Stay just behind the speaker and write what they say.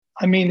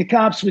I mean, the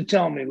cops would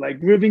tell me like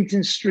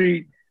Rivington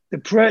Street, the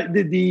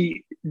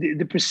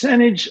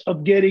percentage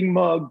of getting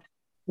mugged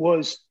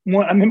was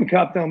one. I remember a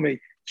cop telling me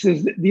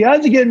says the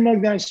odds of getting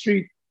mugged down the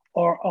street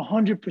are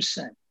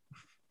 100%.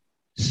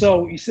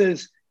 So he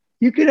says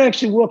you could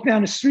actually walk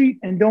down the street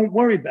and don't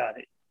worry about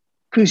it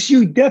because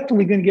you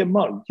definitely gonna get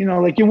mugged. You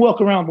know, like you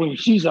walk around with your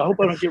shoes. I hope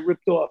I don't get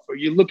ripped off, or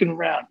you're looking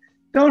around.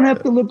 Don't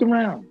have to look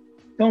around.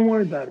 Don't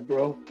worry about it,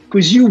 bro,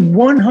 because you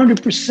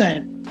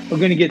 100% are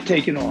gonna get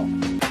taken off.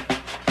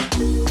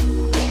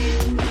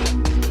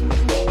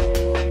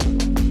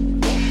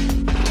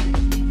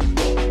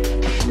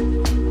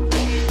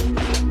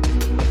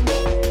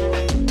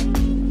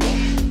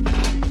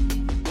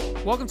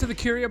 Welcome to the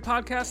Curia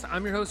Podcast.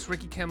 I'm your host,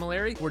 Ricky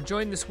Camilleri. We're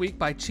joined this week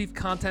by Chief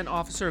Content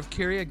Officer of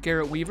Curia,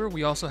 Garrett Weaver.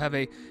 We also have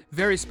a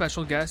very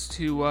special guest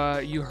who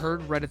you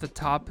heard right at the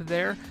top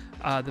there.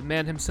 The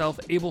man himself,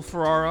 Abel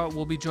Ferrara,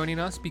 will be joining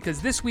us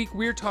because this week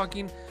we're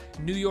talking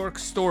New York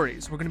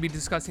stories. We're going to be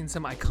discussing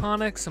some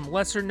iconic, some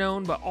lesser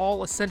known, but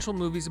all essential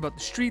movies about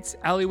the streets,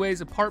 alleyways,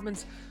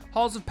 apartments,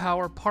 halls of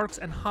power, parks,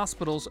 and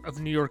hospitals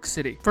of New York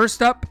City.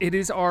 First up, it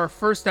is our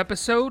first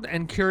episode,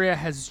 and Curia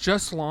has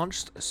just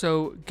launched.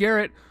 So,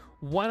 Garrett,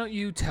 why don't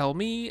you tell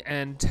me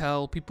and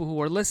tell people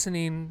who are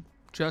listening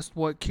just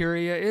what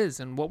Curia is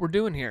and what we're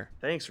doing here?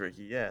 Thanks,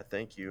 Ricky. Yeah,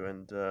 thank you.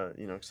 And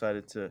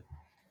excited to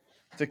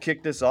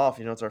kick this off.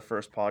 It's our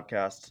first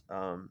podcast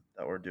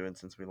that we're doing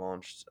since we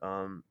launched.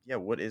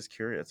 What is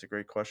Curia? It's a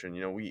great question.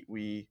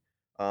 We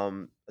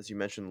as you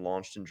mentioned,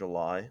 launched in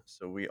July,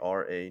 so we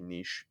are a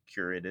niche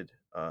curated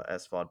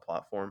SVOD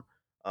platform.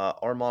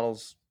 Our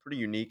model's pretty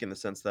unique in the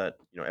sense that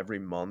every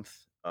month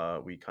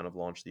we kind of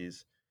launch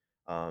these.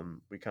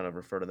 We kind of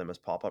refer to them as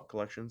pop-up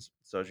collections.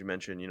 So as you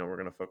mentioned, we're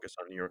going to focus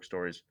on New York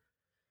stories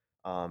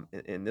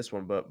in this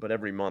one, but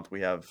every month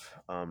we have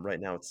right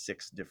now it's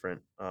six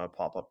different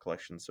pop-up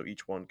collections. So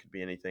each one could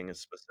be anything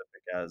as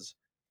specific as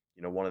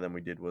one of them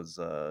we did was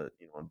on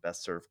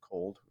Best Served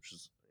Cold, which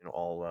is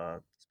all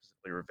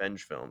specifically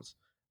revenge films.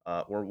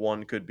 Or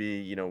one could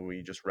be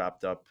we just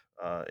wrapped up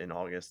in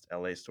August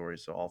LA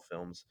stories, so all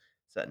films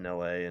set in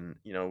LA, and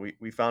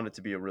we found it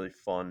to be a really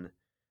fun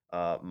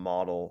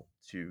model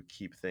to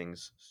keep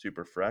things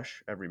super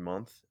fresh every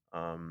month.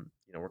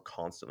 We're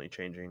constantly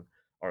changing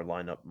our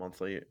lineup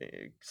monthly,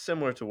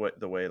 similar to what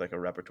the way like a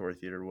repertory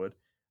theater would.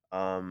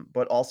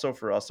 But also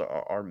for us,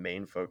 our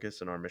main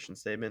focus and our mission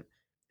statement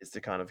is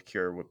to kind of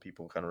cure what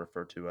people kind of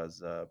refer to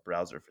as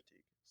browser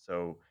fatigue.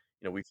 So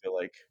we feel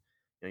like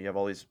you have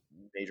all these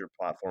major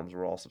platforms.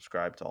 We're all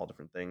subscribed to all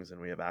different things,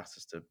 and we have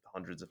access to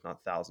hundreds, if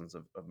not thousands,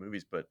 of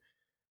movies. But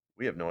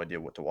we have no idea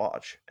what to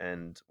watch.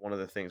 And one of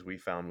the things we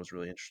found was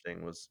really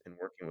interesting was in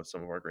working with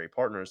some of our great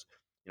partners,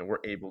 we're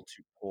able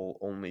to pull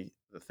only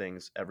the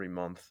things every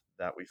month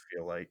that we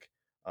feel like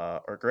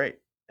are great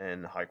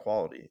and high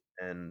quality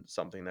and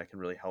something that can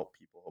really help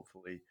people.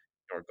 Hopefully,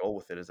 our goal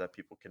with it is that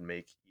people can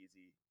make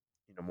easy,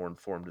 more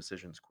informed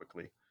decisions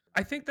quickly.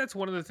 I think that's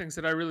one of the things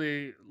that I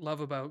really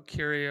love about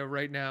Curia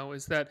right now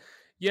is that,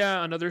 yeah,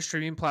 on other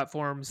streaming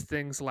platforms,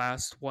 things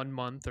last 1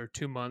 month or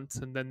 2 months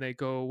and then they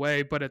go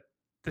away. But at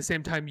the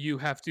same time, you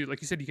have to,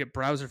 like you said, you get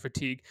browser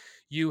fatigue.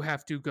 You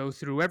have to go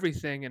through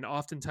everything. And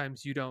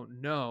oftentimes you don't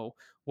know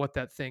what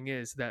that thing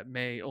is that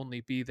may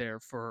only be there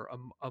for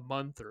a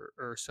month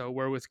or so.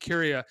 Where with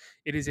Curia,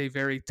 it is a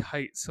very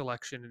tight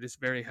selection. It is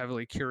very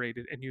heavily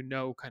curated, and you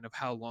know kind of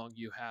how long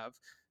you have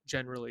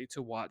generally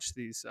to watch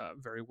these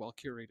very well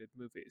curated Yeah,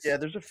 movies.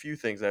 there's a few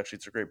things actually.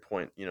 It's a great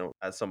point.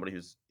 As somebody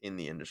who's in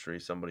the industry,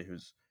 somebody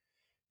who's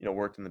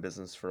worked in the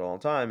business for a long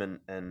time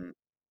and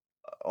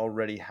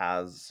already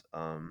has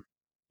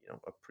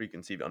a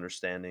preconceived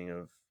understanding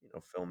of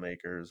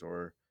filmmakers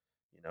or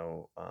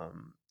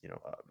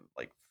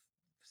like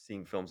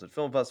seeing films at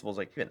film festivals.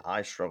 Like even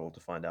I struggled to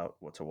find out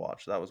what to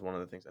watch. That was one of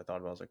the things I thought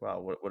about. I was like, wow,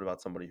 what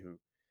about somebody who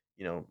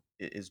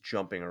is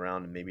jumping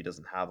around and maybe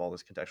doesn't have all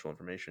this contextual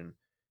information?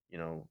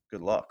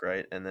 Good luck,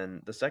 right? And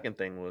then the second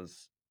thing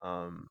was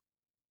kind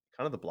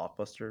of the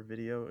Blockbuster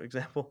video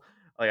example.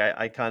 Like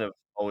I kind of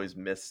always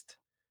missed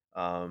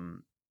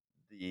um,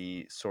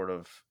 the sort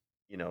of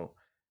you know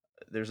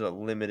there's a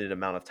limited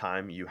amount of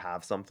time you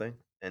have something,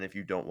 and if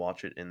you don't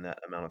watch it in that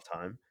amount of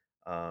time,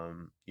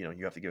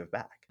 you have to give it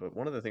back. But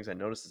one of the things I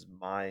noticed is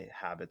my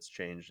habits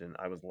changed, and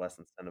I was less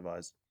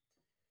incentivized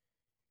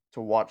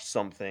to watch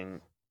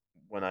something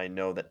when I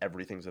know that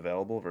everything's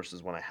available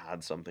versus when I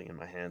had something in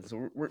my hands.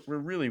 So we're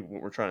really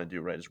what we're trying to do,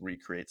 right, is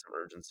recreate some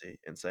urgency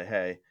and say,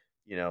 hey,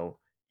 you know,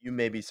 you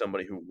may be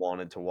somebody who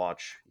wanted to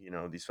watch,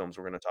 these films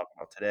we're going to talk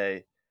about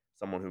today,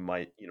 someone who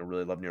might,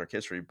 really love New York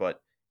history,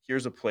 but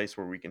here's a place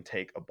where we can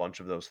take a bunch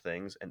of those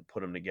things and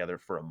put them together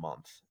for a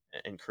month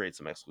and create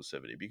some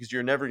exclusivity because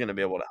you're never going to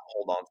be able to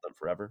hold on to them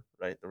forever,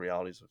 right? The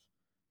realities of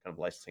kind of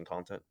licensing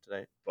content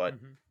today, but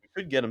Hmm. we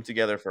could get them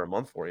together for a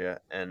month for you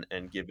and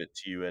give it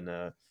to you in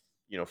a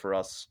for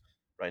us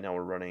right now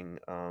we're running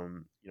a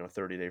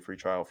 30-day free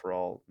trial for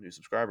all new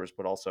subscribers,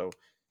 but also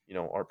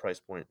our price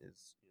point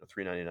is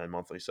 $3.99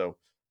 monthly. So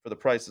for the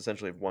price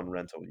essentially of one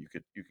rental,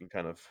 you can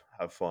kind of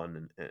have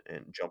fun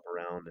and jump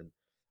around and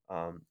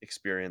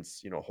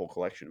experience, a whole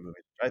collection of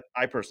movies.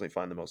 I personally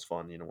find the most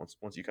fun,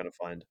 once you kind of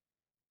find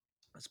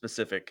a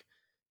specific,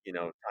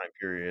 time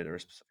period or a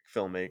specific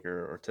filmmaker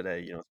or today,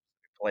 a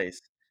specific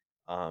place,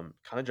 kind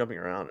of jumping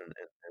around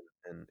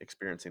and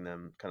experiencing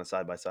them kind of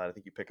side by side. I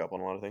think you pick up on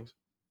a lot of things.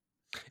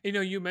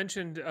 You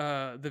mentioned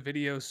the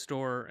video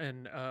store,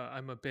 and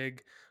I'm a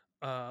big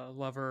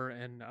lover,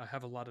 and I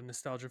have a lot of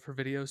nostalgia for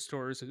video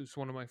stores. It was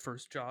one of my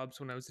first jobs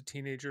when I was a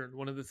teenager, and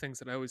one of the things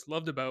that I always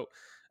loved about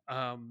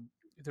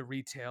the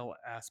retail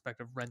aspect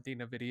of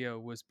renting a video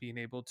was being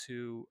able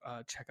to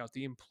check out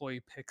the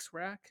employee picks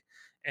rack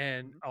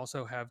and Mhm.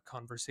 also have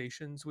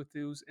conversations with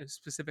those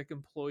specific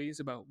employees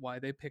about why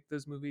they picked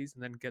those movies,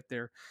 and then get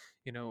their,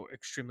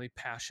 extremely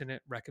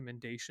passionate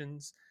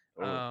recommendations.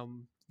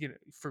 Totally.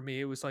 For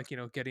me, it was like,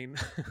 getting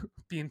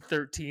being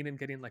 13 and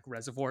getting like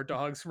Reservoir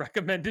Dogs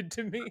recommended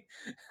to me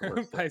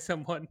Totally. by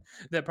someone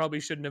that probably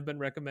shouldn't have been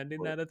recommending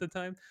Totally. that at the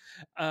time.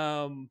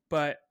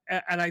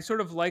 And I sort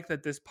of like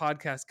that this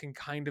podcast can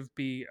kind of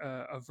be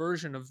a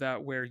version of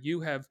that, where you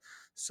have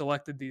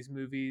selected these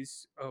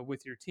movies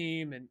with your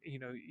team, and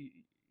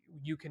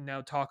you can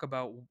now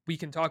we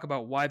can talk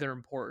about why they're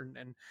important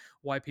and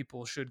why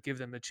people should give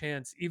them a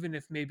chance, even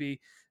if maybe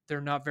they're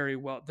not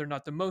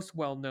the most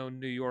well-known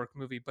New York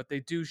movie, but they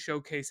do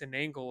showcase an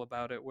angle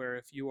about it where,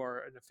 if you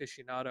are an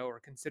aficionado or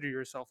consider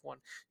yourself one,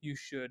 you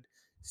should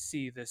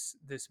see this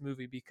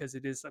movie, because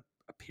it is a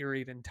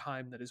period in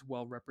time that is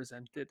well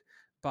represented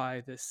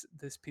by this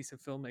piece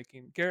of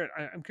filmmaking. Garrett,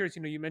 I'm curious,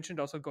 you mentioned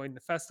also going to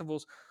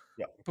festivals.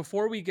 Yeah.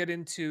 Before we get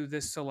into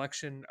this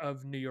selection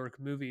of New York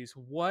movies,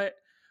 what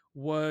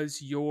was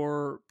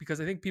your,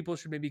 because I think people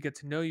should maybe get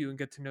to know you and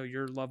get to know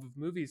your love of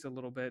movies a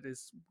little bit,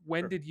 is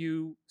when Sure. did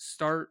you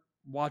start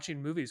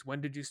watching movies? When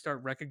did you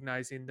start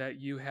recognizing that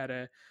you had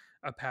a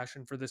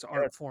passion for this Yeah.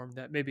 art form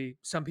that maybe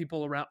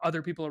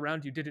other people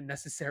around you didn't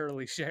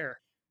necessarily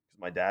share? 'Cause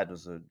my dad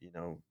was a,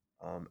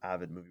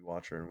 avid movie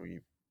watcher, and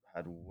we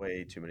had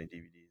way too many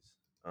DVDs.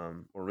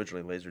 Or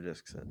originally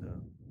Laserdiscs and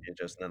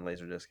VHS, and then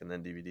Laserdisc, and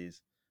then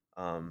DVDs.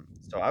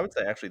 So I would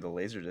say actually the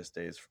Laserdisc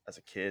days as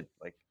a kid,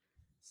 like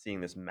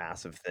seeing this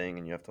massive thing,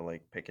 and you have to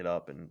like pick it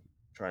up and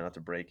try not to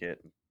break it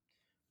and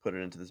put it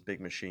into this big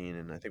machine.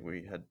 And I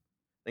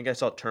think I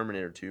saw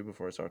Terminator 2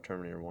 before I saw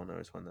Terminator 1. I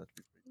always find that to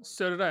be pretty fun.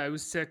 So did I. I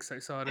was 6. I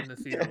saw it in the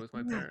theater with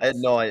my I had parents.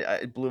 no,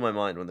 it blew my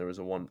mind when there was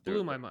a one there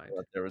Blew my mind.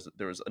 there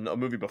was a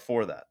movie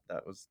before that.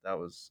 That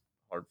was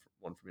hard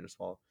one for me to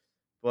swallow.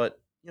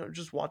 But,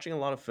 just watching a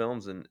lot of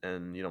films, and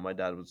my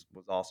dad was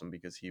awesome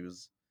because he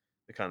was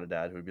the kind of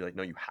dad who would be like,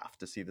 "No, you have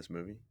to see this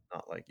movie."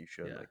 Not like you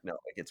should. Yeah. Like, no,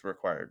 like it's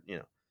required.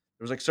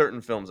 There was like certain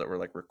films that were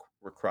like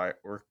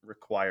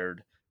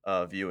required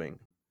viewing.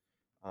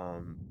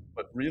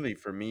 But really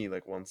for me,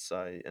 like once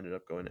I ended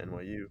up going to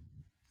NYU to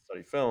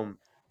study film,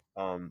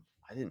 I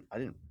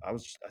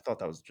thought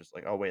that was just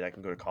like, oh wait, I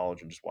can go to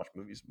college and just watch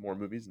more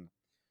movies, and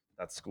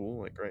that's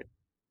school, like great.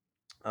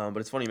 But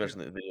it's funny you Yeah.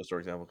 mentioned the video store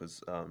example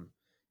because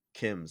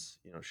Kim's,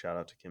 shout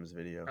out to Kim's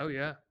Video, Oh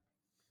yeah.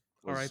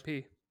 was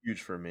R.I.P.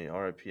 huge for me.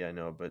 RIP, I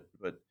know, but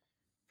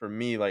for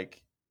me,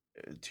 like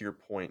to your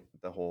point,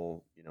 the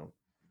whole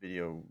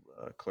video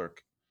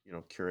clerk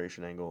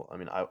curation angle. I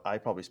mean, I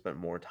probably spent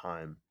more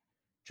time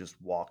just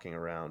walking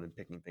around and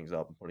picking things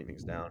up and putting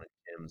things down at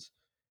Kim's,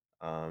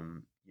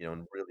 and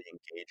really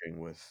engaging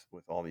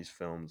with all these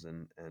films,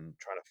 and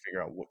trying to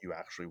figure out what you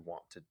actually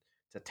want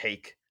to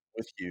take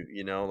with you.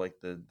 Like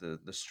the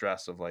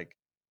stress of like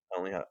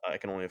I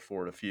can only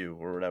afford a few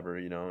or whatever.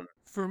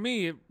 For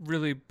me, it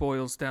really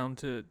boils down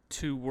to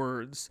two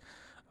words,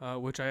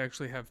 which I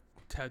actually have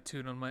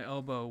tattooed on my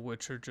elbow,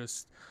 which are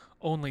just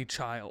only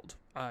child.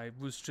 I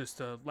was just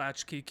a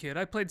latchkey kid.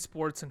 I played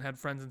sports and had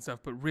friends and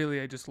stuff, but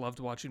really I just loved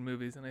watching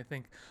movies. And I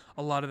think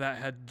a lot of that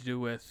had to do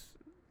with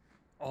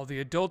all the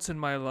adults in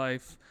my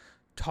life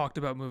talked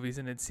about movies,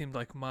 and it seemed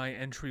like my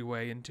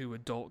entryway into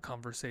adult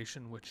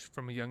conversation, which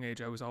from a young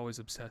age I was always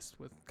obsessed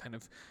with kind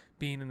of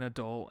being an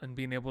adult and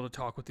being able to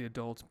talk with the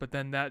adults. But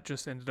then that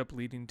just ended up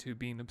leading to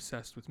being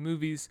obsessed with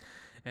movies,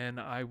 and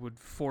I would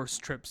force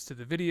trips to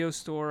the video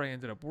store. I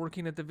ended up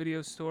working at the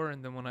video store,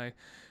 and then when I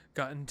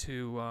got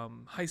into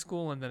high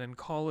school and then in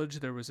college,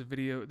 there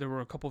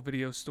were a couple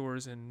video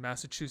stores in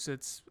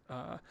Massachusetts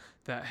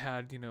that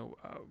had,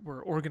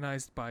 were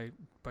organized by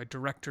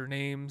director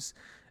names,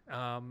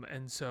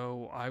 and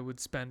so I would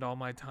spend all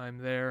my time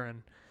there.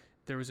 And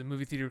there was a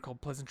movie theater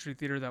called Pleasant Street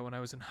Theater that when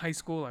I was in high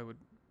school, I would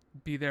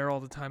be there all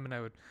the time, and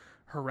I would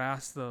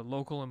harass the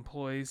local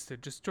employees to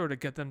just sort of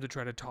get them to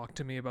try to talk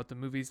to me about the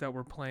movies that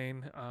were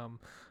playing.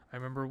 I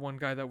remember one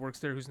guy that works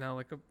there who's now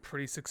like a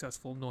pretty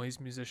successful noise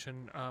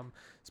musician.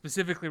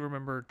 Specifically,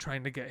 remember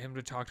trying to get him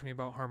to talk to me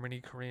about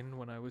Harmony Korine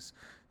when I was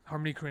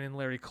Harmony Korine and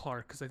Larry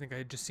Clark, because I think I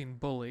had just seen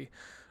Bully,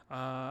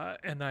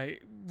 and I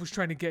was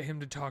trying to get him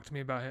to talk to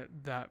me about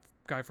that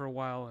guy for a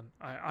while, and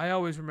I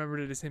always remembered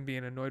it as him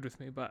being annoyed with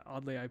me, but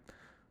oddly I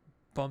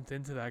bumped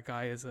into that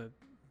guy as a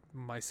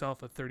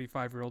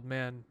 35-year-old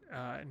man,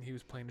 and he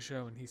was playing a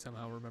show, and he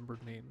somehow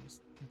remembered me and was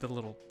the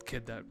little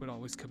kid that would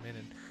always come in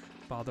and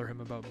bother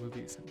him about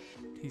movies. And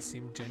he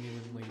seemed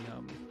genuinely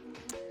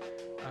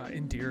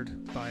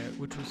endeared by it,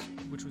 which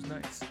was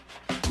nice.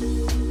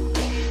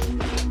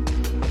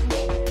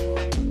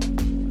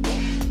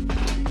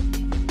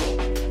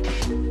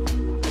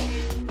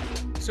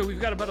 So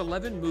we've got about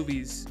 11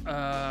 movies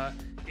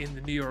in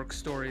the New York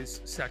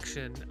Stories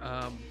section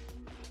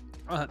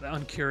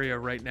on Curia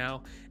right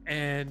now,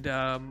 and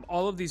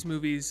all of these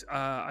movies,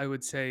 I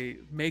would say,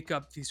 make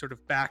up the sort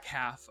of back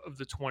half of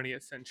the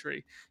 20th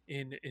century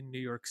in New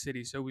York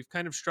City. So we've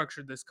kind of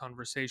structured this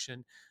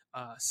conversation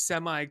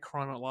semi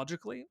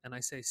chronologically, and I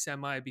say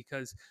semi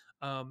because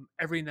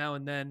every now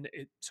and then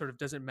it sort of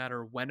doesn't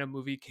matter when a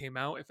movie came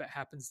out, if it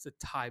happens to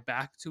tie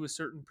back to a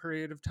certain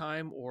period of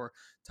time or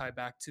tie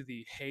back to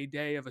the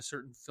heyday of a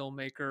certain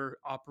filmmaker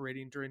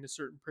operating during a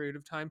certain period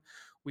of time,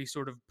 we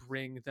sort of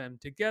bring them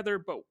together,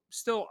 but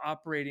still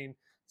operating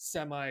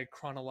semi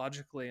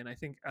chronologically. And I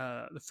think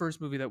the first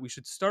movie that we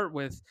should start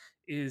with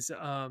is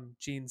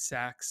Gene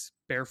Saks'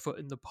 Barefoot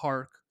in the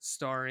Park,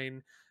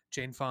 starring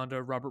Jane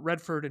Fonda, Robert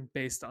Redford, and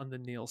based on the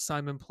Neil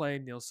Simon play.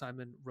 Neil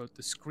Simon wrote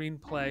the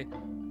screenplay.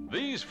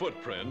 These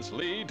footprints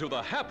lead to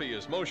the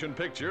happiest motion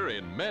picture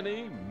in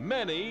many,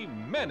 many,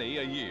 many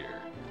a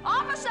year.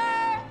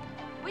 Officer!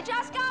 We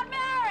just got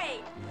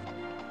married!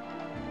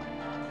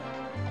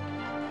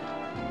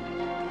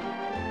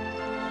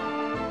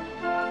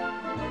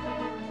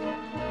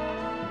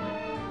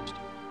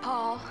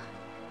 Paul,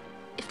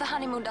 if the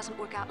honeymoon doesn't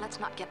work out, let's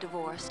not get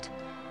divorced.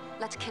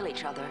 Let's kill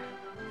each other.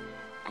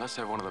 Let's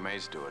have one of the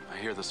maids do it. I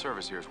hear the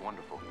service here is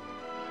wonderful.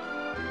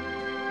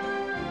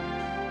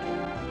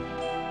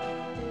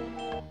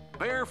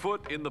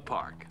 Barefoot in the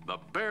Park, the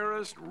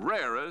barest,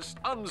 rarest,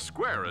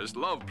 unsquarest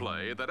love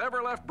play that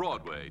ever left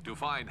Broadway to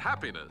find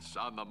happiness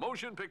on the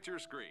motion picture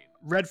screen.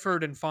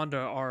 Redford and Fonda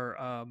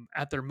are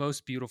at their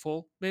most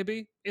beautiful,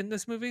 maybe, in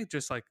this movie,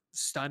 just like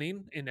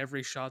stunning in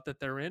every shot that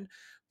they're in.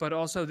 But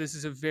also, this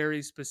is a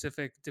very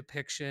specific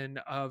depiction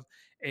of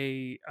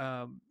a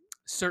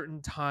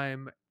certain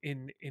time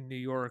in New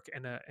York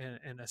and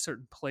a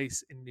certain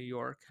place in New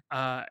York,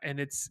 and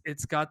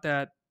it's got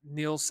that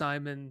Neil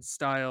Simon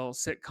style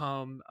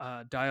sitcom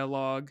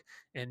dialogue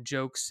and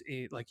jokes.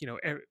 Like, you know,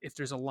 if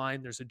there's a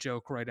line, there's a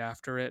joke right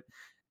after it.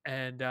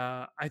 And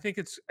I think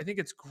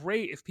it's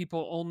great if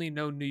people only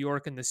know New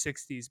York in the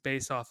 '60s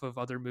based off of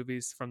other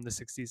movies from the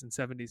 '60s and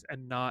 '70s,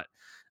 and not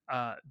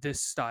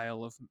this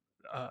style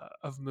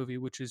of movie,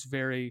 which is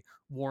very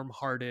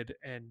warm-hearted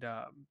and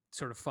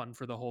sort of fun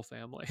for the whole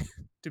family.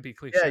 To be Yeah,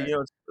 cliche.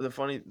 the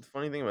funny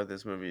thing about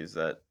this movie is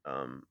that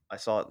I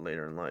saw it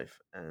later in life,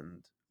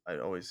 and I'd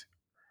always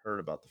heard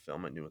about the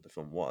film. I knew what the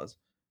film was,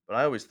 but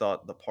I always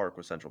thought the park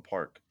was Central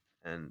Park,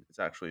 and it's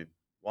actually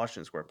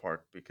Washington Square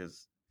Park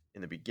because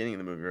in the beginning of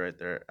the movie, right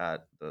there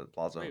at the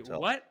Plaza Wait, Hotel.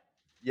 what?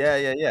 Yeah,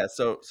 yeah, yeah.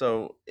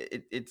 So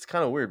it's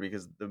kind of weird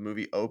because the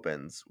movie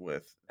opens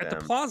with At the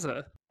them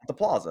Plaza? at the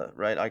Plaza,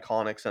 right?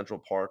 Iconic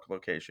Central Park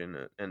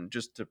location. And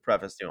just to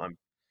preface, I'm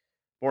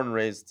born and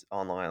raised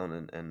on Long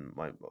Island, and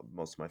my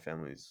most of my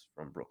family's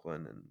from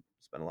Brooklyn, and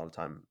spent a lot of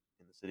time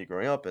in the city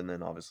growing up, and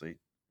then obviously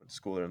went to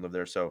school there and lived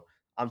there. So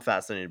I'm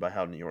fascinated by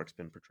how New York's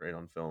been portrayed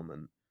on film,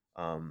 and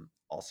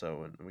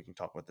also, and we can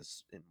talk about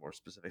this in more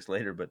specifics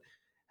later, but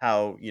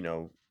how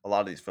a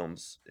lot of these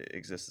films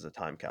exist as a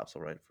time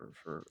capsule, right,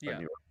 for a Yeah.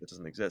 New York that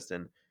doesn't exist.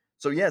 And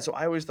so yeah, so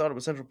I always thought it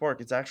was Central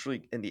Park. It's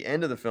actually in the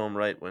end of the film,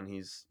 right, when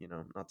he's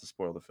not to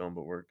spoil the film,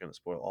 but we're going to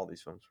spoil all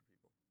these films for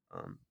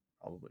people,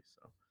 probably.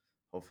 So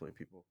hopefully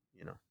people,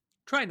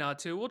 Try not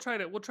to. We'll try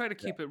to yeah,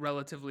 keep it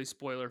relatively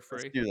spoiler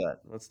let's free. do that.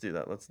 Let's do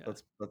that. Let's Yeah.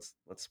 let's let's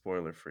let's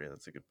spoiler free.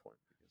 That's a good point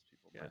because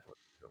people Yeah.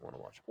 might want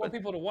to watch it. Want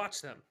people to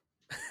watch them.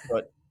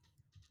 But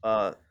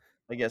uh,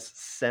 I guess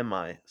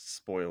semi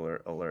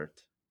spoiler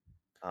alert.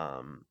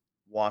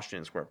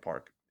 Washington Square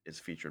Park is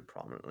featured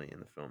prominently in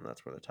the film.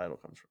 That's where the title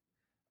comes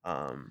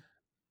from.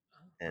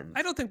 And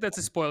I don't think that's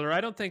a spoiler. I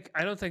don't think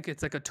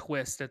it's like a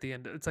twist at the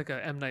end. It's like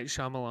a M. Night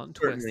Shyamalan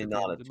twist certainly at the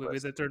not end a of the movie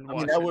twist. that they're in I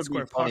mean, that Washington would be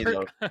Square funny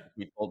though Park. if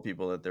we told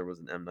people that there was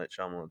an M Night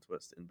Shyamalan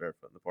twist in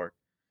Barefoot in the Park,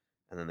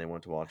 and then they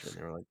went to watch it and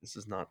they were like, "This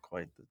is not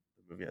quite the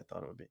movie I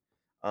thought it would be."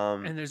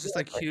 And there's just Yeah,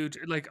 like huge,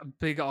 like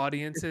big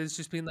audiences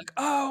just being like,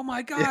 "Oh my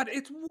yeah. god,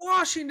 it's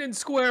Washington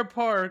Square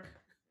Park."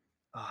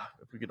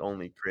 If we could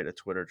only create a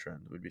Twitter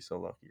trend, we'd be so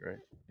lucky, right?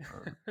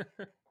 Um,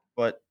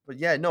 but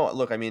yeah, no.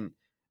 Look, I mean,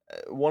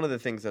 one of the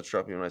things that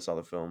struck me when I saw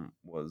the film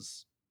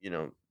was,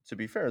 to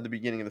be fair, at the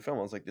beginning of the film,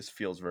 I was like, this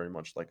feels very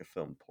much like a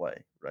film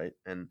play, right?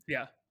 And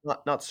Yeah.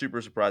 not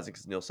super surprising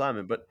because Neil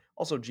Simon, but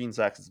also Gene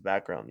Saks'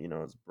 background,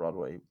 as a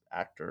Broadway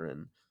actor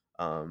and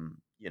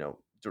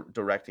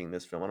directing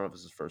this film. I don't know if it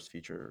was his first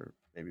feature, or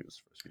maybe it was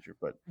his first feature,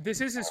 but This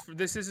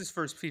is his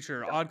first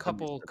feature. yeah, Odd that makes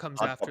Couple sense.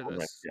 comes Odd after Couple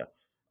next, this. yeah.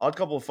 Odd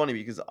Couple funny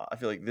because I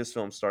feel like this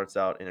film starts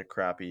out in a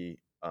crappy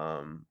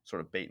sort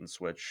of bait and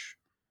switch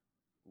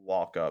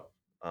walk up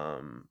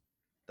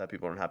that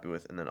people aren't happy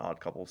with, and then Odd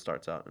Couple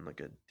starts out in like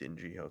a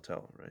dingy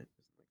hotel, right?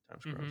 It's like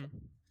Times Square or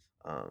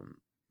Hmm. something.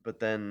 But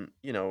then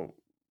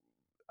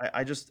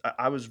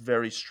I was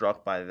very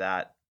struck by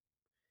that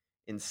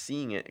in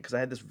seeing it because I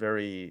had this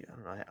very I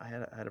don't know I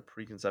had a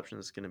preconception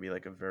this is going to be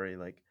like a very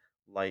like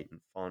light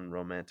and fun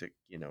romantic,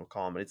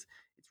 comedy. It's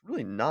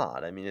really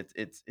not. I mean,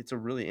 it's a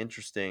really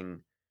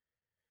interesting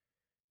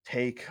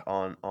take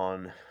on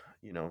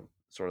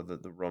sort of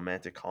the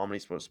romantic comedy,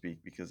 so to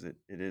speak, because it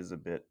is a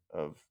bit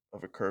of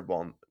a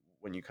curveball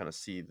when you kind of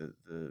see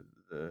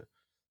the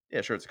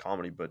yeah, sure, it's a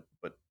comedy, but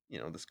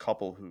this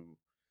couple who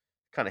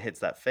kind of hits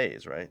that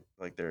phase, right?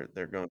 Like they're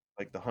going,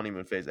 like, the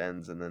honeymoon phase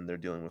ends, and then they're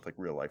dealing with like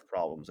real life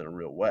problems in a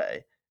real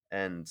way.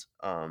 And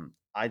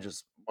I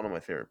just one of my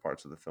favorite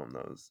parts of the film,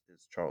 though, is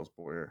Charles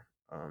Boyer,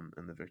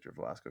 and the Victor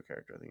Velasco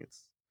character. I think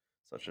it's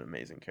such an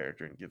amazing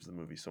character and gives the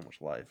movie so much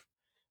life.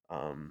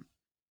 Um,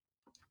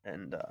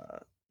 and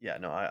yeah,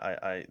 no,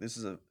 this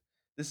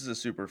is a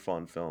super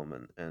fun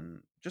film, and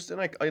just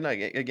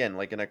again,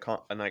 like an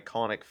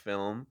iconic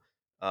film,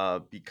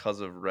 because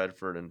of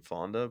Redford and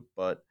Fonda,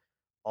 but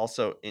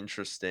also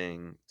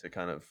interesting to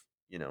kind of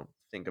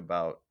think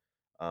about,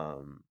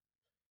 um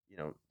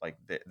like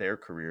their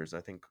careers.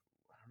 I think,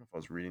 I don't know if I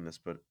was reading this,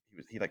 but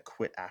he like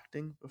quit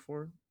acting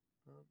before,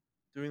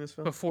 doing this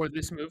film. Before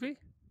this movie?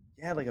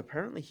 Yeah, like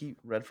apparently he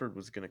Redford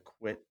was gonna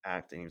quit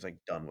acting. He was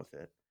like done with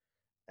it,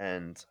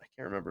 and I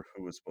can't remember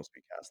who was supposed to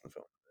be cast in the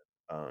film.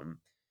 Um,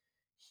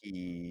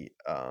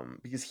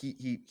 because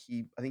he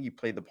I think he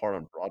played the part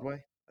on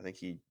Broadway. I think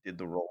he did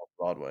the role on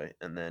Broadway,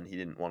 and then he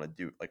didn't want to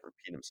do, like,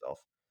 repeat himself.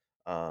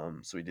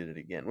 So he did it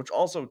again, which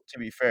also, to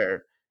be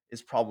fair,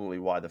 is probably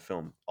why the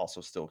film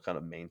also still kind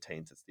of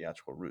maintains its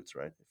theatrical roots,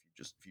 right? If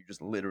you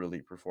just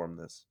literally perform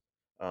this,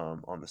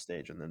 on the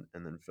stage, and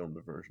then filmed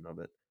a version of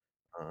it,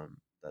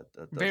 that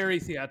does. Very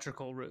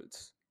theatrical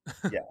roots.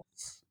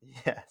 Yes.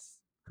 Yes.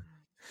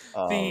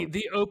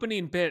 The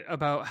opening bit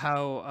about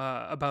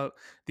how about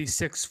these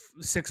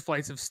six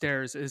flights of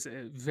stairs is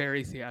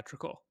very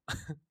theatrical.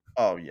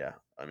 Oh, yeah.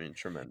 I mean,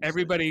 tremendously.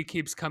 Everybody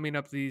keeps coming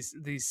up the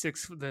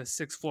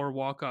sixth floor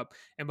walk up,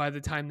 and by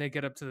the time they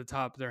get up to the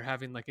top, they're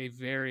having like a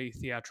very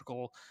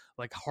theatrical,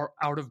 like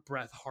out of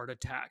breath heart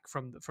attack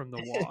from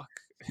the walk.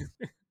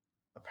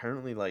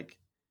 Apparently, like,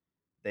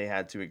 they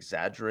had to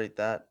exaggerate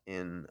that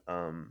and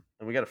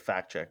we got to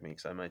fact check me,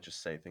 because I might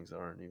just say things that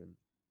aren't even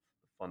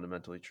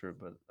fundamentally true,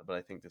 but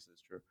I think this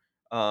is true.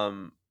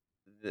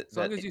 As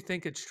long as you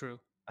think it's true.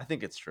 I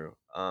think it's true.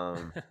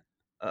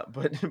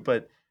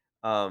 But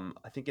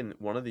I think in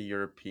one of the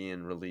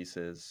European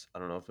releases, I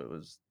don't know if it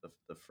was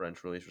the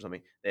French release or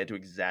something, they had to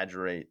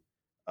exaggerate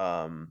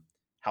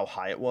how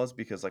high it was,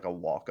 because like a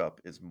walk up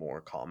is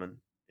more common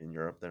in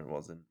Europe than it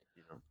was in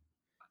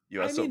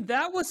US. I mean,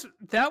 that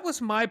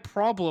was my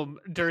problem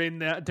during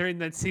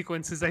that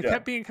sequence, is I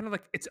kept being kind of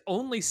like, it's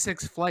only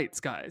 6 flights,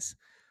 guys.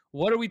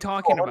 What are we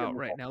talking about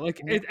right now?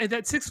 Like,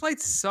 that 6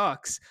 flights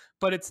sucks,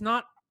 but it's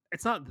not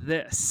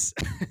this.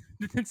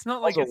 It's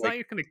not like, Also, it's not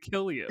going to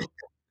kill you.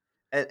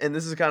 And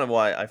this is kind of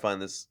why I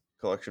find this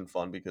collection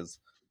fun, because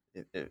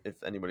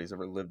if anybody's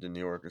ever lived in New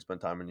York or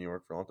spent time in New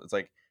York for a long time, it's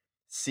like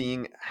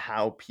seeing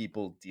how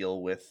people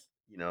deal with,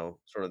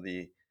 sort of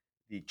the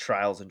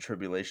trials and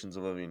tribulations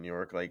of living in New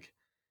York. Like,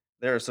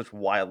 there are such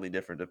wildly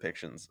different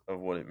depictions of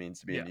what it means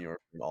to be in New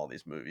York in all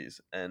these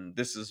movies. And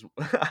this is,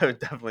 I would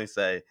definitely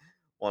say,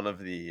 one of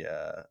the,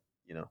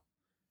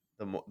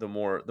 the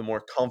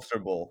more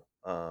comfortable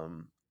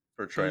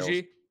portrayals.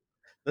 Bougie?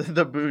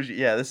 The bougie.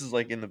 Yeah, this is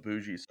like in the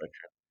bougie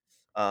section.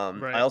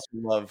 Right. I also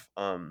love,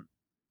 I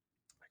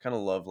kind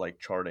of love, like,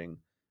 charting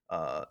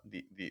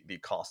the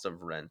cost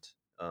of rent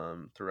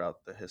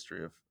throughout the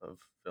history of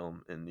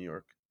film in New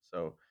York.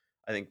 So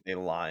I think they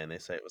lie and they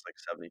say it was like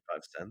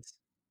 75 cents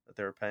that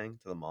they were paying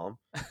to the mom,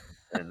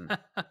 and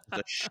it's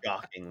a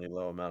shockingly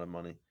low amount of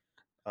money.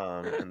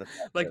 And the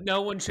fact Like, that,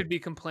 no one should be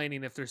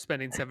complaining if they're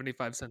spending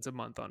 75 cents a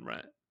month on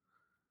rent.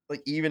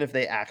 like, even if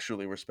they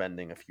actually were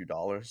spending a few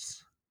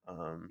dollars,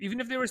 Even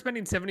if they were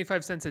spending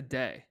 75 cents a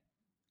day.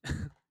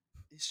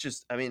 it's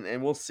just, I mean,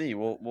 and we'll see.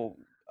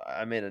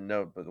 I made a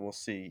note, but we'll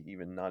see.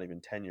 Even not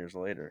even 10 years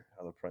later,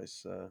 how the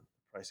price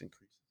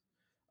increases.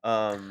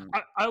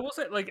 I will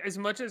say, like, as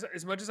much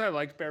as I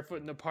liked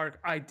Barefoot in the Park,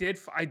 I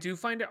do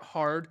find it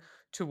hard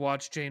to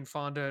watch Jane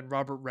Fonda and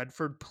Robert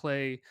Redford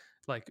play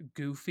like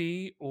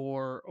goofy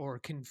or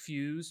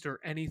confused or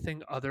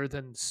anything other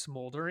than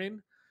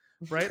smoldering.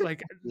 Right?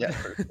 Like, Yeah.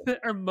 there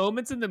are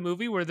moments in the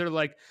movie where they're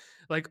like,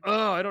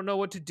 oh, I don't know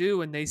what to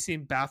do, and they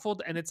seem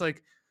baffled, and it's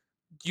like,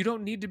 you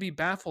don't need to be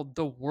baffled.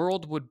 The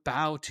world would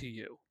bow to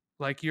you.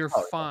 Like, you're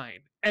Oh,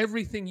 fine.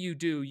 Everything you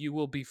do, you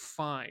will be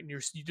fine.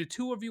 The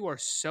two of you are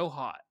so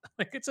hot.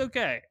 Like, it's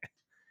okay.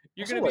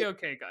 You're Also, gonna be like,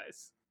 okay,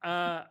 guys.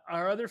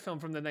 Our other film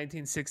from the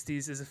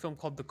 1960s is a film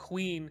called The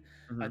Queen.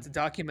 mhm. It's a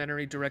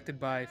documentary directed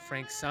by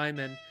Frank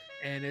Simon,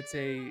 and it's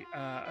a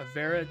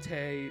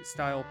verite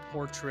style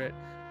portrait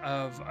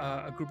of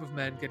a group of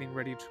men getting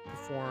ready to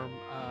perform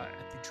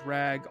at the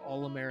Drag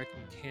All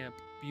American Camp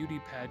beauty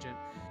pageant.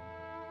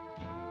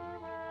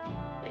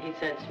 He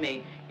said to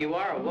me, "You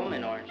are a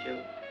woman, aren't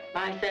you?"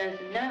 I says,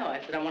 "No." I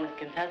said, "I'm one of the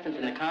contestants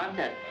in the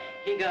contest."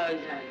 He goes,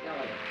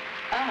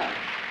 "Oh."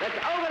 Let's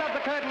open up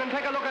the curtain and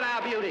take a look at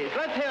our beauties.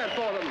 Let's hear it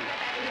for them.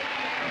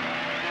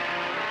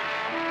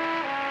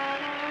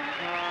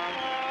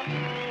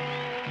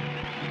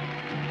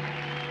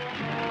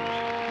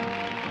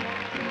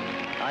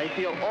 I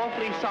feel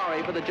awfully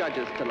sorry for the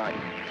judges tonight.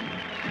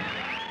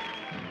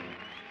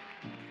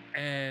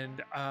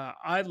 And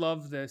I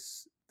love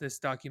this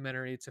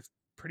documentary. It's a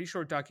pretty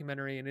short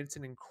documentary, and it's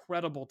an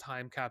incredible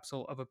time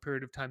capsule of a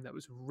period of time that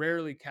was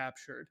rarely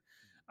captured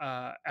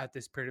at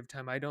this period of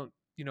time. I don't,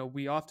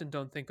 we often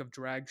don't think of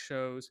drag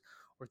shows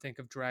or think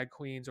of drag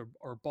queens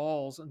or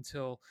balls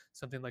until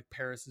something like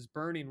Paris is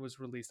Burning was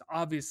released.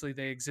 Obviously,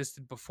 they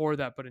existed before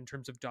that, but in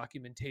terms of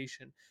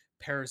documentation,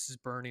 Paris is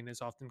Burning is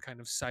often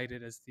kind of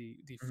cited as the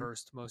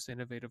first most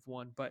innovative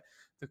one. But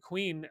the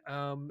Queen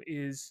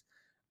is,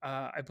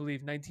 I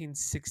believe,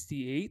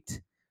 1968.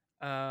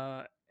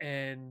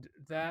 And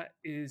that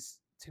is,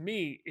 to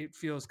me, it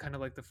feels kind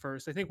of like the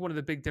first. I think one of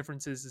the big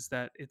differences is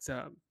that it's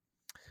uh,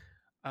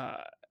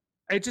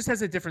 it just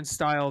has a different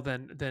style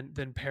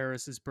than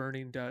Paris is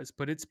Burning does,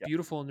 but it's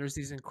beautiful. And there's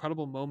these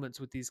incredible moments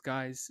with these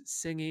guys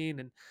singing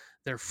and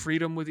their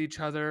freedom with each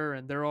other,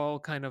 and they're all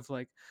kind of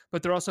like,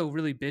 but they're also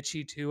really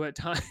bitchy too at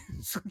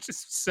times, which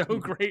is so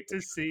great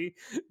to see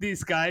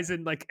these guys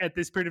and like at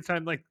this period of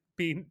time, like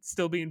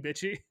still being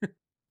bitchy.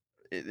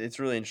 It's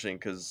really interesting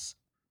because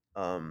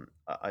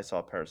I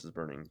saw Paris is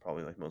Burning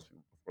probably like most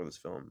people before this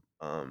film,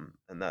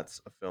 and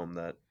that's a film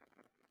that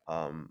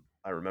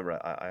I remember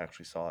I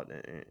actually saw it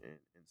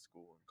in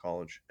school and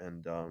college,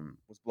 and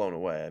was blown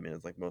away. I mean,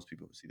 it's like most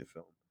people who see the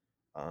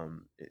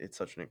film. It's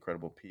such an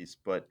incredible piece,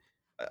 but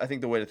I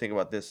think the way to think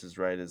about this is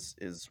right is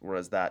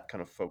whereas that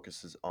kind of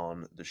focuses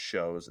on the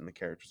shows and the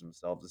characters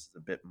themselves, this is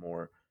a bit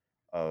more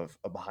of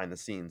a behind the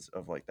scenes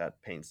of like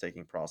that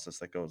painstaking process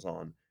that goes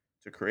on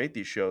to create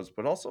these shows,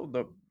 but also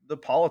the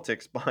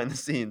politics behind the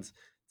scenes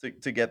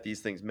to get these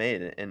things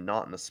made, and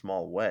not in a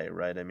small way,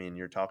 right? I mean,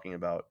 you're talking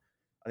about,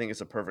 I think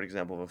it's a perfect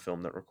example of a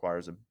film that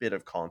requires a bit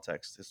of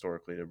context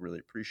historically to really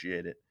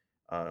appreciate it,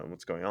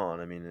 what's going on.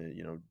 I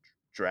mean,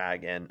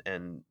 drag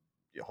and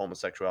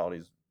homosexuality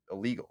is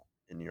illegal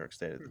in New York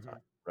State at the time,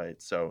 right?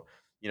 So,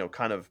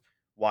 kind of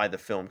why the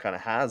film kind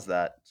of has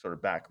that sort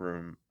of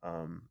backroom,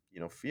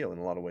 feel in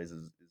a lot of ways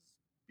is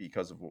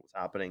because of what was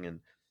happening. And,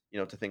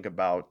 to think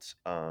about,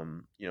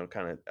 kind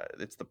of,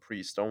 it's the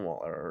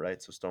pre-Stonewall era,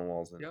 right? So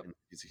Stonewall's in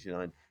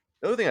 1969.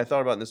 The other thing I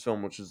thought about in this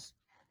film, which is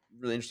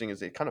really interesting,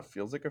 is it kind of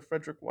feels like a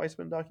Frederick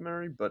Weissman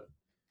documentary, but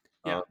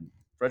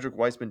Frederick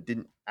Weissman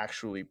didn't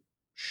actually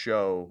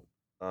show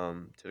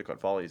Titicut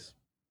Follies,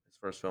 his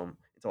first film,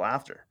 until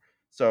after.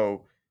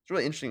 So it's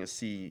really interesting to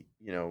see,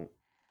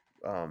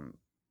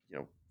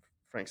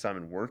 Frank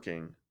Simon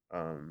working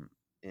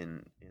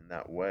in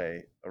that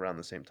way around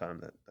the same time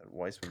that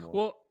Weissman was.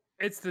 Well,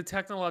 it's the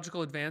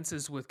technological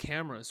advances with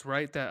cameras,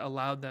 right, that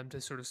allowed them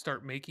to sort of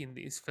start making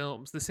these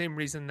films. The same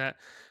reason that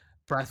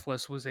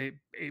Breathless was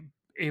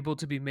able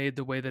to be made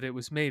the way that it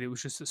was made. It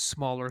was just a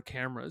smaller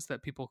cameras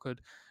that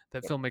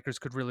filmmakers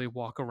could really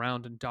walk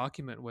around and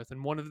document with.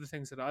 And one of the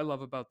things that I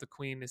love about The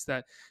Queen is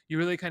that you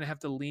really kind of have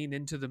to lean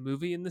into the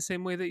movie in the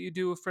same way that you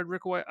do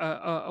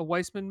a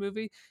Weissman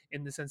movie,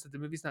 in the sense that the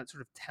movie's not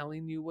sort of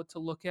telling you what to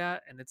look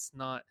at, and it's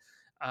not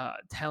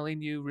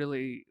telling you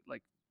really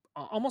like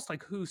almost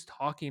like who's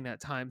talking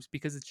at times,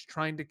 because it's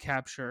trying to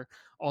capture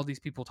all these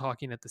people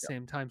talking at the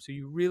same time. So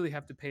you really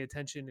have to pay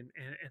attention and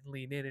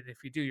lean in. And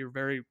if you do, you're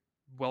very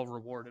well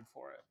rewarded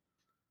for it.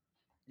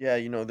 Yeah,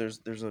 there's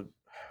a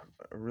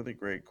really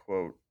great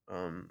quote.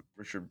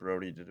 Richard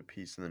Brody did a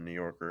piece in the New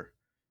Yorker,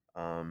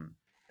 and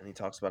he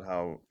talks about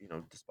how,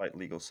 despite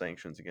legal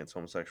sanctions against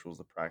homosexuals,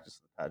 the practice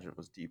of the pageant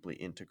was deeply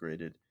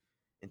integrated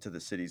into the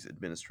city's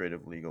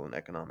administrative, legal, and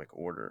economic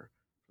order.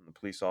 From the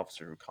police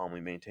officer who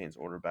calmly maintains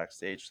order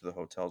backstage to the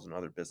hotels and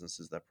other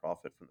businesses that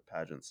profit from the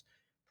pageant's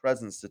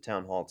presence to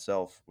town hall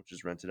itself, which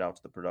is rented out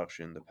to the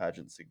production, the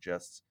pageant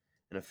suggests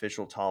an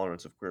official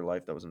tolerance of queer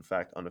life that was in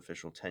fact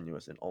unofficial,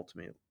 tenuous, and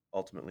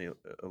ultimately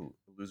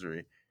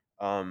illusory.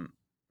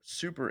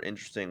 Super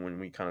interesting when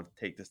we kind of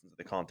take this into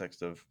the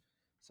context of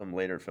some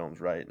later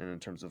films, right? And in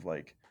terms of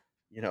like,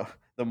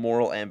 the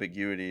moral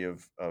ambiguity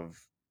of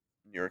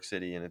New York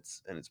City and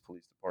its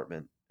police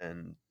department,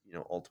 and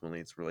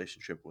ultimately its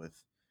relationship with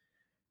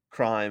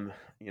crime,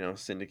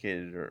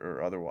 syndicated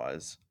or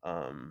otherwise.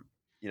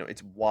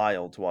 It's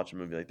wild to watch a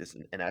movie like this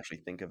and actually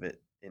think of it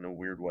in a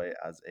weird way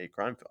as a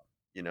crime film.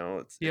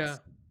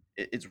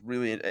 It's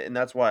really, and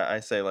that's why I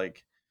say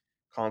like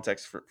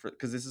context for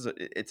because this is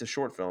it's a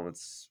short film.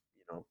 It's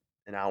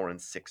an hour and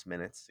 6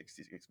 minutes,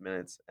 66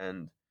 minutes,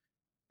 and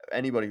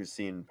anybody who's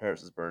seen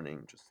Paris is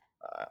Burning, just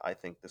I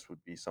think this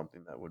would be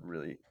something that would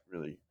really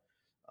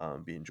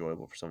be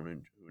enjoyable for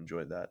someone who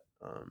enjoyed that.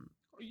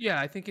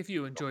 Yeah, I think if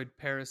you enjoyed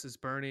Paris is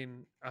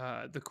Burning,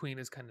 The Queen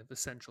is kind of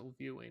essential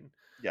viewing.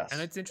 Yes.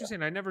 And it's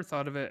interesting. I never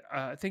thought of it,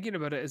 thinking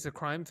about it as a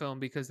crime film,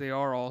 because they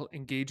are all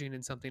engaging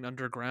in something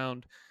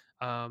underground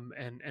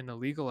and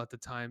illegal at the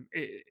time.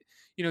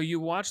 You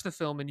watch the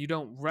film and you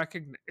don't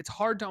recognize. It's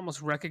hard to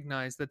almost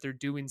recognize that they're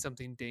doing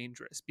something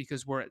dangerous,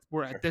 because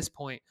we're at this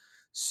point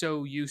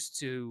so used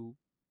to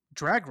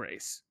Drag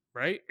Race,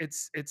 right?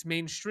 It's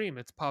mainstream,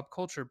 it's pop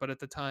culture, but at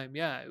the time,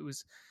 yeah,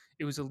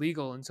 it was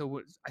illegal. And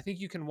so I think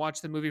you can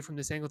watch the movie from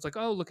this angle. It's like,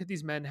 oh, look at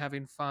these men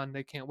having fun.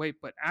 They can't wait.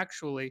 But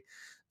actually,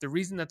 the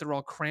reason that they're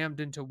all crammed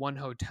into one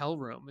hotel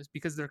room is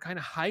because they're kind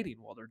of hiding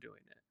while they're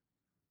doing it.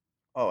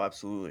 Oh,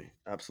 absolutely,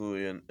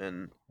 absolutely,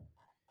 and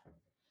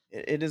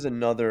it is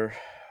another,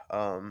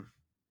 um,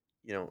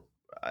 you know,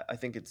 I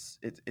think it's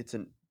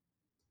an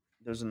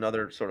there's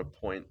another sort of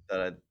point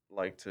that I'd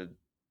like to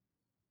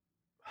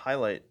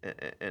highlight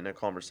in a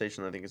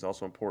conversation that I think is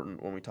also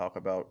important when we talk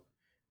about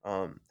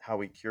how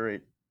we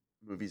curate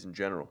movies in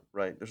general,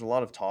 right? There's a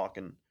lot of talk,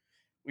 and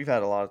we've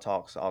had a lot of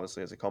talks,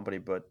 obviously, as a company,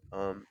 but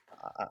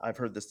I've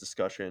heard this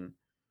discussion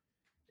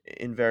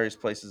in various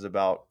places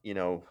about,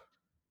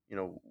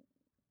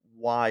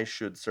 why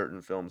should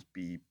certain films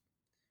be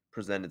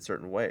presented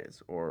certain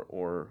ways,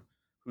 or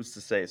who's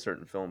to say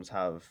certain films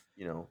have,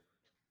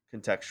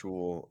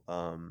 contextual,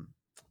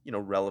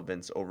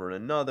 relevance over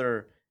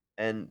another.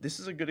 And this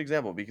is a good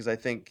example because I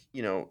think,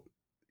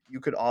 you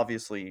could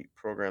obviously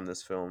program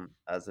this film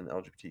as an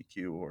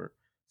LGBTQ or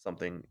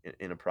something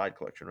in a Pride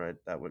collection, right?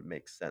 That would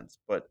make sense.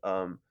 But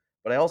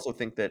I also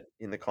think that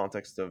in the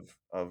context of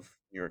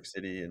New York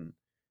City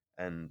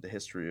and the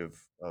history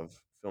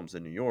of films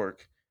in New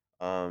York,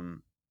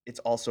 it's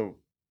also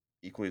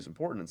equally as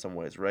important in some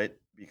ways, right?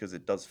 Because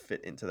it does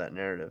fit into that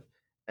narrative.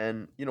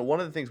 And one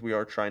of the things we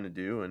are trying to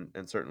do,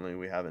 and certainly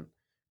we haven't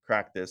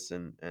cracked this,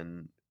 and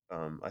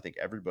I think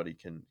everybody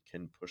can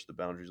push the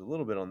boundaries a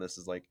little bit on this,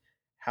 is like,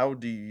 how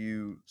do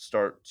you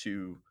start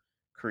to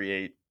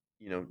create,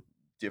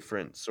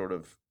 different sort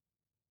of,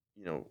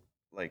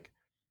 like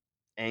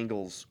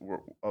angles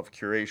of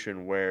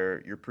curation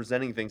where you're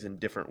presenting things in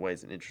different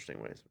ways and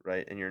interesting ways,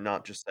 right? And you're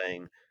not just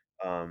saying,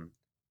 um,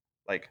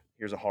 like,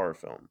 here's a horror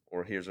film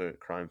or here's a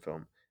crime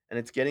film. And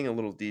it's getting a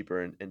little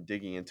deeper and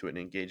digging into it and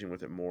engaging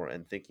with it more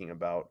and thinking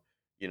about,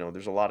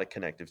 there's a lot of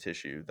connective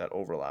tissue that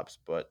overlaps,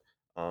 but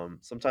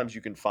sometimes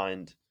you can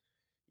find,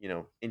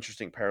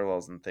 interesting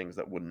parallels and things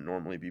that wouldn't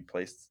normally be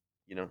placed,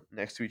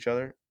 next to each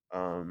other.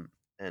 And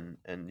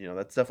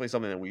that's definitely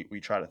something that we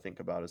try to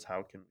think about, is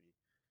how can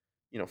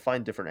we,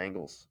 find different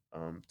angles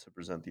to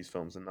present these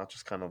films and not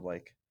just kind of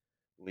like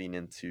lean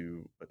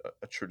into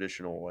a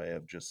traditional way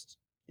of just,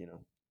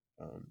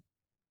 um,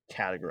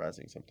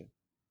 categorizing something.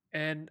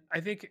 And I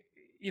think,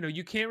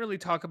 you can't really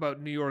talk about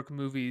New York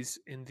movies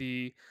in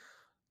the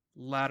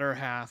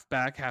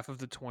back half of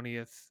the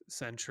 20th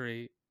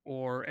century,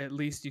 or at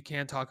least you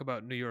can talk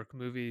about New York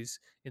movies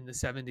in the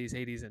 70s,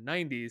 80s, and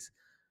 90s,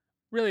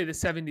 really the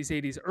 70s,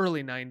 80s,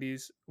 early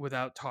 90s,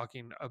 without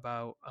talking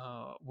about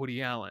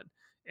Woody Allen.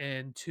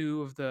 And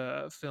two of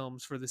the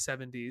films for the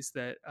 70s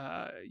that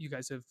you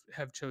guys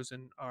have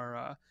chosen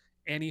are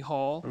Annie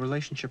Hall. A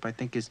relationship, I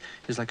think, is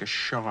like a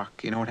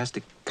shark. It has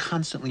to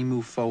constantly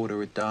move forward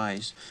or it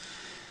dies.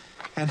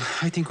 And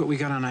I think what we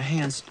got on our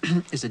hands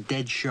is a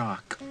dead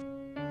shark.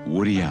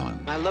 Woody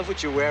Allen. I love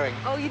what you're wearing.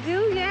 Oh, you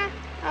do? Yeah?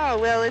 Oh,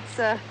 well, it's,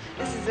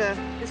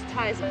 this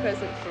tie is a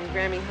present from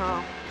Grammy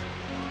Hall.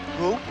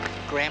 Who?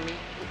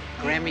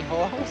 Grammy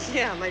Hall?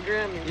 Yeah, my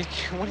Grammy.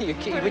 What are you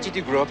kidding? What'd you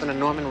do, grow up in a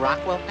Norman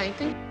Rockwell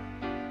painting?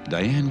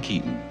 Diane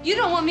Keaton. You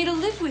don't want me to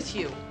live with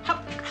you.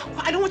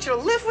 I don't want you to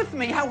live with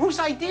me. Whose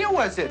idea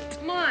was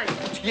it? Mine.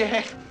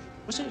 Yeah.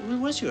 It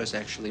was yours,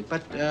 actually,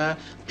 but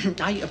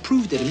I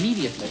approved it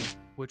immediately.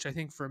 Which I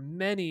think for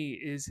many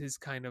is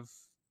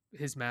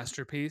his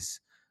masterpiece.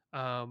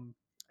 And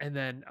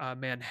then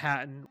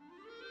Manhattan.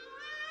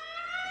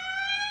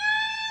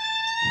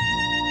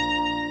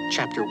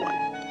 Chapter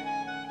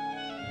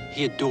 1.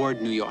 He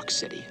adored New York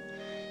City.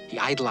 He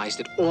idolized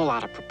it all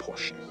out of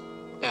proportion.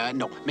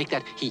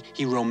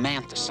 He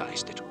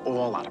romanticized it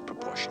all out of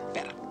proportion.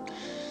 Better.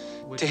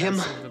 To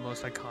him,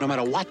 no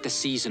matter what the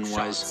season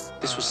was,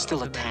 this was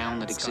still a town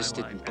that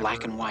existed in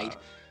black and white.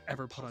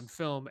 Ever put on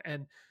film.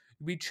 And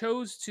we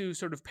chose to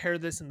sort of pair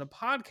this in the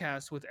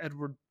podcast with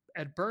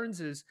Ed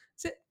Burns's.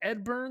 Is it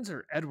Ed Burns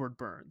or Edward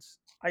Burns?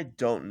 I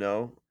don't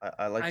know.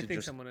 I like to think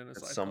just someone in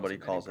his life somebody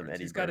calls him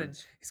Eddie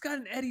Burns. He's got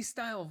an Eddie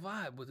style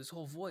vibe with his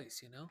whole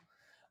voice,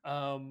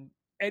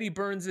 Eddie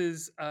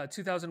Burns's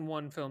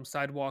 2001 film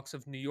Sidewalks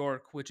of New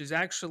York, which is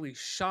actually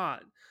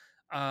shot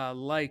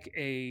like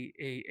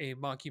a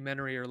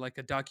mockumentary, or like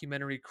a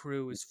documentary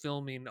crew is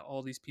filming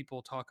all these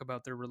people talk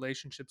about their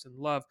relationships and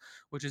love,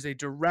 which is a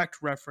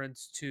direct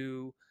reference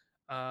to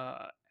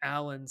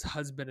Alan's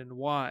husband and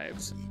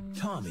wives.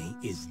 Tommy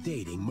is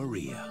dating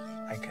Maria.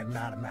 I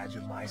cannot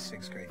imagine my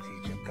 6th grade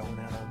teacher going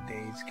out on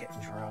dates, getting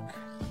drunk,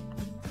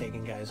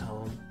 taking guys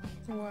home.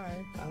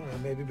 Why? I don't know,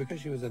 maybe because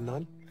she was a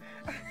nun?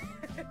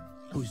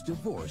 Who's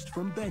divorced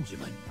from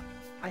Benjamin.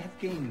 I have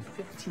gained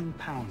 15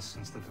 pounds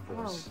since the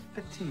divorce.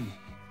 Oh. 15.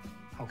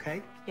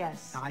 Okay?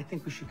 Yes. Now, I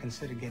think we should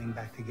consider getting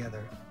back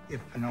together,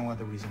 if for no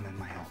other reason than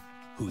my health.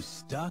 Who's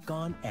stuck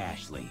on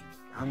Ashley.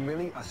 I'm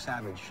really a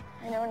savage.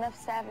 I know enough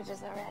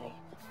savages already.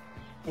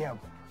 Yeah,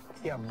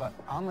 but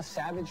I'm a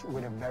savage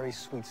with a very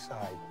sweet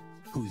side.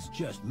 Who's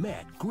just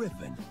met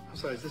Griffin. I'm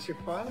sorry, is this your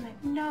father?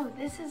 No,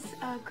 this is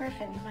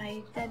Griffin,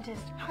 my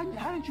dentist.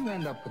 How did you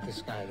end up with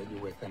this guy that you're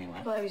with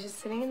anyway? Well, I was just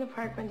sitting in the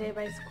park one day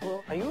by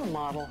school. Are you a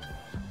model?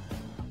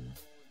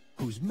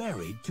 who's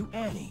married to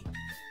Annie.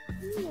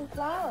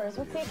 Flowers.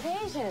 What's the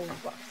occasion?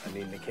 I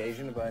need an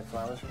occasion to buy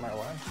flowers for my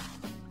wife.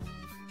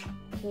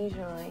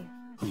 Occasionally.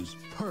 Who's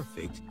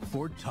perfect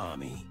for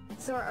Tommy.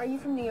 So are you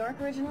from New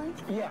York originally?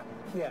 Yeah,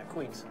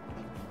 Queens.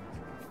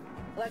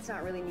 Well, that's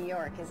not really New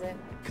York, is it?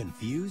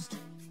 Confused?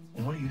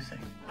 What do you think?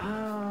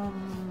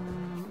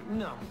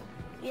 No.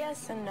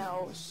 Yes and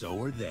no.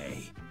 So are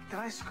they. Did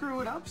I screw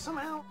it up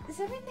somehow? Is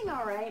everything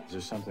all right? Is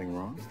there something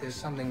wrong? If there's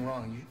something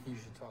wrong, you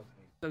should talk to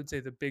me. I would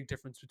say the big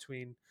difference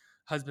between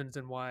Husbands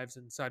and Wives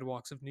and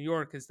Sidewalks of New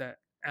York is that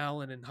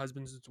Alan and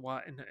Husbands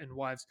and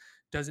Wives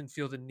doesn't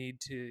feel the need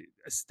to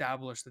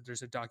establish that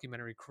there's a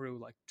documentary crew,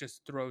 like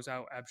just throws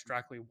out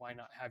abstractly, why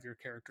not have your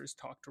characters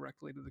talk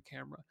directly to the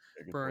camera.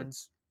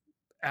 Burns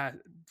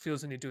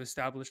feels the need to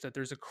establish that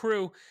there's a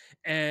crew,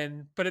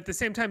 but at the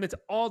same time, it's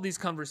all these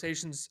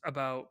conversations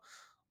about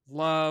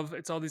love.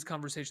 It's all these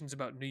conversations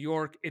about New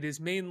York. It is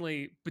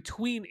mainly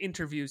between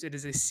interviews. It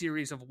is a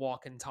series of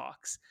walk and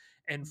talks.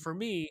 And for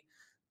me,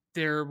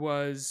 there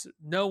was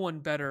no one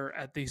better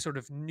at the sort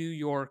of New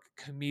York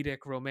comedic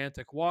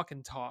romantic walk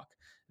and talk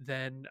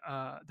than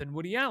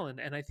Woody Allen.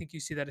 And I think you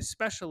see that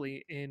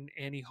especially in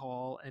Annie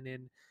Hall and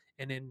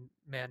in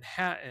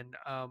Manhattan.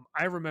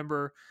 I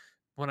remember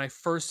when I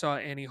first saw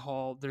Annie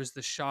Hall, there's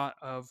the shot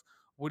of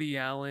Woody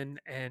Allen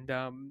and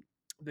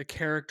the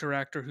character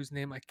actor whose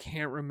name I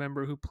can't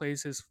remember, who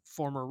plays his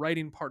former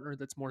writing partner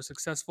that's more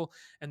successful,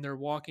 and they're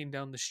walking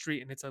down the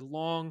street, and it's a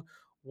long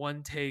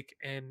one take,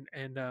 and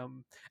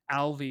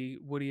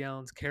Alvy, Woody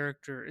Allen's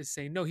character, is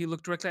saying, no, he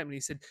looked directly at me and he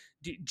said,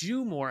 did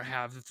you more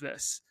have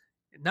this?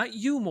 Not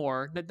you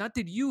more, not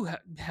did you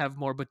have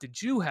more, but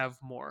did you have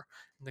more?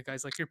 And the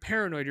guy's like, you're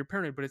paranoid,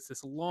 but it's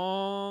this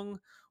long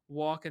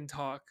walk and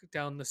talk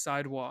down the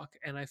sidewalk.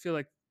 And I feel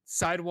like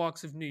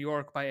Sidewalks of New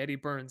York by Eddie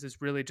Burns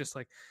is really just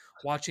like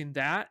watching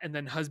that, and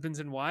then Husbands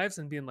and Wives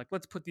and being like,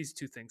 let's put these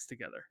two things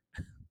together.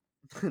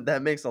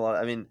 That makes a lot.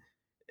 I mean,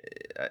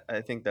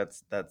 I think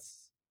that's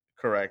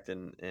correct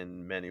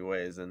in many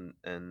ways, and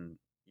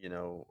you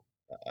know,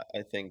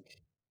 I think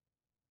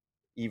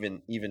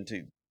even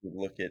to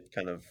look at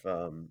kind of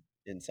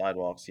in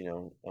Sidewalks, you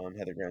know,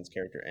 Heather Grant's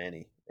character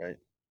Annie, right?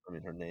 I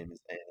mean, her name is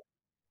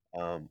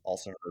Annie.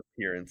 Also her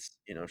appearance,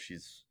 you know,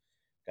 she's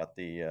got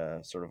the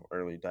sort of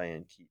early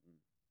Diane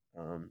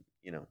Keaton,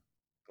 you know,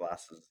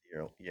 glasses,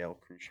 Yale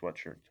crew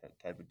sweatshirt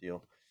type of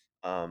deal.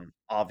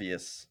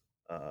 Obvious,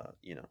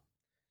 you know,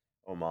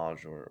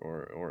 homage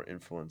or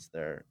influence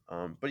there.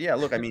 But yeah,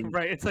 look, I mean,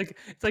 right? It's like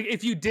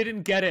if you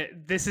didn't get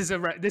it, this is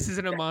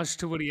an homage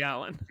to Woody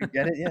Allen. You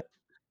get it, yeah.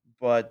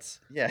 But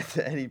yeah,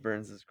 to Eddie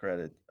Burns'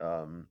 credit,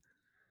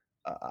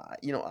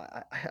 you know,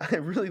 I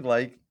really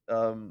like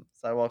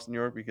Sidewalks in New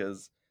York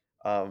because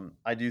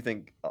I do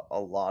think a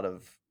lot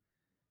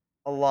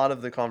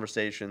of the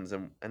conversations,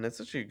 and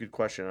it's actually a good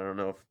question. I don't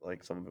know if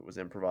like some of it was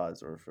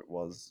improvised or if it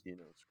was, you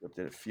know,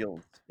 scripted. It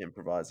feels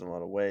improvised in a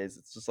lot of ways.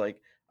 It's just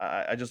like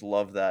I just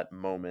love that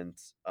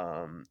moment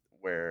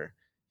where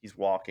he's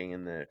walking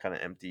in the kind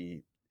of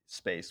empty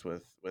space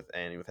with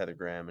Annie, with Heather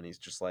Graham, and he's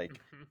just like,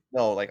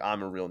 no, like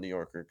I'm a real New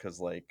Yorker, because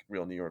like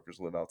real New Yorkers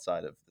live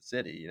outside of the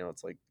city. You know,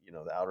 it's like, you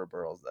know, the outer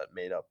boroughs that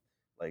made up,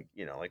 like,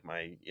 you know, like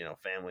my, you know,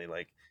 family.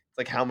 Like it's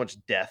like, how much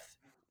death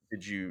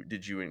did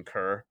you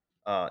incur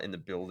in the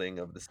building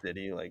of the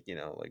city? Like, you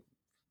know, like,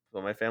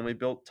 so my family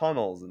built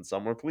tunnels and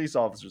some were police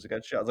officers that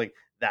got shot. It's like,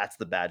 that's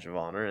the badge of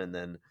honor. And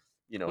then,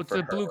 you know, it's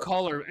the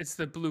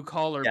blue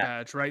collar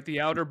badge, right? The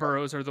outer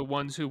boroughs are the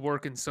ones who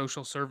work in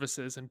social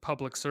services and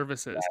public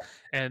services,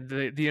 and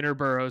the inner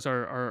boroughs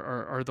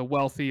are the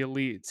wealthy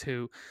elites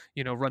who,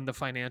 you know, run the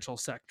financial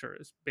sector.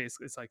 Is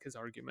basically, it's like his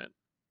argument.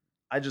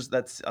 I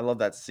love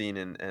that scene,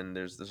 and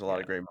there's a lot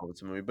of great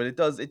moments in the movie, but it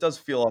does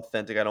feel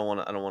authentic. I don't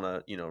want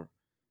to, you know,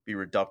 be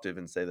reductive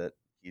and say that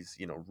he's,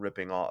 you know,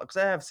 ripping off, because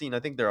I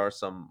think there are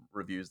some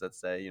reviews that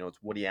say, you know,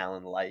 it's Woody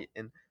Allen light,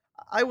 and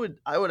I would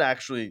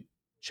actually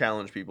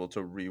challenge people to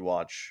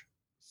rewatch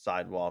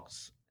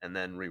Sidewalks and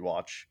then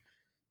rewatch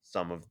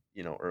some of,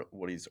 you know,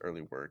 Woody's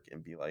early work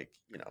and be like,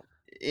 you know,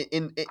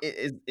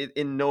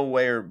 in no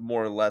way or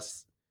more or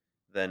less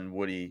than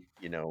Woody,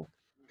 you know,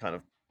 kind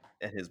of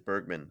at his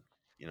Bergman,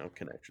 you know,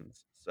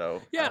 connections.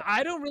 So yeah,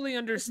 I don't really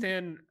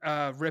understand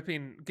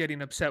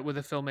getting upset with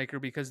a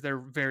filmmaker, because they're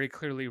very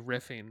clearly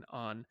riffing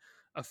on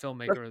a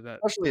filmmaker that,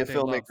 especially a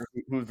filmmaker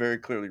love. who very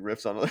clearly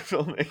riffs on other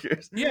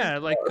filmmakers. Yeah,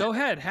 like go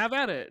ahead, have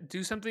at it,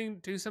 do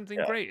something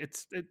great.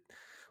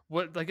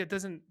 It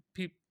doesn't.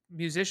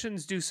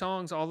 Musicians do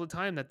songs all the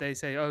time that they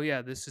say, oh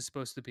yeah, this is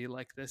supposed to be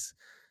like this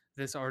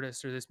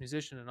artist or this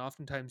musician, and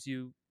oftentimes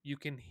you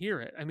can hear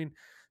it. I mean,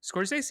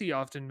 Scorsese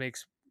often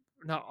makes,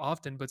 not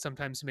often, but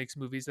sometimes makes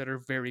movies that are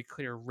very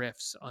clear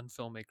riffs on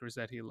filmmakers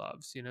that he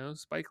loves. You know,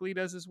 Spike Lee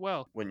does as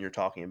well. When you're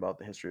talking about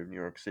the history of New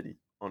York City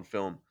on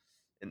film,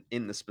 and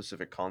in the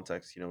specific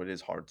context, you know, it is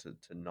hard to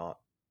not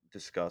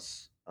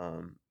discuss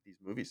these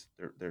movies.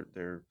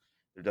 They're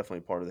definitely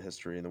part of the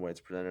history and the way it's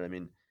presented. I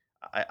mean,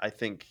 I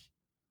think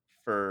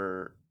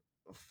for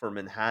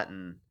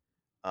Manhattan,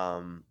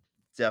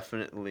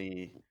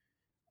 definitely,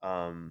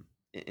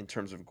 in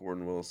terms of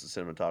Gordon Willis'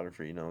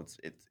 cinematography, you know,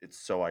 it's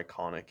so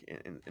iconic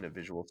in a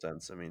visual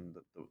sense. I mean,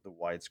 the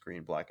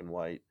widescreen black and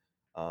white,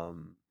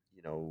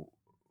 you know,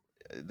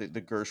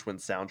 the Gershwin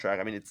soundtrack.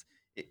 I mean,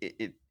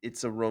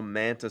 it's a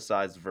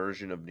romanticized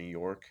version of New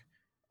York,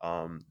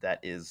 that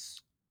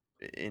is,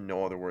 in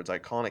no other words,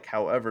 iconic.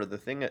 However, the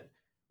thing that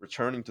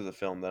returning to the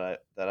film that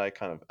I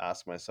kind of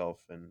ask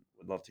myself and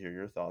would love to hear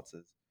your thoughts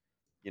is,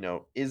 you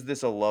know, is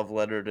this a love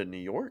letter to New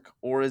York,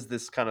 or is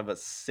this kind of a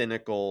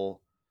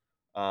cynical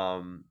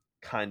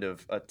kind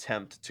of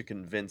attempt to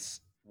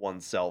convince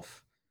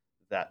oneself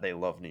that they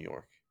love New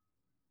York?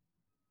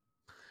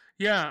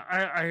 Yeah,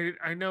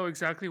 I know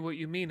exactly what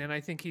you mean, and I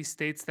think he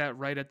states that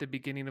right at the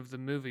beginning of the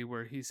movie,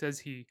 where he says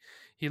he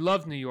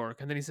loved New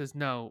York, and then he says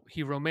no,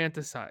 he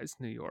romanticized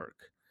New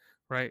York,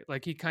 right?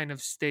 Like he kind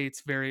of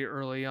states very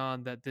early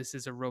on that this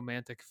is a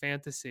romantic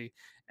fantasy,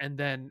 and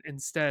then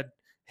instead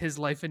his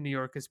life in New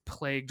York is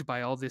plagued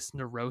by all this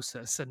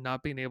neurosis and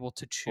not being able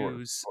to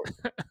choose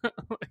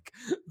like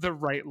the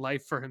right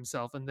life for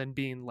himself, and then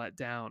being let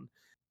down.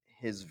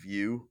 His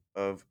view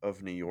of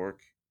New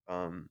York,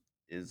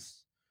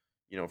 is,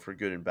 you know, for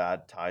good and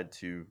bad, tied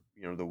to,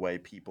 you know, the way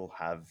people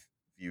have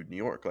viewed New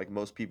York. Like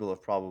most people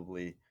have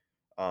probably,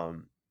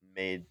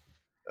 made,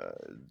 uh,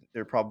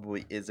 there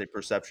probably is a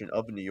perception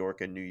of New York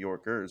and New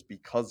Yorkers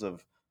because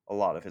of a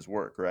lot of his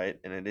work, right?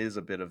 And it is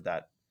a bit of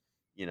that,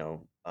 you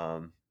know,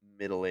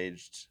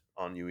 middle-aged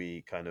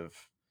ennui kind of,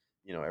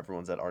 you know,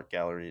 everyone's at art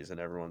galleries and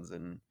everyone's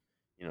in,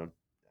 you know,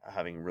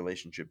 having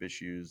relationship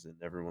issues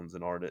and everyone's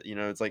an artist. You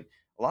know, it's like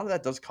a lot of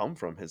that does come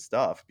from his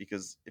stuff,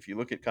 because if you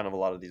look at kind of a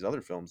lot of these other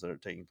films that are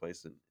taking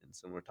place in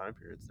similar time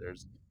periods,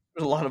 there's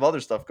a lot of other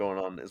stuff going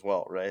on as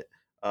well, right?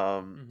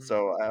 Mhm.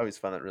 So I always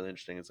find that really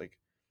interesting. It's like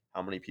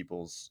how many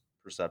people's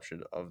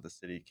perception of the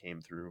city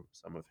came through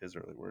some of his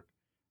early work.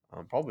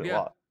 Probably a Yeah,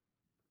 lot.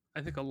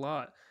 I think a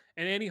lot.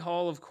 And Annie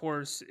Hall, of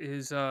course,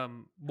 is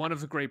one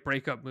of the great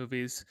breakup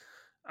movies.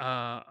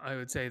 I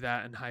would say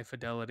that and High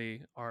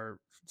Fidelity are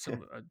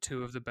some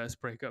two of the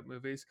best breakup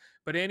movies.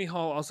 But Annie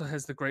Hall also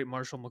has the great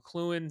Marshall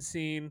McLuhan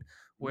scene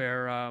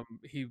where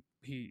he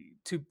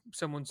to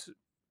someone's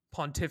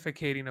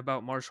pontificating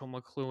about Marshall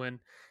McLuhan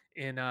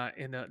in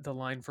the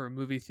line for a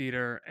movie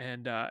theater,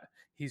 and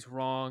he's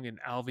wrong, and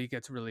Alvy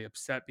gets really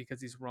upset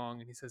because he's wrong,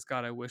 and he says,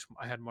 "God, I wish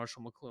I had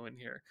Marshall McLuhan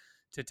here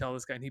to tell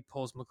this guy," and he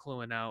pulls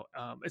McLuhan out.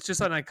 It's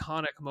just an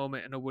iconic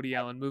moment in a Woody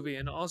Allen movie,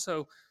 and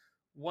also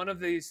one of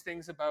these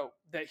things about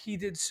that he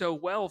did so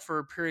well for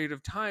a period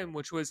of time,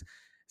 which was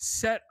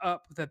set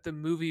up that the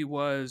movie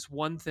was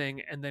one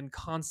thing and then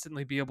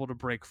constantly be able to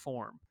break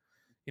form.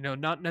 You know,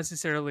 not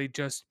necessarily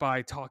just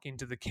by talking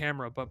to the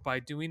camera, but by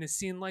doing a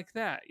scene like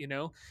that. You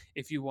know,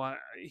 if you want,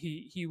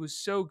 he was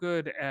so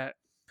good at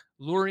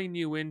luring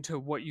you into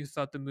what you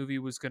thought the movie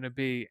was going to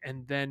be,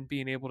 and then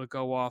being able to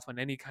go off on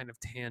any kind of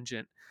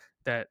tangent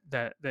that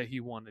he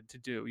wanted to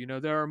do. You know,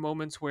 there are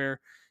moments where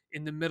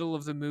in the middle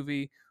of the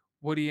movie,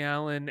 Woody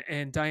Allen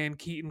and Diane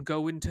Keaton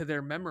go into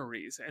their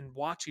memories and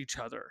watch each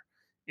other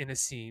in a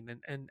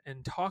scene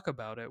and talk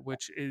about it,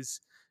 which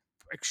is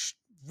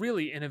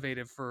really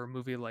innovative for a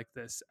movie like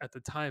this at the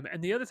time.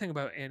 And the other thing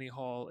about Annie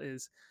Hall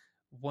is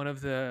one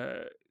of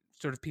the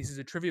sort of pieces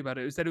of trivia about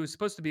it is that it was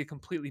supposed to be a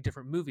completely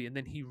different movie, and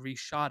then he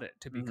reshot it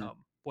to Mhm.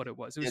 become what it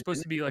was. It was Yeah, supposed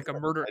didn't to he be have like a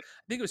like murder. I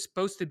think it was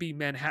supposed to be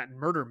Manhattan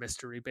murder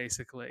mystery,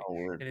 basically, oh,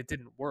 word. and it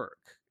didn't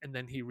work. And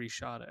then he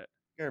reshot it.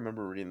 I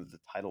remember reading that the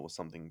title was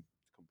something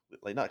completely,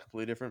 like, not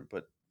completely different,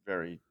 but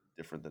very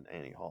different than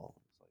Annie Hall.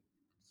 It's like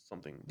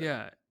something that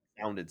Yeah.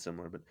 sounded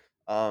similar, but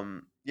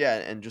yeah,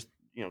 and just,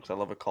 you know, because I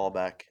love a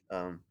callback.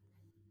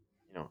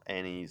 You know,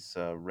 Annie's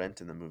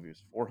rent in the movie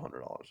was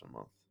 $400 a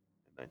month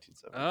in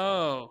 1975.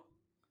 Oh,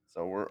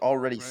 So we're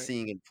already right.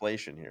 seeing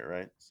inflation here,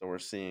 right? So we're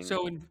seeing,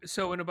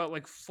 So in about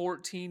like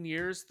 14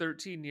 years,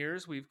 13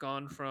 years, we've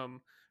gone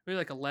from maybe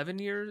like 11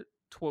 years,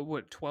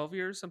 12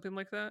 years, something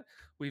like that.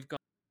 We've gone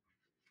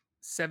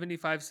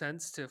 75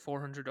 cents to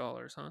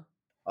 $400, huh?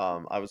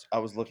 I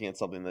was looking at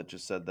something that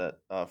just said that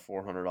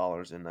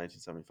 $400 in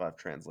 1975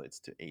 translates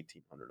to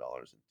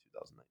 $1,800 in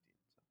 2019.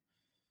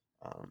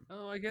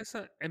 Oh, I guess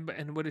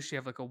and what does she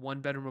have, like a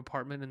one bedroom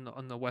apartment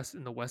on the west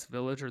in the West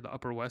Village or the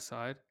Upper West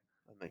Side?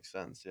 That makes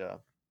sense. Yeah.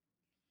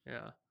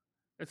 Yeah.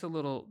 That's a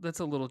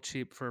little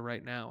cheap for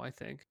right now, I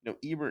think. You know,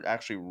 Ebert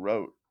actually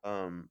wrote,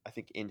 I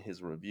think in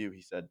his review,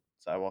 he said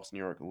Sidewalks New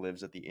York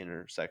lives at the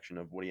intersection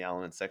of Woody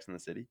Allen and Sex and the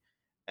City.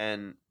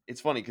 And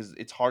it's funny because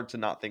it's hard to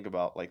not think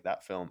about like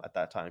that film at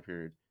that time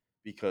period,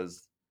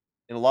 because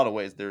in a lot of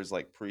ways there's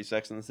like pre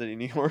Sex and the City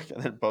New York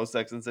and then post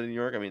Sex and the City New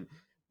York. I mean,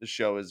 the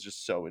show is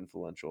just so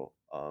influential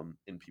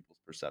in people's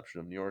perception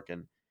of New York.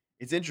 And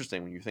it's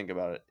interesting when you think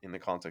about it in the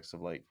context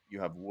of like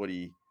you have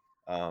Woody,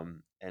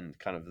 and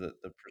kind of the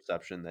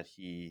perception that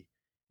he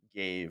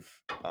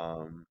gave,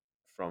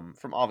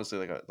 from obviously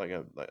like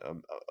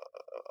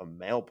a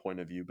male point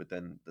of view, but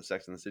then the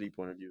Sex and the City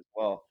point of view as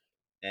well.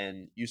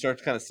 And you start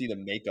to kind of see the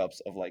makeups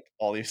of like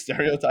all these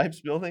stereotypes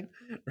building,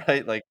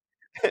 right? Like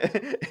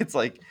it's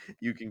like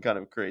you can kind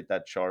of create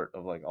that chart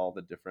of like all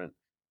the different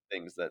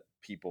things that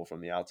people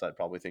from the outside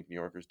probably think New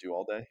Yorkers do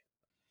all day.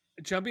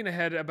 Jumping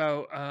ahead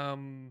about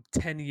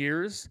 10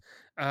 years,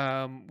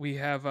 we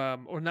have,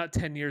 or not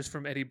 10 years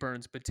from Eddie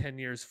Burns, but 10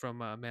 years from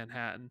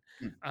Manhattan.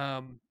 Mm.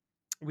 Um,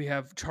 we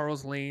have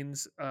Charles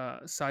Lane's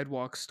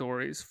Sidewalk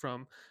Stories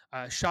from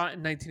shot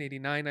in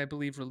 1989, I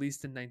believe,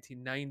 released in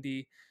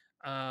 1990.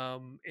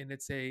 And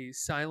it's a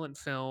silent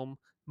film,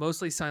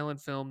 mostly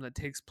silent film that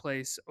takes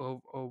place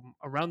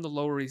around the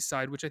Lower East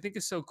Side, which I think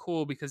is so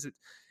cool because it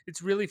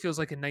really feels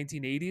like a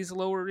 1980s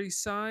Lower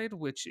East Side,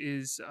 which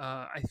is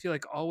I feel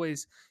like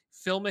always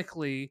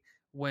filmically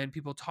when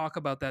people talk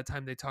about that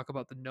time, they talk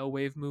about the no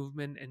wave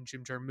movement and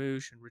Jim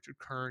Jarmusch and Richard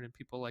Kern and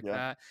people like Yeah.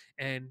 that.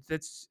 And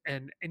that's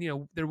and you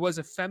know there was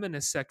a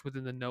feminist sect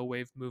within the no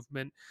wave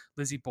movement.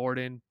 Lizzie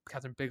Borden,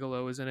 Catherine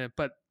Bigelow is in it,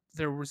 but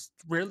there was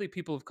rarely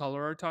people of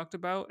color are talked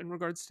about in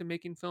regards to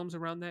making films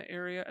around that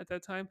area at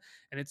that time.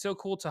 And it's so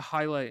cool to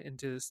highlight and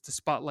to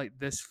spotlight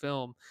this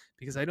film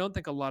because I don't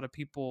think a lot of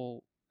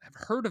people have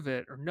heard of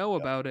it or know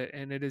about it.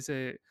 And it is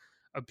a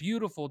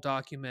beautiful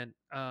document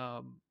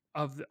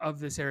of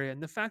this area,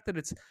 and the fact that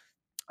it's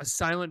a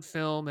silent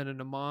film and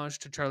an homage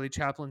to Charlie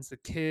Chaplin's The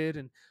Kid.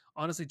 And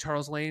honestly,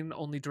 Charles Lane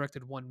only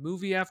directed one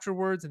movie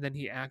afterwards, and then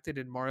he acted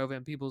in Mario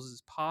Van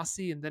Peebles'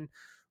 Posse, and then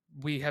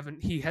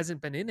he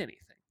hasn't been in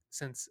anything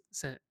since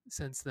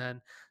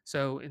then.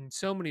 So in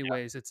so many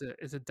ways, it's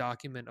a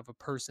document of a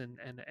person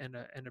and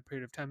a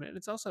period of time, and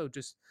it's also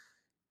just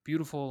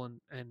beautiful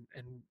and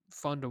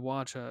fun to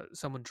watch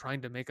someone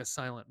trying to make a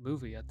silent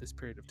movie at this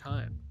period of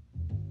time.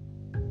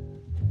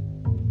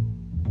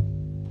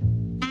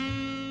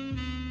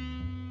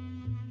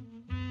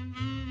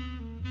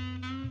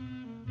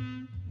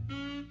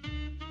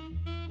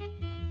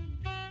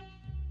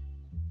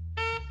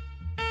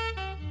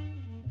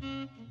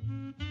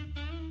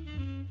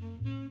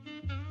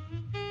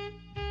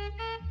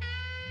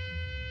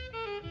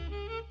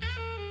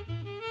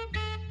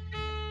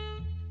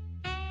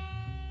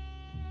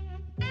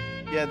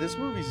 Yeah, this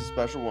movie's a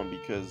special one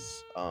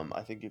because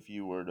I think if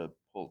you were to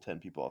pull 10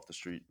 people off the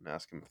street and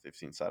ask them if they've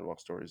seen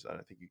Sidewalk Stories,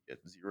 I think you get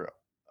zero.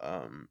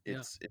 Yeah.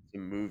 It's a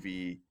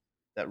movie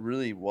that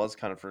really was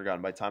kind of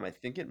forgotten by time. I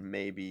think it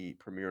maybe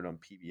premiered on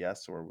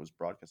PBS or was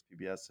broadcast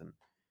PBS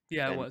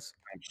Yeah, it and was.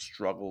 kind of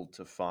struggled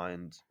to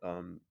find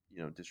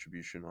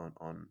distribution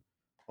on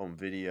home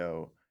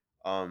video.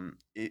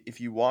 If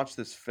you watch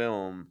this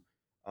film,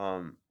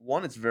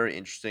 one, it's very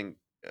interesting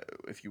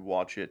if you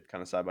watch it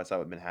kind of side by side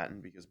with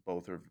Manhattan because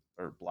both are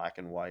black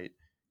and white,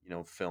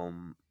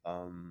 film,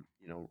 kind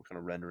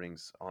of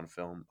renderings on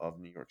film of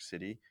New York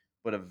City,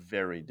 but a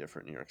very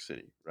different New York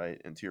City,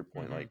 right? And to your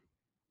point, Mhm. like,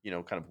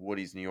 kind of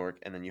Woody's New York,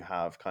 and then you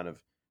have kind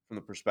of from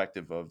the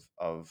perspective of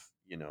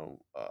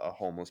a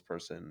homeless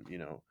person,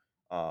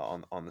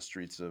 on the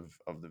streets of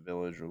the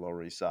village or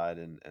Lower East Side,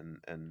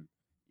 and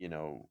you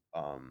know,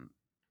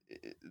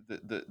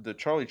 the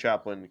Charlie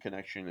Chaplin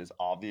connection is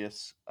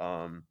obvious.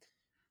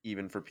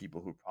 Even for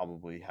people who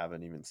probably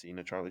haven't even seen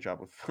a Charlie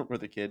Chaplin film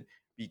with a kid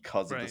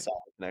because of the Right.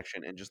 silent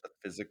connection and just the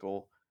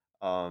physical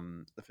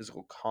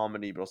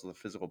comedy, but also the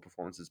physical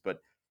performances.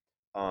 But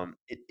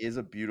it is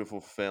a beautiful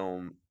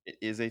film. It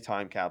is a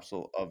time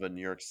capsule of a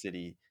New York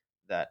City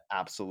that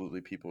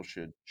absolutely people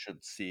should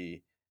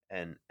see.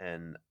 And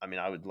I mean,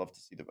 I would love to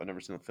see I've never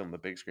seen the film on the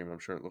big screen, but I'm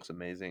sure it looks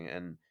amazing.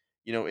 And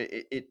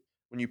it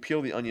when you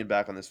peel the onion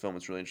back on this film,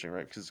 it's really interesting,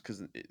 right?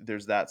 Because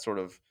there's that sort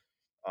of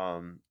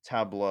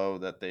tableau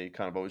that they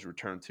kind of always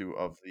return to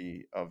of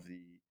the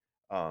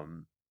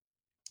um,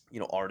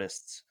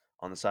 artists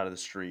on the side of the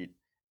street,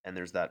 and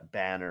there's that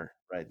banner,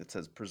 right, that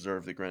says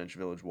 "Preserve the Greenwich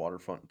Village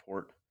waterfront and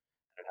port."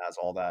 And it has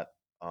all that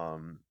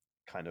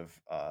kind of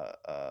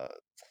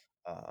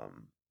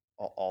um,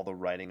 all the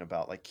writing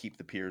about like keep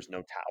the piers,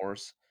 no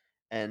towers,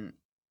 and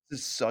this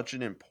is such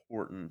an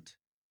important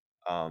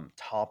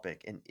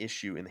topic and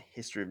issue in the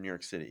history of New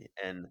York City.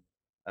 And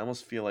I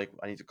almost feel like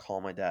I need to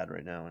call my dad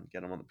right now and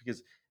get him on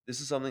because this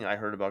is something I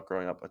heard about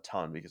growing up a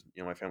ton because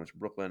my family's from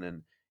Brooklyn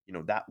and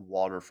that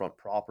waterfront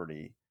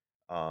property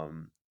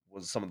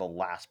was some of the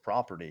last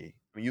property.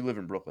 I mean, you live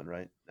in Brooklyn,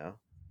 right? Now?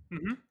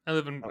 I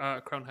live in Oh,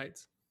 Crown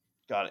Heights.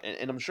 got it.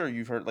 And I'm sure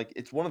you've heard like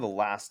it's one of the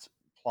last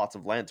plots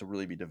of land to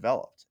really be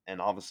developed.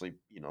 And obviously,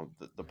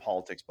 the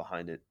politics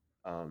behind it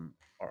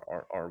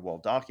are well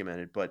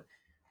documented. But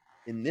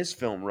in this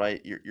film,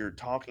 right, you're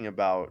talking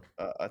about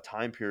a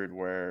time period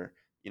where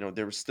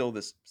there was still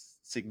this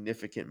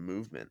significant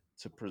movement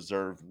to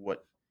preserve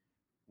what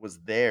was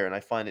there, and I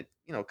find it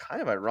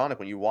kind of ironic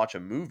when you watch a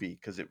movie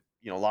because a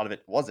lot of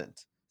it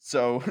wasn't.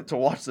 So to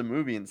watch the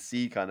movie and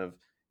see kind of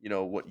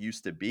what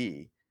used to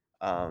be,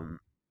 um,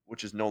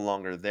 which is no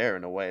longer there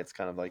in a way, it's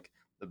kind of like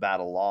the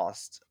battle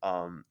lost.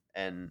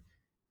 And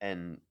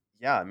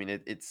yeah, I mean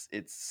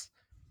it's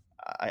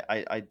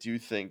I do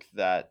think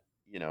that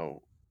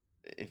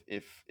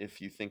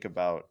if you think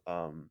about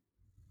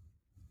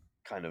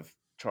kind of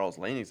Charles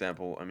Lane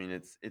example, I mean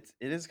it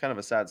is kind of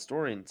a sad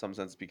story in some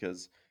sense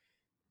because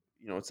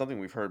it's something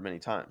we've heard many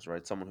times,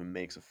 right? Someone who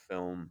makes a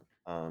film.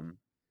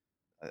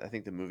 I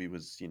think the movie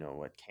was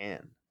at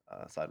Cannes,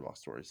 Sidewalk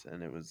Stories,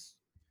 and it was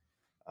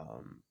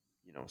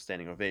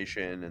standing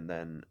ovation, and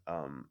then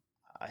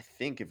I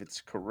think if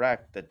it's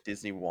correct that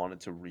Disney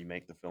wanted to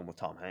remake the film with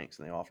Tom Hanks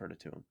and they offered it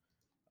to him.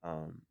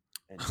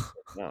 And he said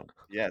no.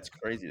 Yeah, it's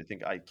crazy to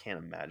think. I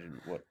can't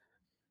imagine what.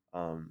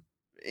 Um,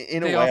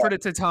 in a They way, offered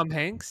it to Tom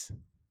Hanks, or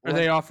well,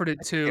 they offered it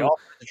I think they to.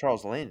 offered it to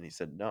Charles Lane, and he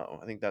said no.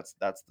 I think that's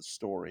the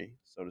story,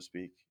 so to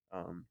speak.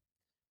 Have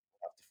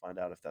to find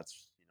out if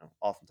that's,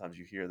 oftentimes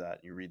you hear that,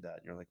 you read that,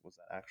 and you're like, was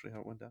that actually how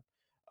it went down?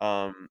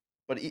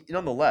 But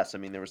nonetheless, I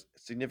mean, there was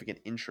significant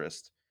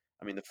interest.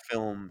 I mean, the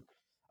film,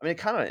 I mean, it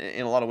kind of,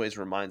 in a lot of ways,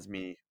 reminds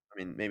me. I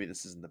mean, maybe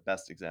this isn't the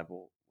best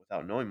example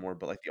without knowing more,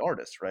 but like The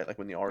Artist, right? Like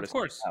when The Of Artist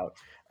course. came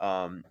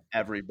out,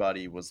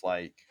 everybody was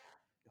like,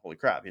 "Holy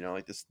crap!"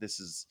 Like this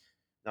is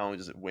not only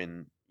does it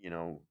win,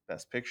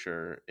 Best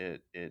Picture,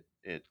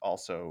 it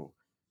also,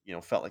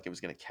 felt like it was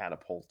going to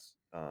catapult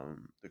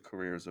the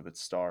careers of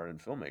its star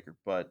and filmmaker,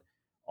 but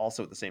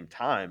also at the same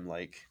time,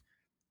 like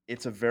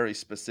it's a very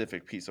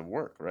specific piece of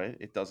work, right?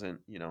 It doesn't,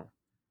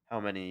 how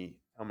many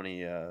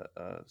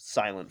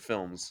silent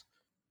films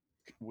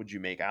would you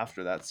make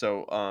after that?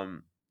 So,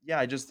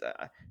 yeah,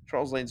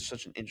 Charles Lane's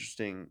such an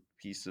interesting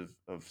piece of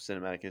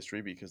cinematic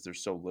history because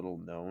there's so little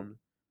known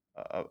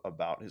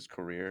about his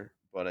career.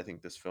 But I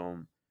think this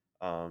film,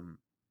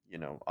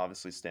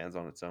 obviously stands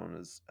on its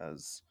own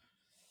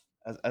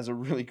as a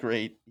really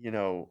great, I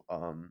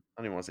don't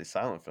even want to say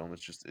silent film.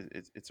 It's just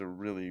it's a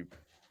really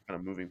kind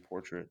of moving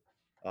portrait,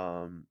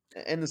 and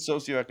the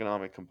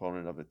socioeconomic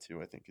component of it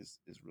too. I think is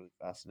really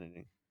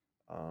fascinating.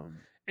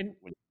 And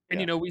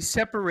Yeah, we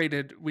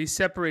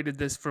separated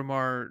this from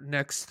our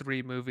next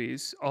three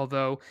movies,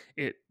 although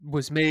it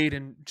was made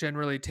and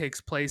generally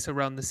takes place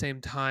around the same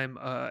time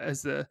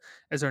as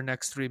our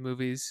next three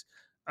movies.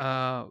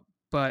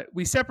 But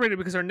we separated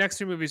because our next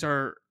three movies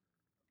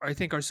I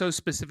think are so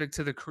specific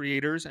to the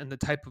creators and the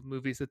type of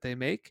movies that they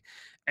make.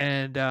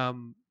 And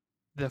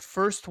the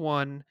first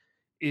one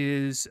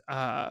is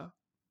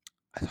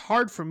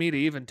hard for me to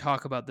even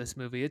talk about this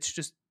movie. It's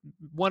just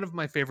one of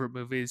my favorite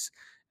movies.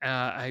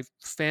 I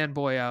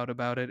fanboy out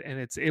about it, and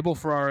it's Abel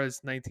Ferrara's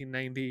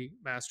 1990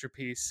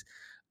 masterpiece.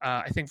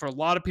 I think for a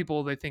lot of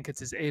people, they think it's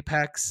his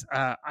apex.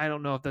 I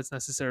don't know if that's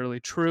necessarily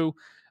true.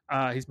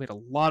 He's made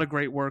a lot of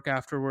great work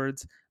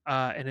afterwards,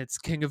 and it's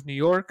King of New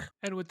York.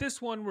 And with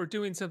this one, we're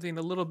doing something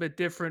a little bit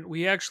different.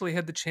 We actually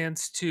had the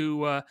chance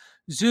to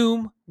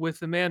Zoom with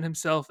the man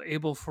himself,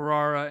 Abel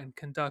Ferrara, and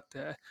conduct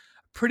a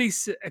pretty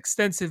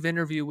extensive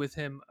interview with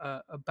him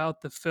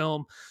about the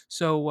film.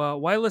 So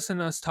why listen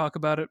to us talk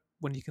about it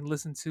when you can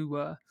listen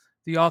to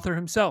the author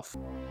himself?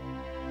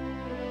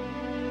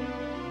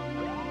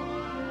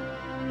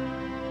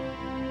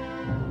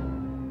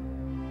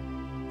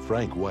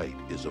 Frank White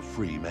is a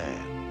free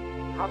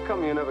man. How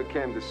come you never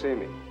came to see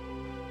me?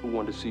 Who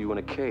wanted to see you in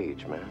a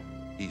cage, man?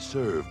 He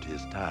served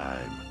his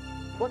time.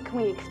 What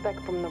can we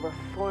expect from the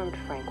reformed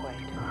Frank White?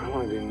 I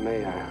want to be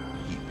mayor.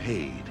 He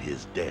paid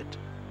his debt.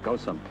 Go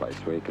someplace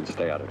where you can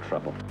stay out of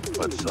trouble.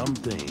 But some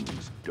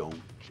things don't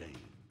change.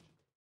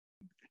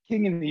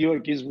 King of New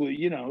York is,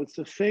 it's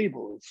a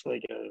fable. It's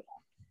like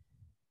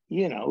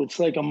it's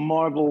like a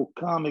Marvel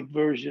comic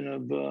version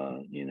of,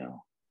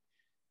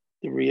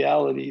 the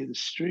reality of the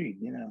street,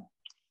 That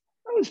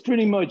was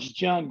pretty much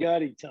John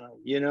Gotti time,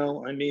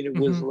 I mean, it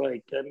was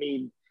like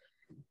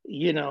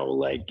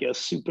a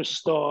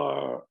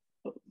superstar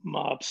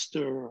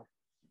mobster,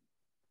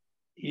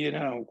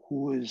 who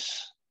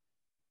was,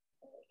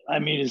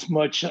 as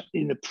much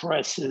in the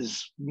press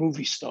as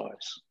movie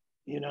stars,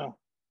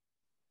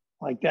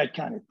 like that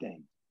kind of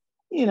thing.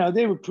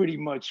 They were pretty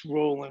much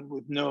rolling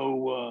with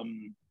no,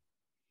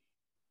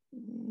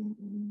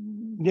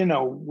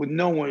 with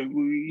no one,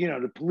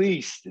 the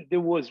police, there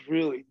was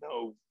really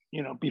no,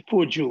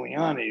 before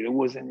Giuliani, there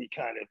wasn't any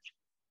kind of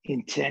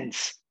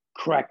intense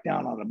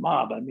crackdown on the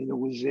mob. It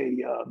was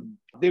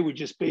they were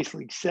just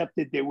basically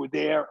accepted. They were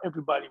there.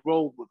 Everybody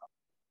rolled with them.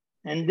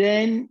 And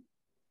then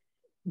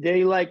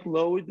they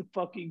lowered the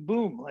fucking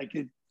boom.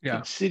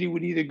 The city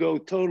would either go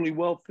totally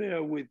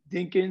welfare with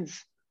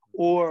Dinkins,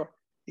 or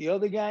the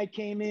other guy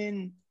came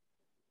in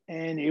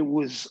and it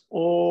was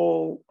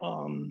all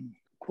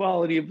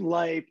quality of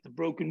life, the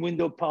broken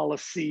window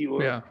policy,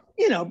 or,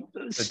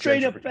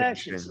 straight up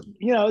fascism.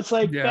 It's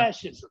like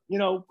fascism.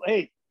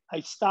 Hey, I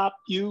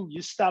stopped you,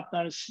 you stopped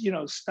on us,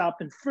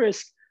 stop and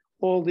frisk,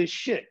 all this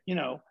shit,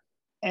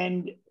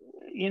 and,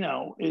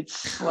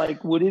 it's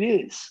like what it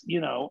is,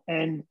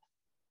 and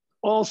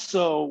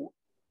also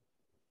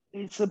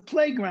it's a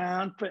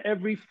playground for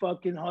every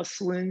fucking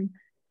hustling,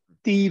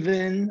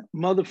 thieving,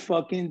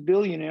 motherfucking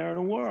billionaire in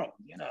the world,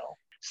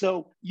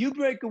 So you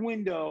break a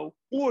window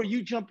or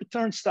you jump a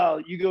turnstile,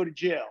 you go to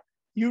jail.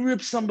 You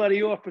rip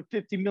somebody off for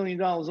 $50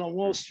 million on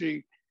Wall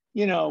Street,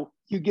 you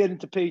get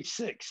into Page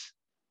 6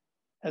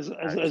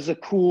 as a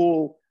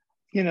cool,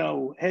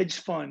 hedge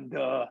fund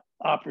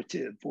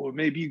operative, or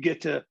maybe you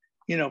get to,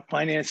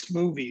 finance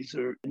movies.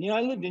 Or,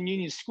 I lived in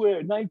Union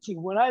Square,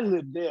 when I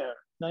lived there,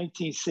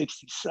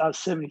 1960,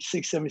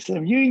 76,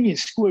 77, Union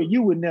Square,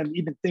 you would never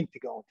even think to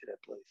go into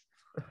that place.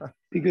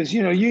 Because,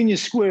 Union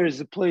Square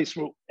is a place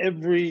where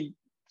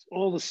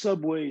all the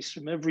subways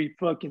from every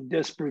fucking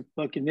desperate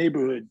fucking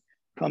neighborhood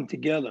come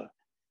together.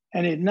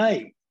 And at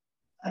night,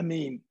 I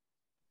mean,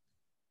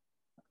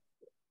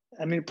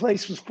 the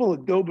place was full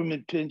of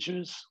Doberman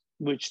pinchers,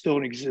 which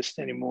don't exist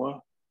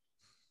anymore.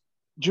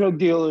 Drug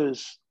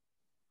dealers,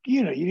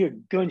 you hear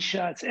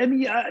gunshots. I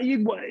mean,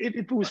 if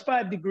it was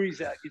 5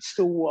 degrees out, you'd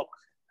still walk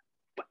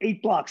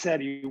 8 blocks out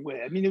of your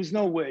way. I mean, there was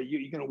no way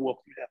you're going to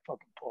walk through that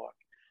fucking park.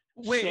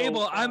 Wait, so,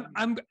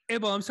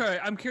 Abel, I'm sorry.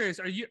 I'm curious.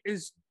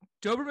 Is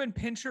Doberman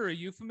Pinscher a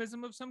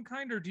euphemism of some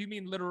kind, or do you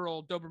mean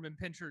literal Doberman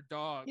Pinscher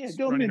dogs? Yeah,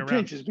 Doberman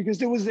Pinschers,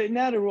 because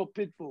now they're all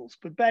pit bulls,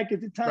 but back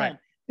at the time,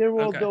 they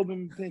were all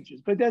Doberman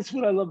Pinschers. But that's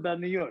what I love about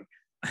New York.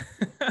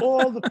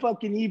 All the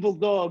fucking evil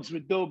dogs were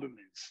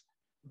Dobermans.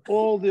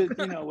 All the,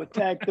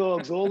 attack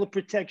dogs, all the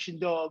protection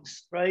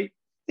dogs, right?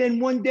 Then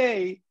one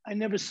day, I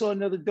never saw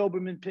another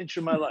Doberman Pinscher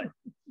in my life.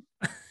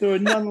 There were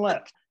none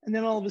left. And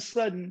then all of a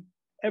sudden,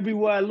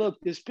 everywhere I look,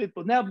 there's pit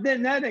bulls. Now they're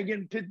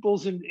getting pit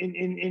bulls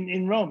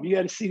in Rome. You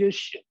got to see this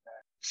shit.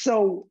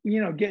 So,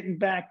 getting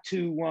back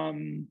to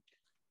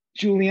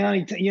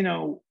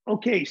Giuliani,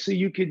 okay, so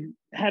you could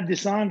have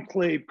this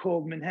enclave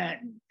called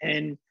Manhattan,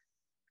 and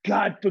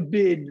God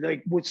forbid,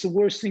 like, what's the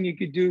worst thing you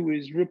could do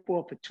is rip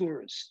off a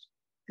tourist.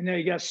 And now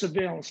you got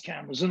surveillance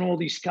cameras and all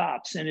these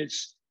cops, and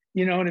it's,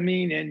 you know what I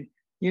mean? And,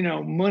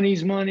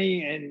 money's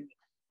money, and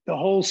the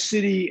whole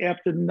city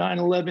after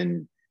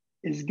 9/11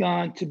 is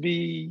gone to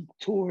be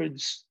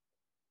towards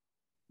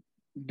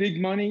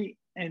big money.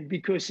 And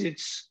because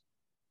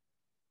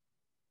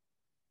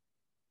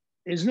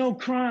there's no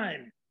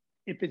crime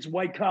if it's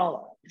white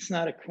collar. It's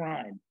not a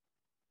crime.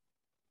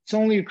 It's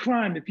only a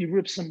crime if you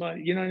rip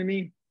somebody, you know what I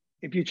mean?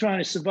 If you're trying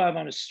to survive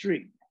on a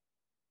street.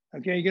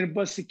 Okay, you're gonna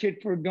bust a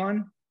kid for a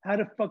gun? How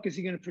the fuck is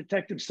he gonna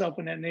protect himself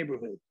in that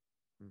neighborhood?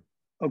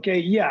 Okay,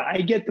 yeah,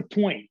 I get the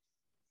point.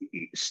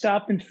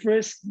 Stop and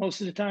frisk,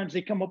 most of the times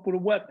they come up with a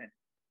weapon.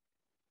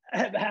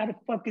 How the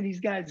fuck are these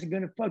guys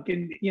gonna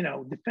fucking,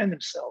 defend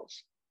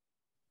themselves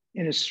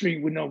in a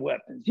street with no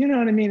weapons? You know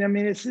what I mean? I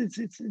mean, it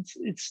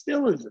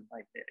still is a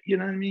nightmare. You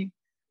know what I mean?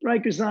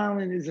 Rikers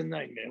Island is a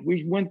nightmare.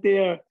 We went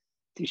there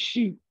to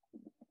shoot.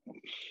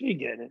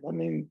 Forget it. I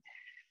mean,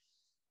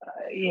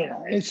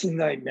 it's a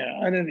nightmare.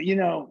 I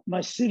don't,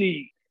 my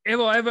city.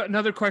 Abel, I have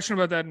another question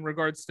about that in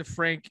regards to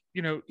Frank.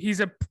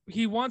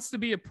 He wants to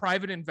be a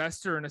private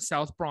investor in a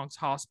South Bronx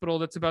hospital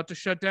that's about to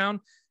shut down.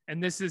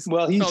 And this is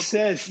he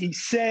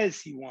says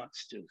he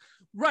wants to.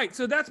 Right.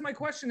 So that's my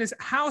question: is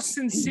how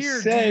sincere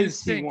he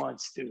says he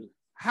wants to?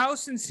 How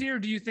sincere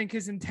do you think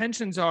his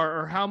intentions are,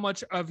 or how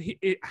much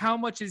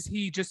is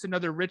he just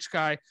another rich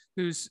guy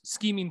who's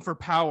scheming for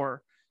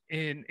power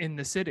in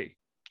the city?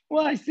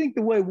 Well, I think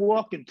the way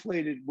Walken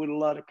played it with a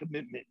lot of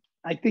commitment.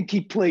 I think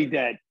he played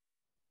that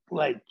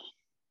like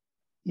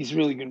he's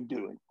really going to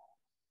do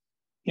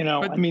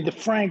it. The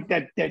Frank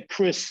that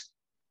Chris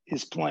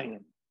is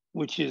playing,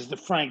 which is the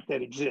Frank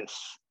that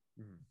exists.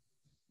 Mm-hmm.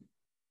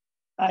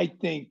 I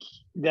think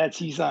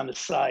he's on the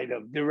side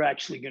of they're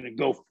actually going to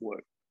go for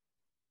it.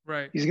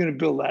 Right. He's going to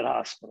build that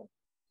hospital.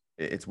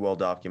 It's well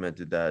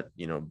documented that,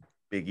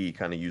 Big E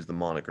kind of used the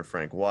moniker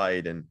Frank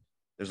White, and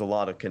there's a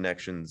lot of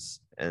connections,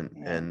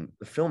 and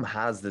the film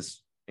has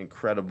this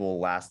incredible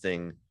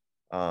lasting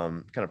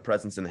kind of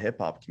presence in the hip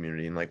hop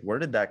community. And like, where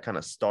did that kind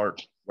of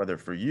start, whether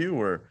for you,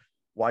 or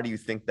why do you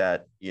think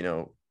that,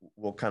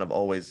 will kind of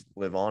always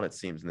live on, it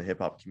seems, in the hip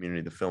hop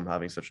community, the film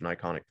having such an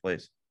iconic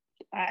place?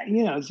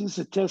 It's just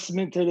a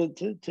testament to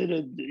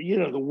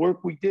the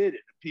work we did, and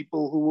the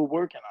people who were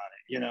working on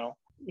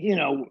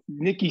it,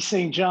 Nicky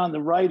St. John, the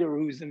writer,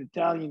 who's an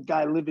Italian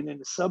guy living in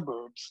the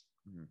suburbs,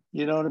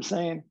 you know what I'm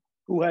saying?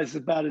 Who has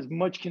about as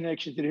much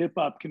connection to the hip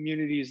hop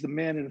community as the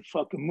man in the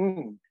fucking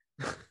moon.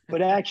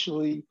 But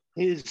actually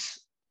his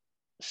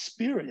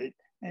spirit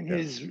and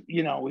his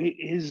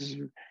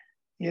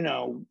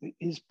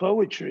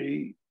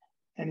poetry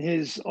and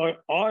his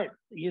art,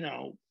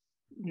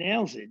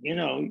 nails it,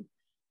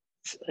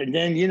 And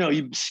then, you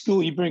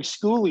bring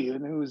Schoolie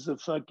in, who's a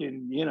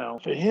fucking,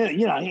 for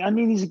him,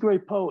 he's a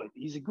great poet.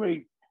 He's a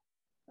great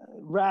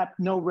rap,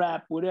 no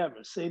rap,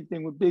 whatever. Same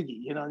thing with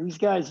Biggie. These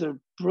guys are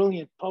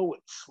brilliant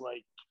poets,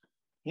 like,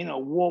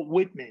 Walt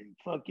Whitman,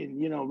 fucking,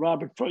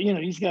 Robert,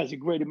 these guys are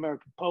great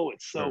American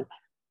poets. So,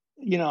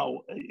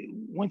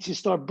 once you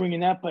start bringing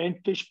that,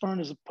 and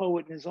Fishburne is a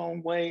poet in his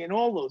own way, and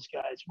all those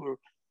guys were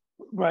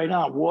right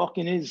on.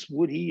 Walken is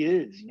what he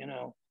is,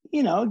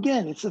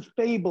 Again, it's a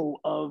fable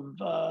of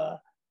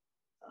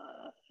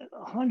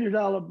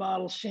 $100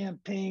 bottle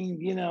champagne,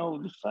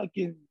 the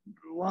fucking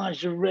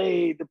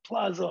lingerie, the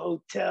Plaza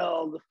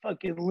Hotel, the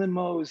fucking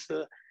limos,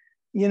 the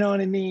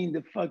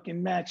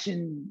fucking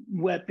matching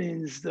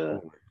weapons, the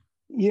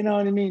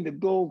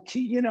gold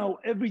tea,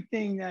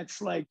 everything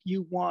that's like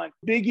you want.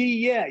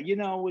 Biggie,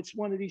 it's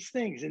one of these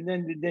things. And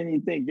then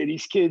you think that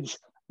these kids,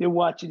 they're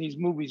watching these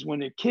movies when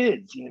they're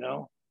kids,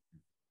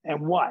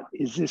 And what?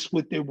 Is this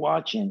what they're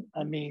watching?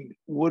 I mean,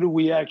 what are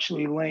we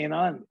actually laying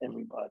on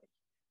everybody?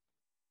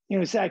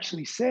 It's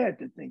actually sad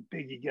to think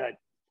Biggie got,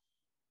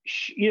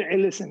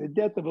 listen, the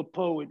death of a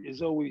poet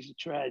is always a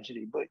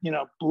tragedy, but,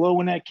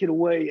 blowing that kid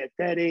away at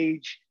that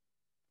age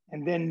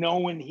and then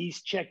knowing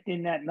he's checked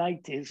in that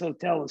night to his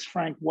hotel as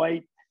Frank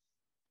White,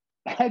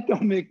 that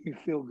don't make me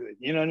feel good.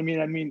 You know what I mean?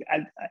 I mean,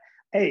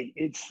 hey,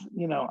 it's,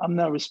 you know, I'm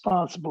not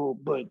responsible,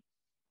 but,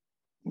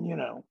 you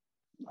know,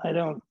 I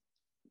don't,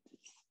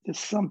 there's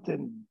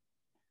something,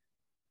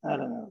 I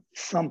don't know,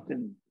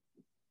 something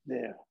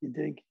there. You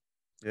think?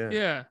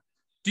 Yeah.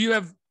 Do you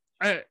have,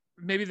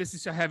 maybe this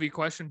is a heavy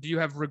question. Do you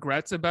have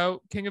regrets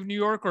about King of New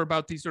York, or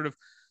about the sort of,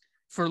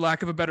 for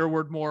lack of a better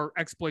word, more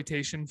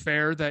exploitation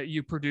fare that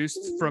you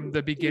produced from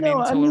the beginning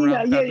No, I till mean,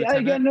 around Bad I got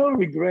Lieutenant? no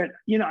regret.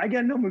 You know, I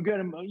got no regret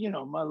in my, you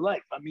know, my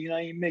life. I mean, I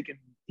ain't making,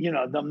 you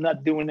know, I'm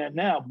not doing that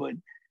now, but,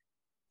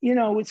 you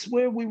know, it's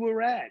where we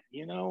were at,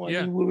 you know, I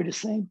mean, we were the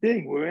same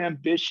thing. We were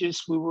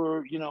ambitious. We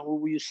were, you know, what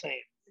were you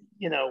saying?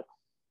 You know,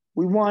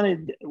 we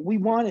wanted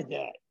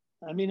that.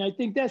 I mean, I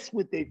think that's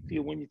what they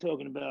feel when you're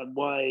talking about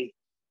why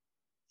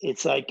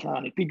it's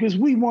iconic, because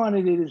we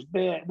wanted it as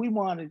bad. We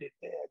wanted it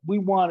bad. We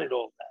wanted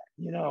all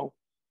that, you know,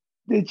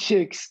 the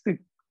chicks, the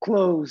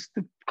clothes,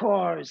 the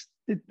cars,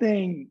 the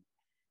thing,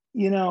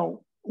 you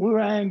know, we were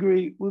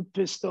angry, we're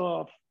pissed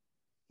off,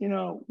 you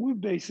know, we're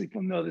basically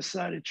from the other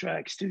side of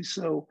tracks too.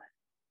 So,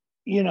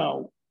 you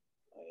know,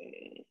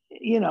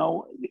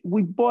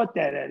 we bought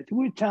that attitude.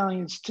 We're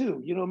Italians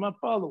too. You know, my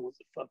father was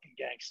a fucking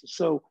gangster.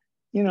 So,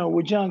 you know,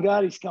 where John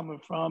Gotti's coming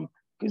from,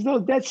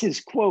 because that's his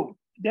quote.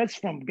 That's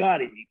from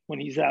Gotti when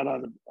he's out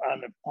on the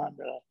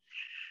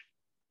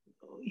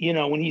you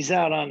know, when he's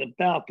out on the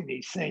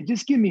balcony saying,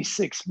 just give me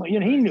 6 months. You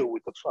know, he knew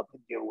what the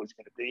fucking deal was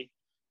going to be.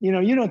 You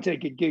know, you don't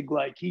take a gig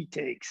like he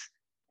takes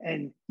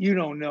and you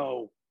don't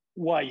know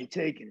why you're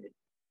taking it.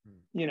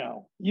 You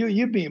know,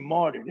 you're being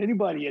martyred.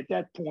 Anybody at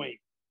that point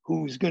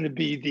who's going to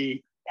be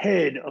the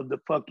head of the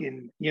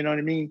fucking, you know what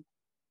I mean?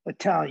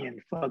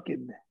 Italian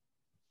fucking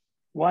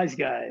wise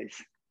guys.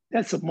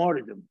 That's a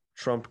martyrdom.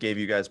 Trump gave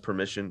you guys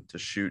permission to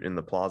shoot in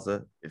the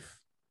plaza if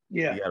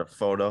you had a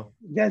photo.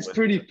 That's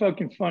pretty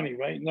fucking funny,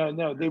 right?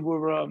 No, they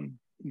were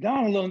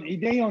Donald,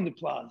 they owned the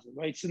plaza,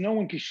 right? So no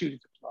one could shoot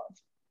at the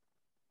plaza,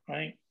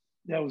 right?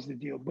 That was the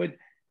deal. But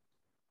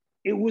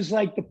it was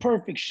like the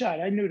perfect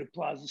shot. I knew the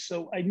plaza,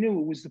 so I knew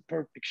it was the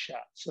perfect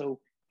shot. So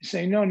you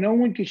say, no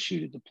one could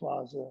shoot at the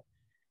plaza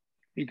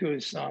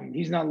because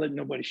he's not letting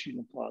nobody shoot in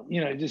the plaza,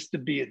 you know, just to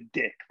be a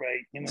dick, right?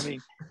 You know what I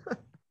mean?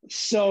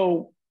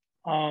 So,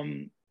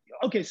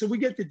 okay, so we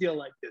get the deal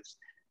like this.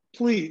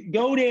 Please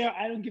go there.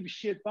 I don't give a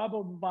shit. Blah,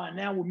 blah, blah, blah.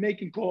 Now we're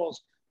making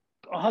calls,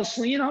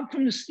 hustling. You know,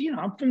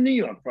 I'm from New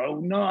York, bro.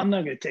 No, I'm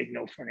not going to take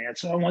no for an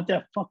answer. I want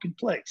that fucking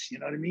place. You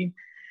know what I mean?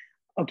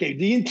 Okay,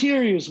 the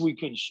interiors we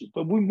couldn't shoot,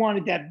 but we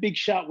wanted that big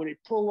shot where they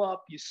pull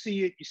up, you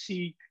see it, you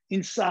see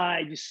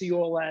inside, you see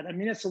all that. I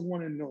mean, that's a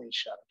 1 in a million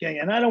shot, okay?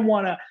 And I don't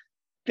want to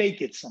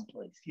fake it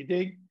someplace, you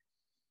dig?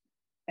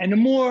 And the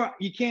more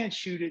you can't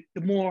shoot it,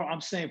 the more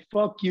I'm saying,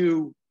 fuck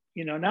you.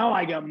 You know, now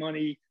I got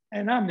money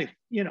and I'm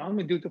going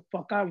to do the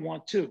fuck I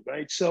want too,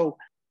 right? So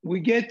we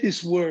get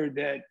this word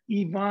that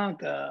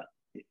Ivanka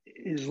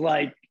is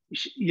like,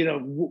 you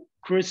know,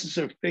 Chris is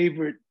her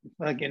favorite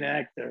fucking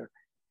actor.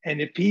 And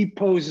if he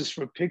poses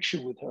for a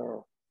picture with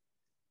her,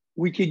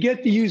 we could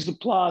get to use the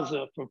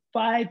plaza for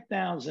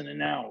 $5,000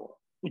 an hour,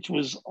 which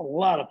was a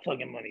lot of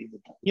fucking money at the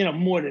time. You know,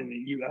 more than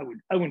you.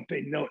 I wouldn't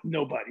pay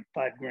nobody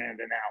 $5,000 an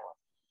hour,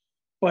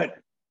 but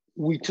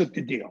we took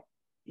the deal.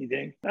 You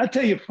think? I'll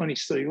tell you a funny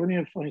story. You want to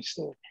hear a funny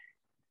story?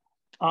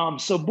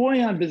 So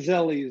Boyan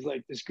Bazelli is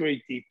like this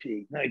great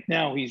DP. Like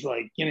now he's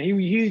like, you know,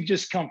 he had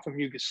just come from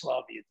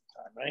Yugoslavia at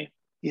the time, right?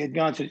 He had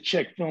gone to the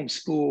Czech film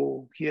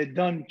school. He had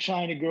done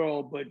China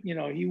Girl, but, you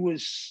know, he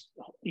was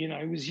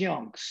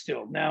young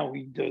still. Now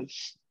he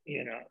does,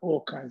 you know,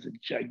 all kinds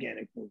of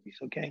gigantic movies,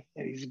 okay?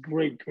 And he's a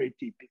great, great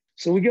DP.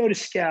 So we go to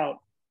Scout,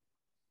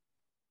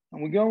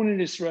 and we go into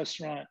this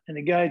restaurant, and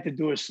the guy at the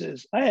door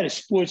says, I had a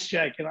sports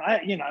jacket.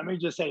 I may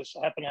just happen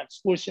to have a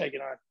sports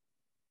jacket on.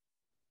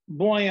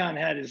 Boyan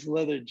had his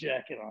leather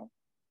jacket on.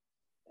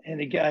 And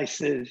the guy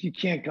says, you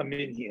can't come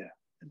in here.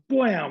 And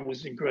Boyan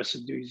was an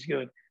aggressive dude. He's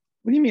going,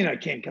 what do you mean I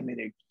can't come in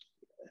here?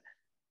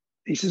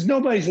 He says,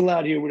 nobody's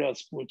allowed here without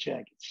sport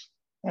jackets.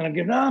 And I'm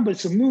going, but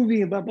it's a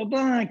movie, blah, blah,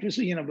 blah.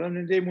 You know, but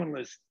they wouldn't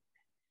listen.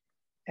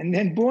 And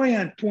then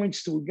Boyan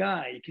points to a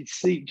guy. You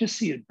could just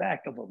see the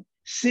back of him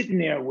sitting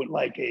there with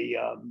like a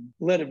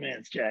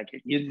Letterman's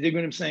jacket. You dig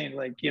what I'm saying?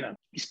 Like, you know,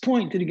 he's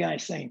pointing to the guy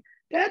saying,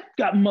 that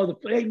got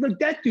motherfucker. Hey, look,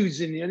 that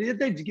dude's in there. They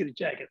had to get a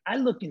jacket. I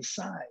look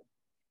inside.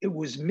 It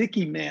was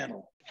Mickey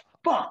Mantle.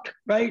 Fuck,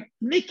 right?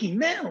 Mickey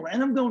Mantle.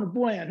 And I'm going to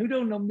Boyan, who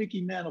don't know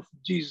Mickey Mantle from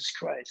Jesus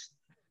Christ.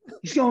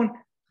 He's going,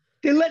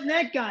 they're letting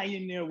that guy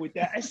in there with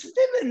that. I said,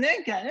 they're letting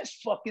that guy. That's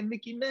fucking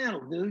Mickey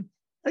Mantle, dude.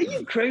 Are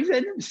you crazy?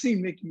 I've never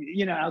seen Mickey,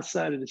 you know,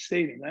 outside of the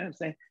stadium. Right? I'm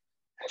saying,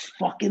 that's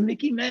fucking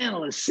Mickey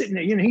Mantle is sitting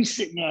there. You know, he's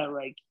sitting there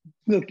like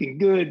looking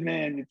good,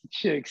 man, with the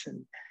chicks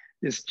and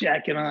this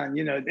jacket on.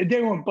 You know,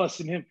 they weren't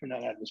busting him for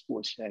not having a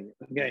sports jacket,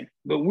 okay?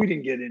 But we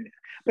didn't get in there.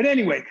 But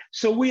anyway,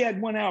 so we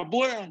had 1 hour.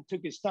 Boyan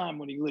took his time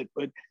when he lit,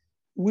 but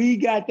we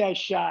got that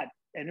shot,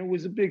 and it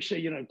was a big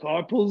shot. You know,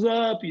 car pulls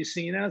up, you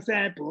see it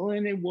outside, pull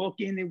in, they walk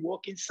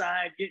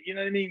inside. You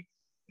know what I mean?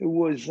 It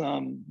was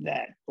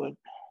that. But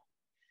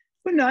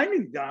But no, I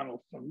knew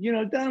Donald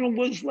Donald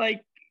was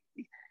like,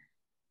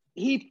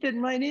 he fit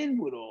right in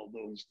with all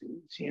those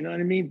dudes. You know what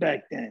I mean?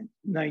 Back then,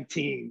 I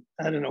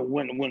don't know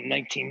when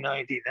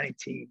 1990,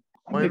 19.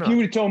 I mean, if you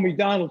would have told me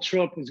Donald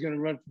Trump was going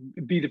to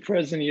be the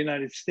president of the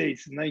United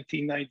States in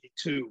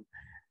 1992,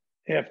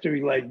 after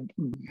he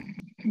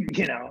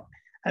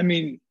I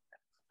mean,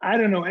 I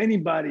don't know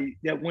anybody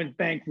that went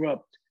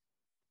bankrupt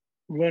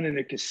running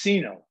a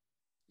casino.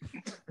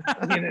 You know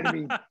what I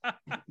mean?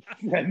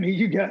 I mean,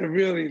 you got to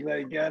really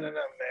I don't know,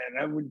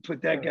 man. I wouldn't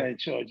put that guy in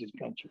charge of the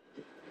country.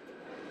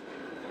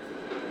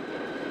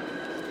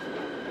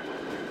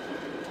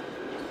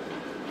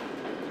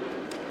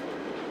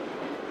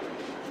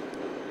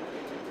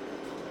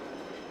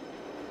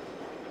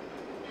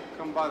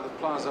 Come by the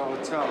Plaza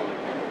Hotel.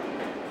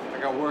 I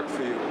got work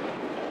for you.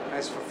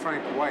 As for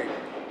Frank White.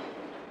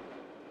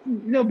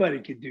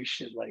 Nobody could do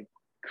shit like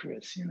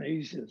Chris.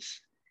 He's just...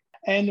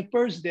 And the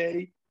first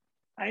day,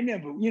 I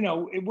never,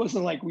 it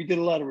wasn't like we did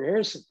a lot of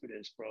rehearsal for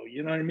this, bro.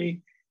 You know what I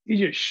mean? He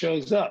just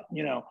shows up,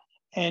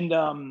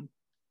 And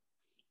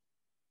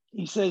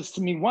he says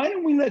to me, why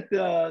don't we let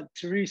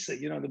Teresa,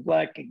 the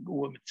black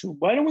woman too,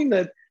 why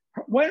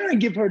don't I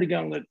give her the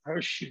gun and let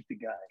her shoot the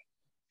guy?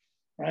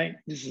 Right?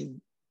 This is,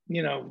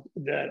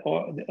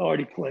 the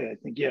Artie Clay, I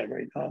think. Yeah,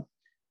 right.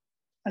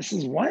 I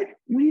says, what?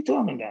 What are you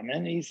talking about, man?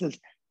 And he says,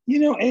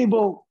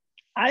 Abel,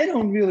 I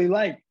don't really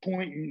like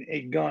pointing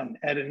a gun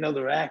at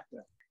another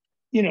actor.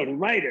 The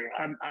writer,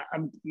 I'm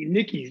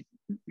Nicky,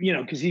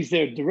 because he's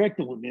their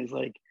director with me, is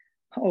like,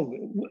 oh,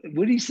 what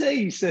did he say?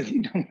 He said he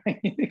don't like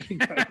Nicky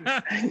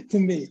to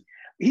me.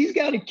 He's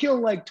got to kill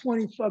like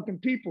 20 fucking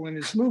people in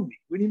this movie.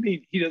 What do you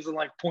mean he doesn't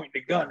like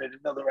pointing a gun at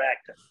another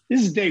actor?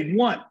 This is day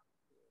one.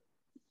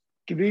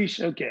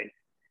 Kavish, okay.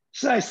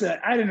 So I said,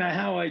 I don't know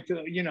how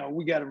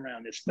we got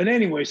around this. But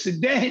anyway, so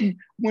then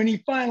when he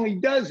finally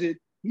does it,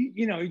 he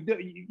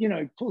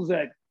pulls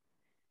that.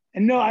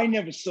 And no, I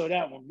never saw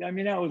that one. I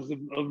mean, that was the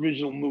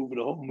original movie,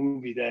 the whole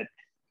movie, that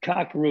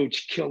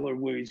cockroach killer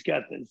where he's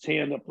got his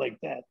hand up like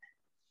that.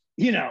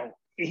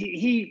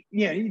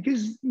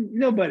 Because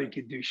nobody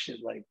could do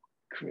shit like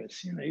Chris.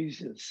 He's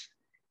just...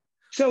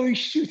 So he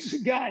shoots a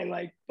guy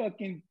like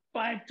fucking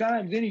 5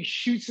 times. Then he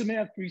shoots him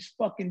after he's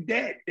fucking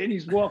dead. Then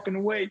he's walking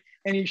away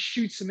and he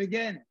shoots him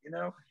again.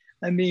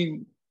 I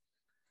mean,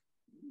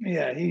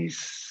 yeah, he's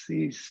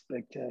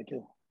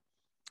spectacular.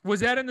 Was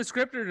that in the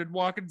script, or did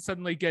Walken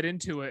suddenly get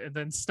into it and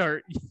then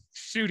start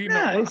shooting?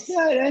 No, it's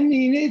not. I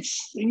mean,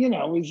 it's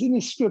it's in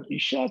the script. He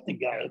shot the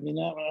guy. I mean,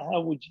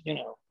 how would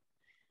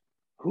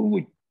who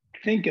would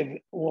think of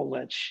all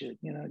that shit?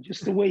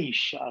 Just the way he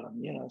shot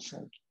him. It's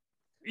like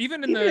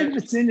even if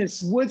it's in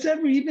this,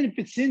 even if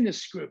it's in the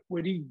script,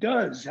 what he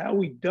does, how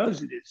he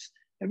does it is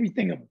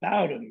everything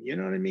about him. You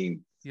know what I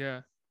mean?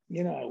 Yeah.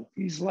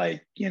 He's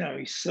like,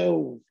 he's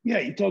so,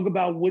 you talk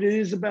about what it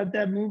is about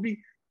that movie,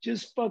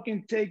 just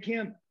fucking take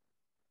him.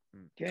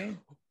 Okay?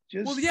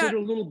 Just put a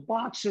little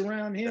box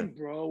around him,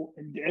 bro,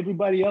 and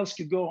everybody else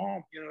could go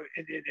home.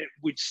 It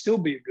would still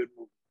be a good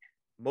movie.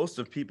 Most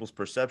of people's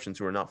perceptions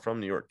who are not from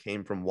New York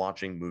came from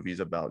watching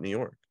movies about New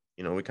York.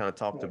 We kind of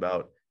talked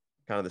about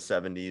kind of the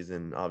 70s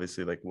and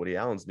obviously like Woody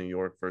Allen's New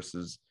York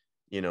versus,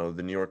 the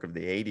New York of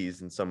the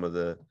 80s and some of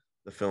the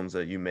films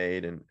that you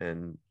made and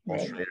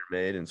Paul Schrader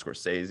made and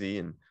Scorsese.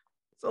 And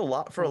it's a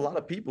lot for a lot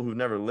of people who've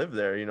never lived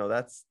there.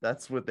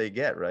 That's what they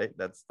get, right?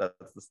 That's the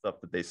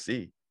stuff that they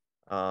see.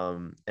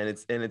 And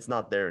it's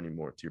not there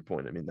anymore, to your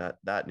point. I mean,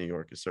 that New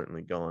York is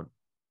certainly gone,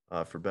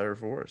 for better or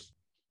for worse.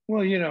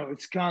 Well,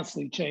 it's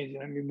constantly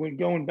changing. I mean, when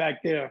going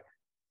back there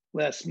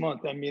last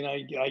month, I mean,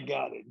 I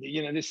got it.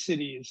 This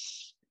city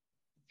is,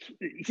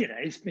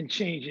 it's been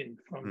changing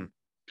from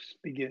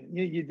beginning.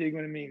 You dig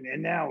what I mean?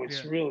 And now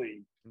it's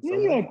really,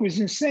 New York was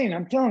insane.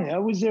 I'm telling you, I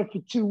was there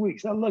for 2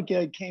 weeks. I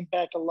came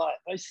back a lot.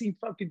 I seen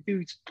fucking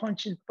dudes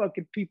punching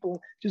fucking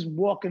people, just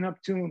walking up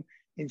to them,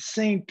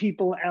 insane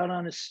people out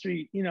on the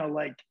street,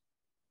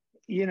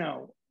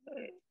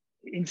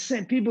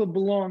 insane people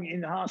belong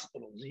in the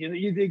hospitals.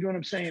 You dig what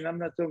I'm saying? I'm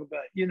not talking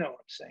about, what I'm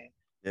saying.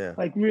 Yeah.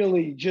 Like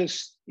really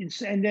just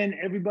insane. And then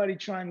everybody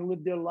trying to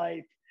live their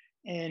life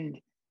and,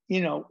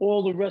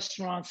 all the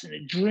restaurants and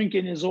the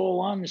drinking is all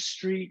on the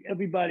street.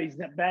 Everybody's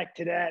back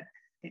to that.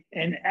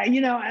 And,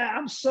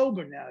 I'm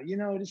sober now,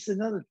 this is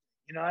another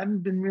thing. I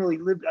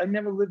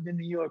never lived in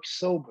New York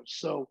sober.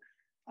 So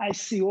I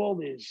see all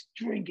this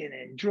drinking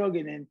and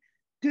drugging and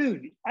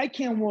dude, I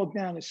can't walk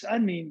down this. I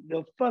mean,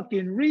 the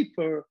fucking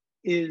reefer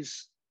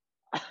is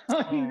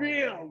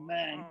unreal,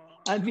 man.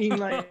 I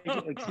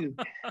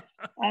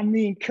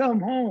mean,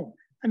 come home.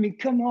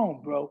 Come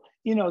home, bro.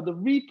 The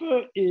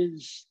reefer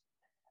is,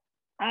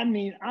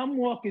 I'm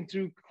walking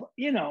through,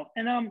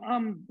 and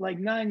I'm like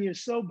 9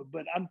 years sober,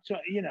 but I'm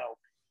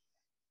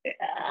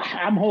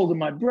holding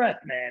my breath,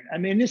 man. I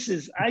mean,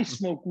 I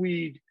smoke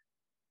weed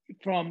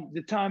from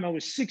the time I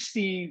was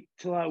 16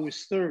 till I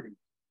was 30,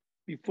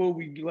 before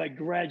we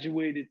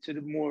graduated to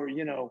the more,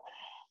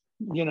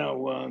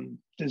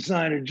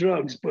 designer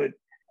drugs. But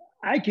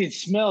I could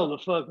smell the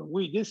fucking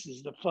weed. This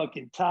is the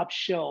fucking top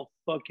shelf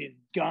fucking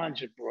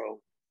ganja, bro.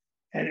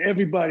 and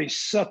everybody's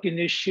sucking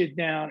this shit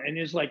down, and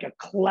there's like a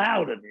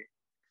cloud of it.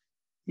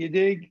 You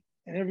dig?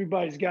 And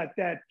everybody's got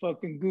that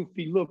fucking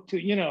goofy look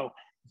to, you know.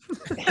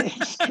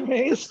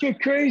 It's a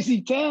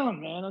crazy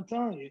town, man. I'm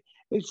telling you,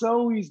 it's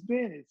always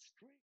been. It's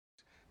crazy.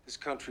 This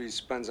country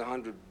spends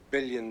 $100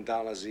 billion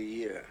a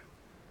year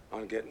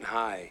on getting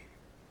high.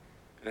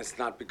 And it's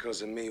not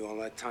because of me. All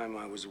that time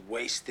I was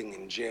wasting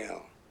in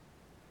jail.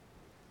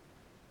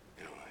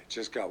 You know, it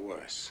just got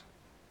worse.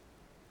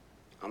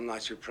 I'm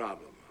not your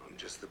problem. I'm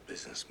just the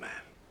businessman.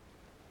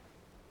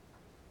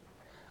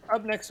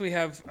 Up next, we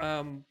have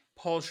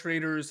Paul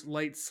Schrader's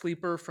Light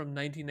Sleeper from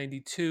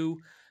 1992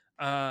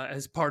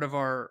 as part of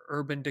our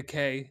Urban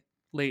Decay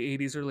late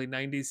 80s, early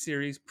 90s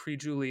series,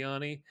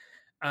 pre-Giuliani,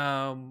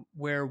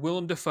 where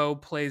Willem Dafoe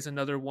plays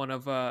another one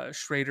of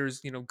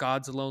Schrader's,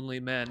 God's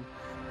lonely men.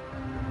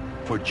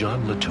 For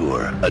John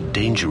Latour, a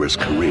dangerous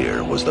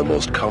career was the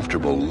most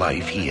comfortable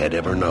life he had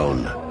ever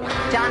known.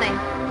 Johnny,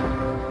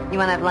 you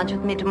want to have lunch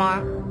with me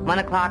tomorrow? 1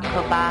 o'clock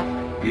till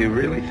 5? You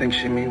really think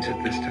she means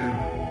it this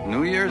time?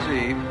 New Year's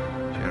Eve,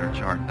 she had her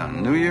chart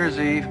done. New Year's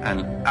Eve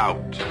and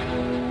out.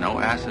 No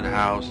acid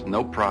house,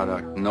 no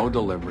product, no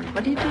delivery.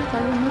 What do you do with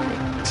all your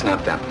money? It's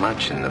not that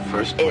much in the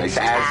first place,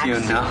 as you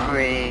know.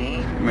 Free.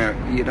 Mary,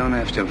 you don't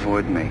have to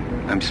avoid me.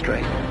 I'm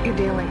straight. You're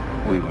dealing.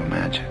 We were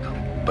magical.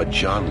 But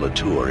John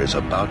Latour is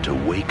about to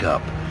wake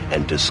up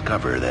and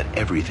discover that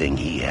everything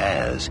he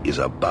has is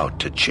about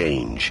to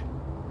change.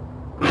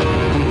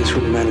 This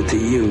wouldn't matter to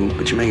you,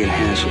 but you're making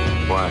hassle.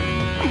 What?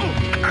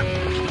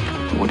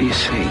 What do you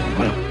see?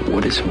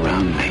 What is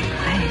around me?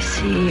 I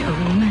see a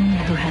woman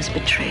who has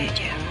betrayed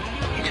you.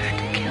 You tried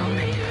to kill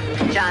me.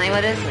 Johnny,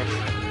 what is this?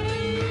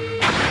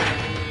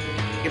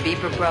 Your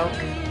beeper broke?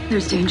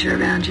 There's danger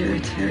around you.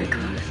 It's very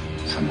close.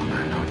 Someone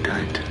I know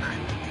died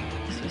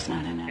tonight. This was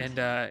not an accident.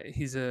 And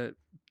he's a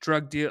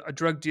drug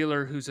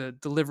dealer who's a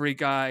delivery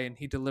guy, and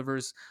he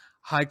delivers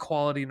high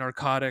quality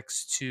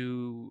narcotics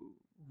to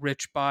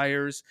rich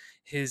buyers.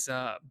 His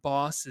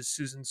boss is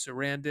Susan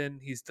Sarandon.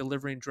 He's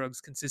delivering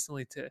drugs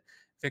consistently to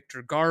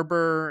Victor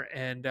Garber,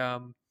 and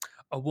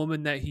a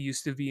woman that he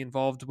used to be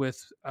involved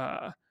with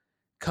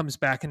comes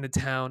back into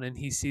town, and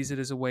he sees it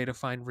as a way to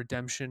find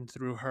redemption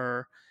through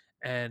her.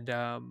 And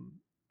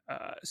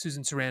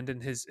Susan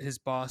Sarandon, his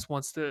boss,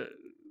 wants to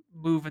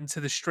move into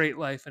the straight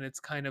life, and it's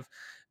kind of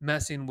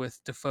messing with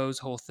Defoe's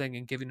whole thing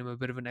and giving him a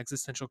bit of an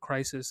existential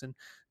crisis. And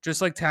just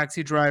like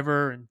Taxi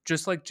Driver, and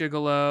just like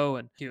Gigolo,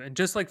 and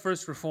just like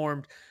First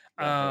Reformed,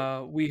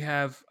 we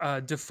have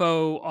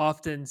Defoe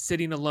often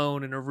sitting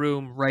alone in a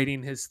room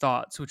writing his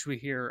thoughts, which we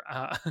hear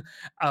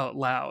out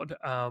loud.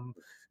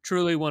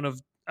 Truly one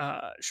of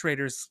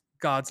Schrader's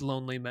God's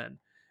lonely men.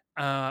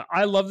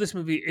 I love this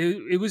movie.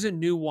 It was a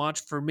new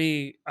watch for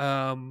me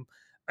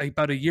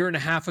about a year and a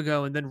half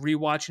ago, and then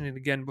rewatching it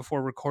again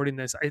before recording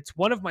this. It's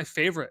one of my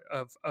favorite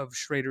of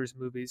Schrader's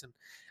movies, and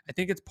I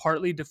think it's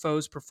partly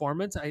Defoe's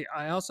performance.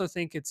 I also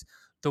think it's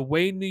the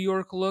way New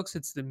York looks.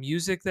 It's the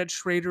music that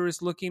Schrader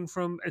is looking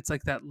from. It's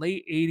like that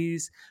late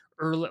 80s,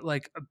 early,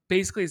 like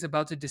basically it's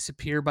about to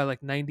disappear by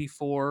like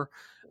 94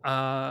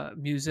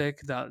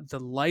 music. The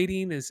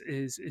lighting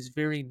is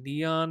very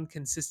neon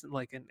consistent,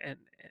 like and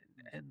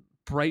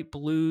bright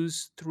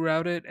blues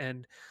throughout it,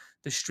 and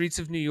the streets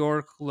of New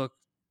York look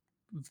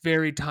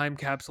very time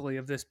capsule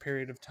of this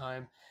period of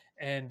time.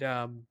 And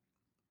I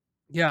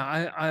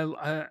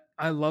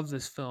love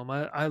this film.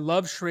 I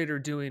love Schrader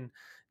doing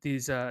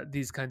these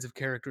kinds of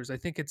characters. I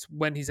think it's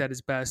when he's at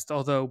his best,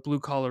 although Blue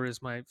Collar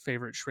is my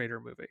favorite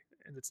Schrader movie,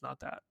 and it's not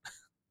that.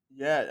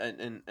 Yeah,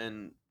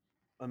 and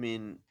I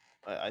mean,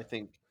 I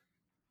think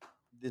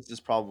this is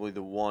probably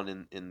the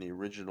one in the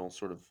original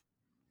sort of,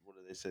 what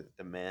do they say,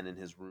 the Man in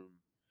His Room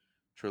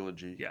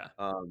trilogy. Yeah.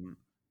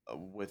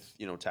 With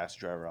Taxi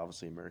Driver,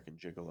 obviously American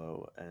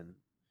Gigolo, and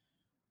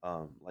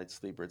Light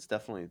Sleeper. It's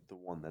definitely the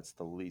one that's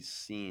the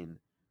least seen.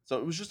 So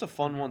it was just a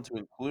fun one to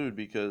include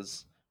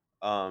because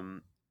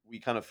we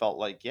kind of felt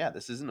like, yeah,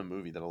 this isn't a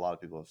movie that a lot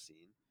of people have seen.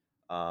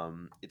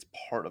 It's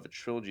part of a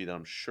trilogy that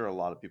I'm sure a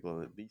lot of people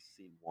have at least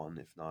seen one,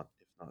 if not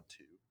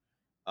two.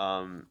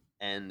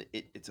 And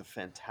it's a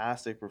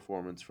fantastic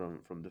performance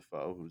from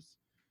Defoe, who's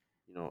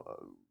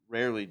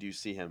rarely do you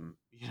see him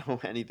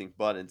anything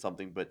but in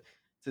something, but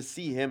to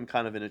see him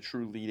kind of in a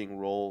true leading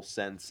role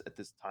sense at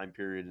this time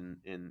period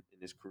in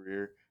his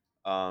career,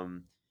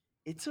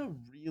 it's a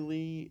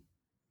really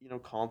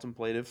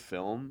contemplative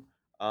film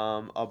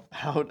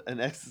about an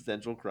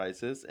existential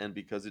crisis. And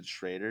because it's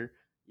Schrader,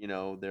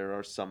 there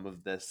are some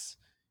of this,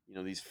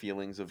 these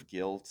feelings of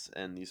guilt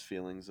and these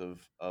feelings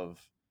of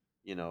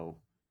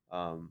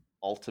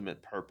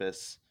ultimate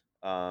purpose,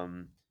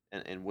 and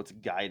what's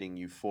guiding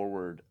you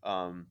forward.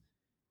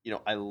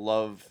 I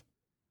love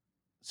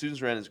Susan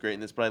Sarandon is great in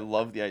this, but I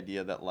love the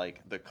idea that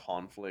like the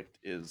conflict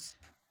is,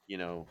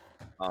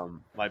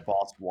 my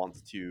boss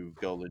wants to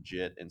go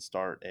legit and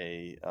start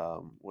a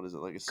what is it,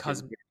 like a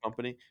skincare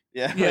company?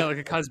 Yeah, like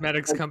a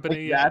cosmetics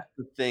company. Yeah, that's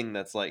the thing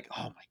that's like,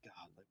 oh my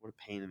god, like what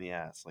a pain in the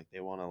ass. Like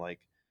they want to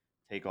like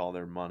take all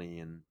their money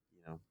and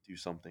do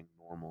something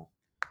normal.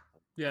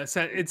 Yeah,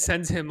 it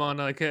sends him on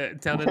like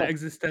down an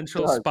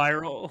existential Does.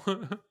 spiral.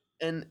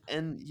 And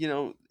you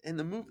know, in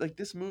the movie, like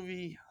this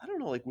movie, I don't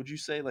know, like would you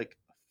say like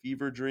a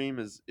fever dream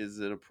is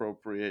an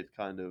appropriate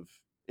kind of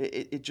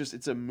it just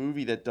it's a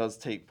movie that does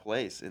take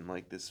place in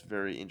like this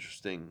very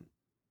interesting,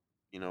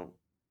 you know,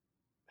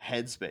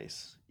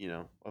 headspace, you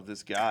know, of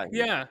this guy who's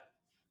Yeah.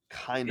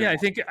 kind Yeah, of I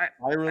think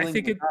spiraling,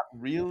 think but it not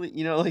really,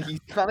 you know, like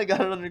he's kind of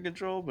got it under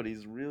control, but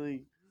he's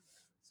really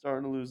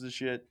starting to lose his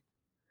shit.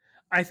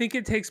 I think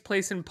it takes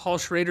place in Paul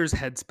Schrader's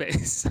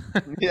headspace.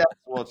 Yeah,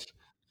 well,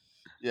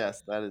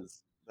 yes, that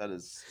is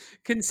true.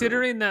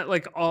 Considering that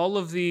like all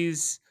of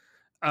these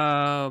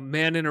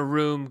Man in a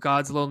Room,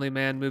 God's Lonely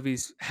Man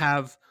movies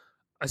have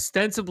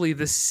ostensibly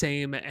the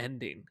same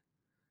ending.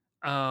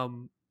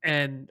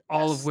 And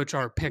all of Yes. which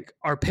are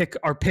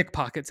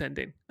pickpockets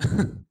ending.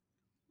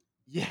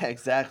 Yeah,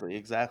 exactly,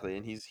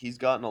 and he's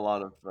gotten a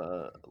lot of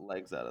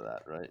legs out of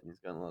that, right? He's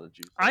gotten a lot of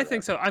juice out I of that.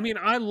 think so. I mean,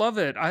 I love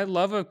it. I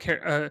love a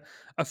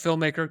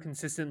filmmaker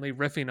consistently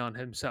riffing on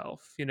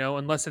himself, you know,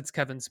 unless it's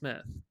Kevin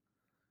Smith.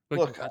 We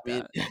can Look, I cut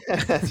mean,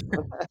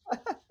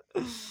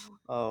 that.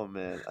 oh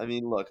man, I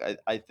mean, look,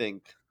 I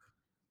think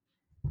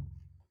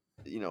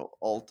you know,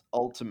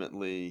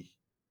 ultimately,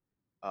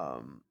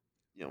 um,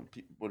 you know,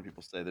 what do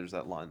people say? There's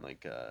that line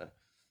like,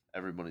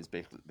 everybody's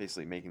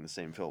basically making the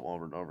same film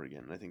over and over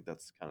again. And I think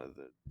that's kind of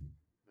the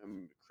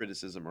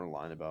criticism or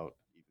line about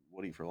even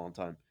Woody for a long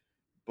time.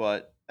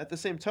 But at the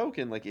same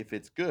token, like if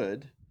it's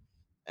good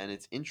and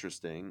it's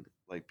interesting,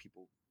 like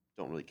people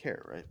don't really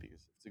care, right?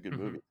 Because it's a good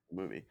movie, Mhm. it's a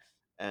movie.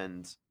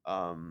 And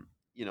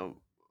you know,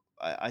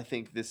 I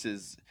think this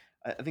is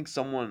I think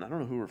someone I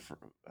don't know who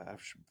I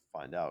should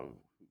find out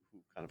who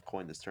kind of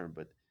coined this term,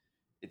 but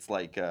it's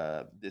like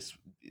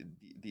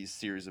these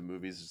series of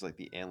movies is like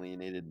the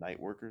Alienated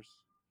Night Workers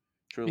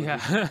trilogy.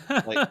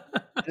 Like, Yeah.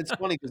 and it's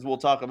funny because we'll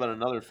talk about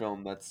another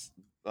film that's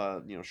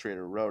you know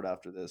Schrader wrote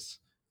after this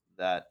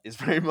that is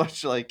very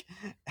much like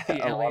The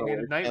a lot of Alienated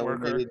ways Night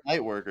Alienated Worker.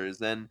 Night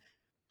Workers, and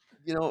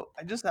you know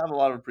I just have a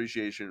lot of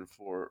appreciation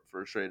for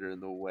Schrader in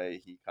the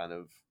way he kind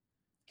of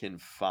can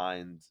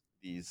find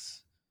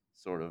these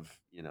sort of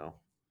you know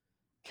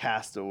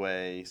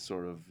castaway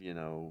sort of you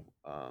know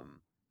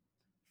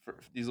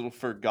these little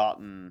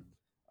forgotten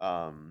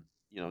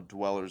you know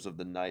dwellers of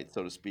the night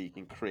so to speak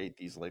and create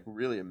these like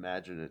really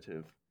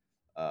imaginative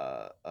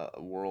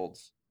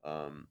worlds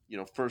you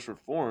know first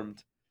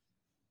reformed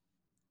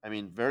I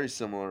mean very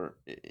similar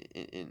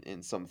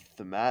in some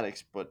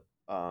thematics but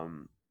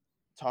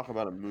talk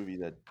about a movie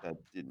that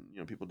didn't you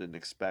know people didn't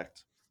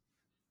expect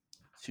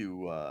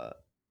to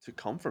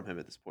come from him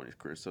at this point in his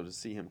career so to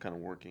see him kind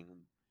of working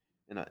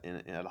at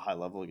a high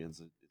level again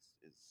is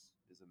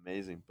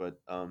amazing but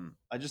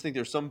I just think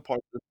there's some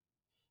parts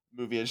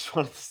movie, I just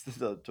wanted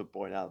to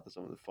point out that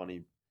some of the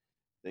funny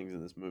things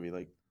in this movie,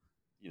 like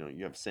you know,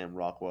 you have Sam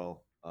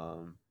Rockwell,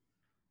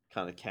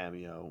 kind of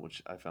cameo,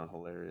 which I found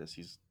hilarious.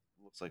 He's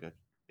looks like a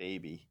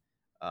baby,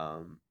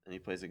 and he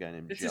plays a guy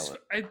named It's his.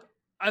 Jellic.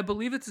 I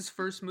believe it's his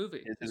first movie.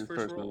 Is it His his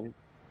first first role. movie?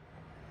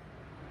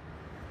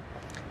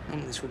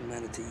 Normally this wouldn't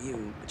matter to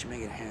you, but you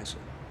make it a hassle.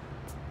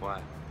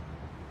 Why?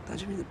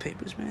 Don't you read the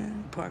papers,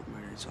 man? Park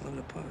murder, it's all over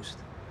the post.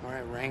 All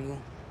right, Wrangle,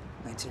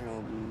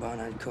 19-year-old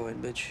Barnard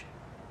co-ed bitch,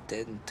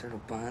 dead in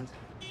Turtle Pond.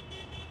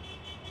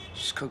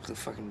 She's cooked to the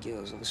fucking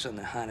gills. All of a sudden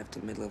they're hot after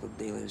mid-level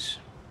dealers.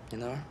 You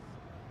know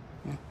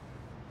her?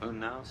 Who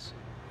knows?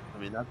 I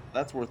mean,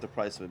 that's worth the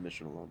price of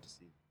admission alone to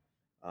see.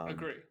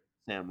 Agree.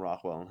 Sam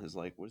Rockwell and his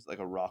like was like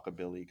a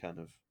rockabilly kind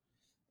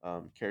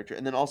of character,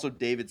 and then also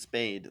David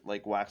Spade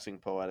like waxing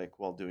poetic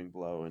while doing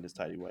blow in his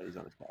tidy whities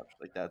on his couch.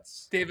 Like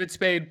that's David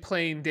Spade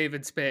playing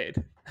David Spade.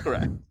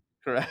 correct.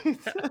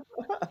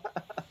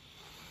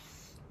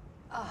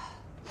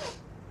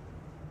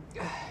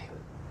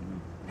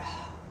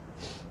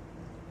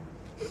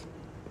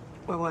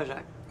 Where was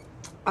I?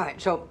 All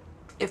right, so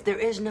if there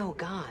is no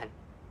God,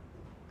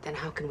 then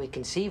how can we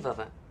conceive of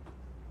him?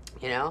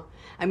 You know?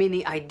 I mean,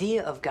 the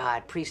idea of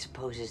God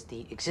presupposes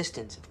the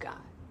existence of God.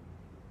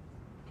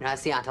 You know,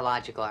 that's the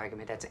ontological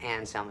argument. That's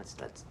Anselm.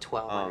 That's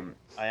 12.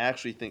 I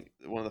actually think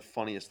one of the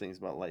funniest things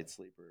about Light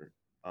Sleeper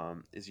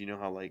is you know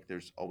how like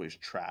there's always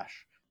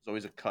trash. There's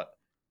always a cut.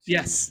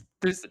 Yes,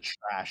 there's the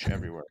trash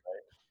everywhere,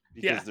 right?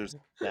 Because Yeah. there's a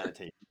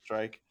sanitation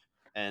strike,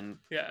 and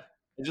Yeah.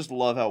 I just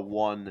love how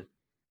one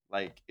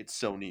like it's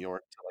so New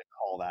York to like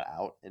call that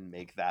out and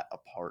make that a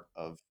part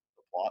of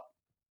the plot.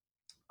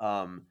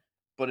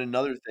 But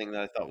another thing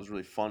that I thought was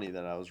really funny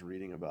that I was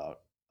reading about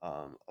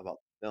the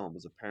film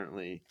is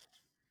apparently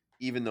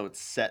even though it's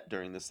set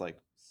during this like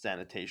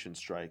sanitation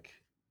strike,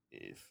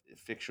 if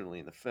fictionally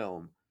in the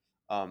film,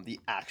 the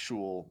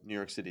actual New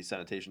York City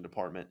sanitation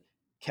department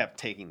kept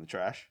taking the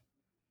trash.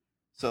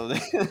 So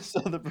so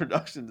the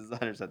production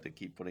designers had to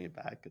keep putting it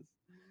back because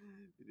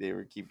they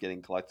were keep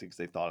getting collected because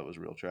they thought it was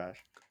real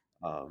trash.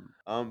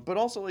 But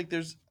also like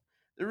there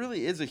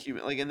really is a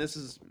human like, and this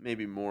is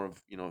maybe more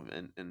of you know,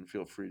 and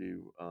feel free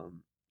to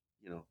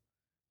you know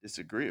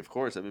disagree, of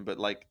course. I mean, but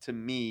like to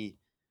me,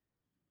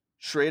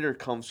 Schrader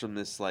comes from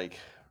this like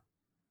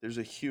there's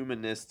a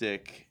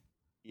humanistic,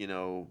 you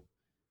know,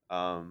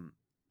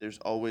 there's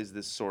always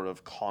this sort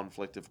of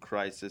conflict of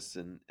crisis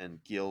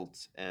and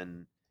guilt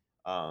and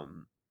a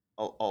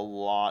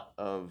lot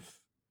of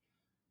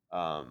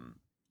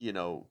you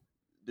know,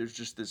 there's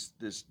just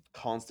this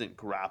constant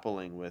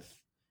grappling with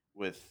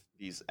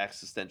these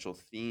existential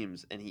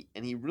themes, and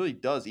he really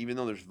does, even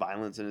though there's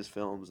violence in his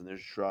films and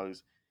there's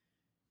drugs,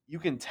 you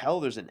can tell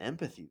there's an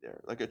empathy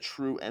there, like a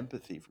true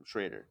empathy from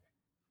Schrader.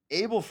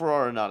 Abel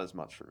Ferrara, not as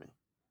much for me.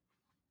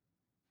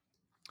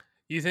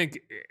 You think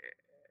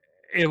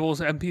Abel's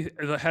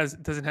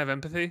doesn't have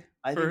empathy?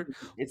 I think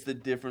it's the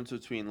difference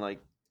between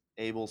like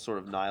Abel's sort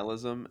of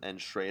nihilism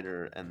and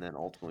Schrader, and then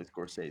ultimately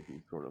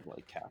Scorsese's sort of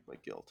like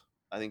Catholic guilt.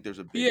 I think there's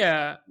a big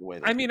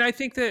way. I mean, I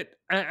think that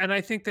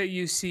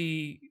you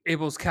see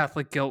Abel's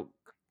Catholic guilt,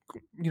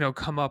 you know,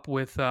 come up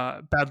with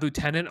Bad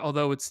Lieutenant,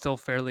 although it's still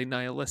fairly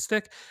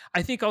nihilistic.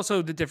 I think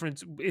also the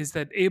difference is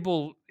that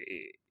Abel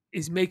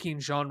is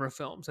making genre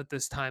films at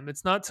this time.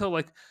 It's not till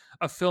like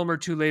a film or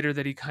two later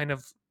that he kind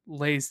of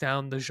lays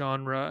down the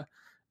genre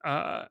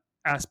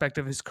aspect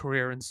of his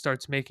career and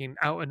starts making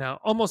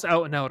almost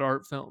out and out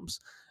art films.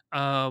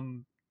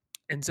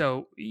 And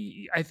so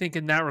I think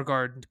in that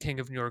regard, King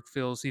of New York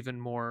feels even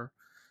more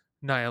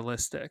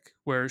nihilistic,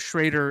 where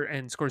Schrader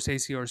and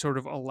Scorsese are sort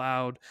of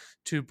allowed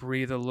to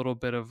breathe a little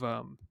bit of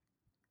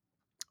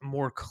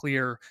more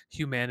clear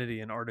humanity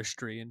and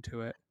artistry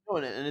into it. Oh,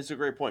 and it's a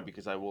great point,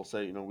 because I will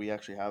say, you know, we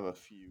actually have a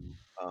few.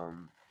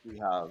 We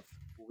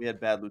had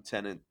Bad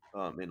Lieutenant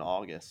in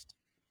August,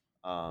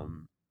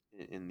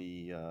 in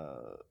the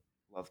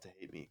Love to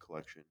Hate Me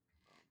collection.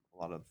 A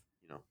lot of,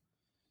 you know,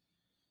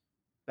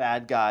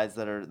 bad guys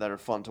that are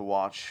fun to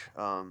watch,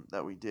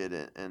 that we did,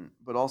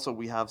 but also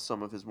we have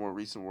some of his more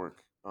recent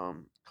work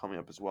coming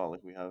up as well.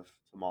 Like we have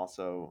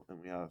Tommaso and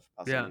we have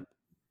Pasolini.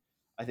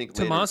 I think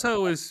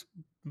Tommaso is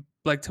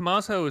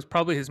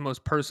probably his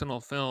most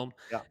personal film,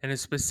 and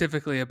is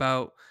specifically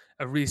about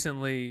a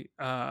recently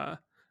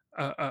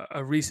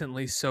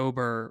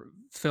sober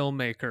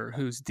filmmaker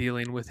who's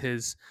dealing with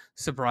his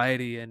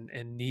sobriety and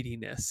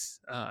neediness.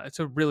 It's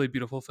a really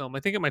beautiful film. I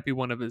think it might be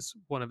one of his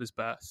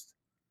best.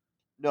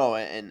 No,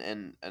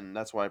 and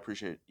that's why I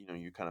appreciate, you know,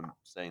 you kind of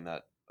saying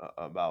that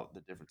about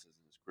the differences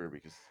in his career,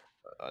 because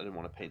I didn't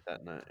want to paint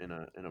that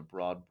in a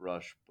broad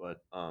brush,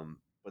 but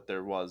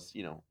there was,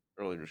 you know,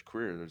 early in his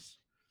career,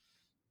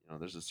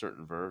 there's a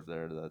certain verve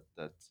there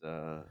that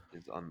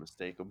is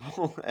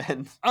unmistakable.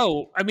 And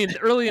I mean,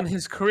 early in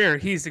his career,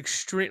 he's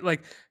extreme.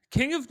 Like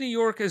King of New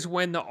York is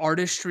when the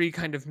artistry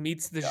kind of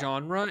meets the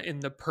genre in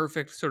the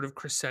perfect sort of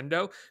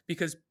crescendo.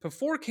 Because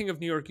before King of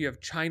New York, you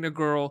have China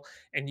Girl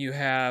and you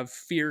have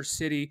Fear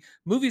City,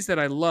 movies that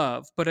I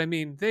love, but I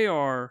mean, they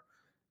are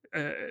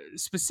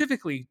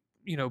specifically,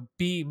 you know,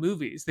 B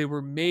movies. They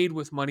were made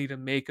with money to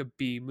make a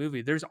B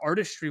movie. There's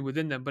artistry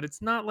within them, but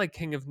it's not like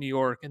King of New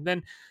York. And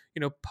then, you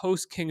know,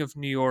 post King of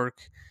New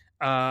York,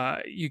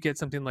 you get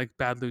something like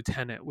Bad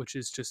Lieutenant, which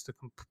is just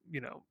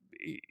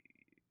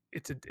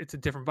it's a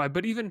different vibe.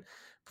 But even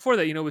before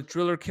that, you know, with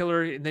Driller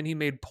Killer, and then he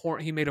made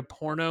a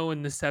porno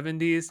in the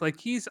 70s. Like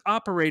he's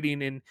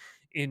operating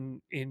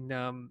in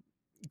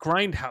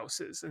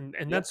grindhouses,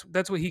 and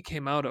that's what he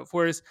came out of.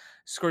 Whereas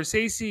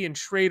Scorsese and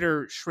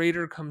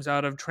Schrader comes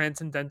out of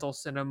transcendental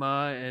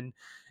cinema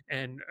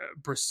and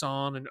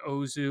Bresson and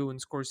Ozu,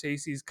 and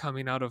Scorsese's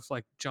coming out of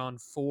like John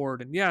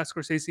Ford. And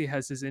Scorsese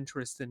has his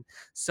interest in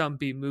some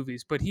B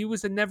movies, but he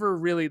was never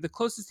really, the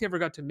closest he ever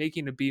got to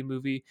making a B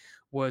movie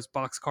was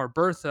Boxcar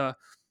Bertha,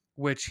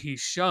 which he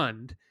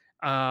shunned,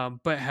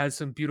 but has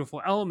some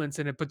beautiful elements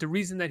in it. But the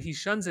reason that he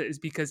shuns it is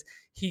because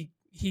he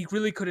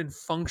really couldn't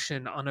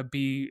function on a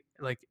B,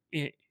 like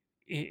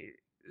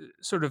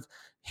sort of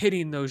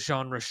hitting those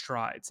genre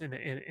strides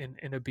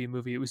in a B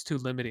movie. It was too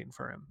limiting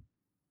for him.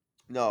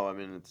 No, I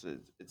mean it's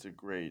a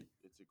great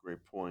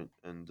point,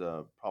 and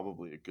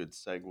probably a good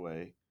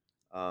segue.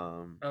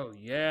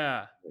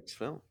 Next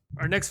film.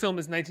 Our next film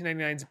is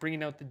 1999's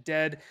Bringing Out the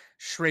Dead.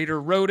 Schrader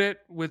wrote it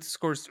with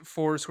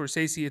for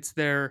Scorsese. It's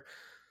their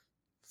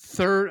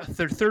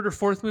third or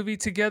fourth movie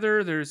together.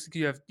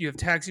 You have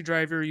Taxi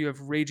Driver, you have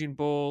Raging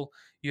Bull,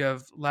 you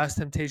have Last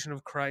Temptation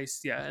of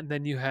Christ, and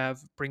then you have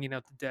Bringing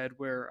Out the Dead,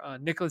 where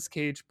Nicolas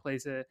Cage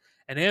plays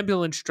an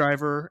ambulance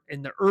driver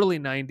in the early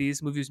 90s.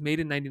 The movie was made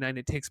in 99.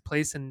 It takes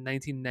place in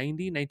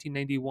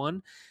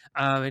 1991,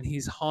 and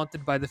he's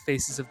haunted by the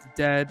faces of the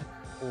dead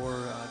or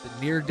the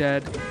near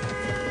dead.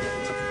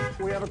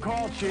 We have a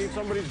call, Chief.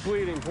 Somebody's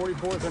bleeding.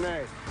 44th and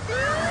A.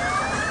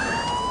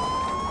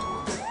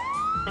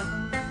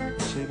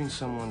 Saving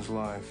someone's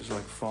life is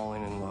like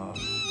falling in love.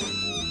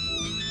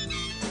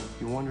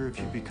 You wonder if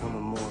you become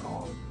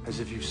immortal, as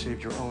if you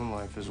saved your own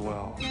life as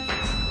well.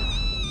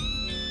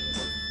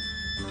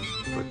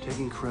 But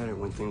taking credit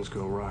when things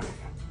go right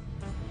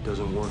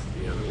doesn't work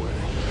the other way.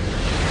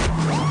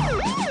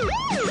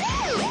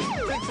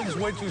 Take things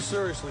way too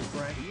seriously,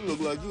 Frank. You look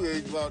like you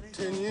aged about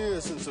 10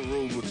 years since the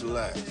room with your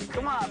last.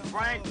 Come on,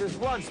 Frank. There's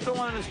blood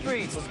spilling in the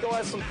streets. Let's go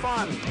have some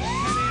fun.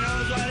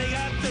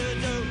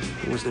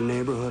 It was the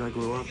neighborhood I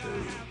grew up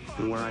in,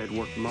 and where I had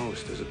worked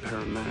most as a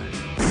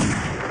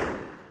paramedic.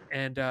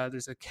 and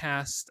there's an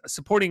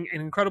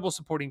incredible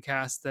supporting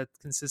cast that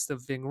consists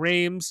of Ving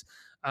Rhames,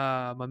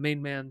 my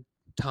main man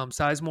Tom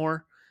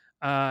Sizemore,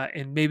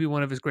 and maybe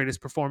one of his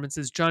greatest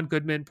performances, John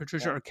Goodman,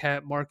 Patricia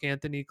Arquette, Mark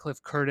Anthony,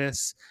 Cliff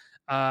Curtis,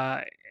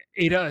 Ada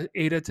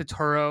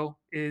Turturro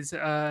is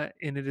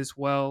in it as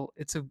well.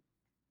 It's a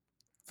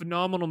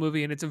phenomenal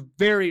movie, and it's a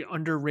very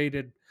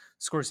underrated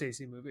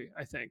Scorsese movie,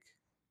 I think.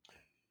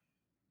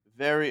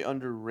 Very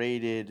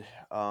underrated.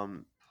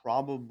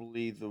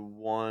 Probably the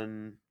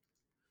one.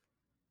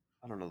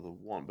 I don't know the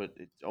one, but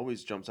it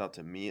always jumps out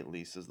to me, at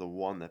least, as the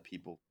one that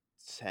people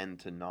tend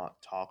to not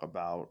talk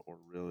about or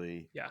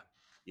really,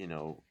 you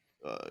know,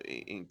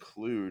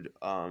 include.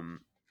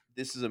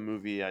 This is a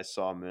movie I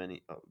saw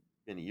many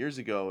years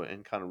ago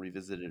and kind of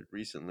revisited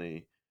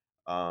recently.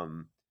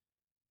 Um,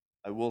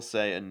 I will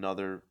say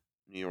another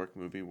New York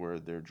movie where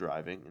they're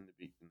driving in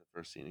the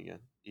first scene again.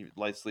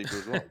 Light Sleeper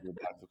as well. Go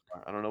back to the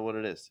car. I don't know what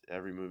it is.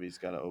 Every movie's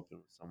got to open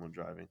with someone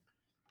driving.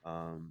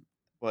 Um,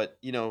 but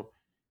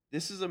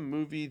this is a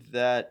movie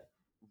that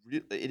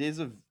it is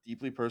a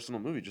deeply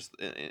personal movie, just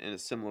in a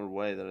similar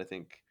way that I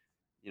think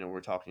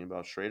we're talking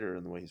about Schrader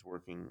and the way he's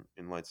working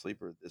in Light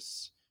Sleeper.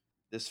 This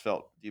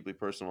felt deeply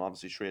personal.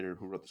 Obviously, Schrader,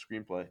 who wrote the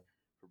screenplay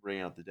for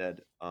Bringing Out the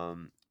Dead,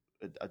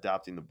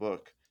 adapting the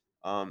book.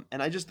 And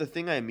the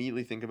thing I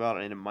immediately think about,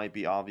 and it might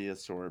be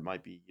obvious or it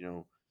might be,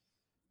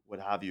 what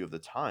have you of the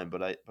time,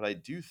 but I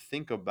do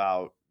think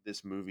about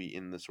this movie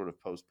in the sort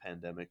of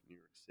post-pandemic New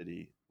York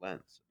City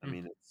lens. I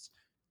mean,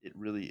 it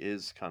really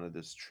is kind of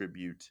this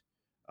tribute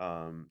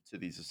to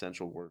these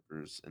essential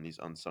workers and these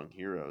unsung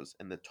heroes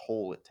and the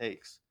toll it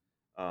takes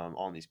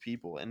on these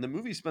people. And the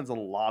movie spends a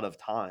lot of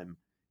time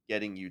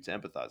getting you to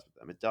empathize with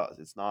them. It does.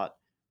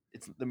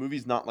 The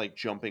movie's not like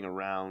jumping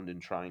around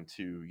and trying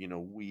to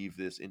weave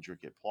this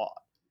intricate plot.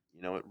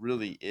 It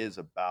really is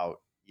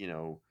about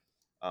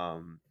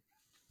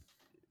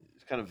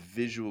kind of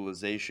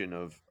visualization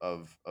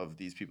of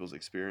these people's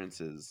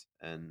experiences.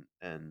 And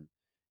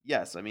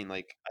yes, I mean,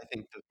 like, I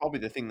think probably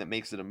the thing that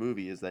makes it a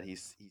movie is that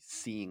he's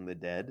seeing the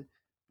dead.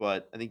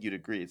 But I think you'd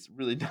agree it's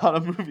really not a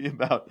movie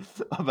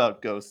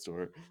about ghosts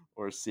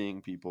or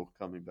seeing people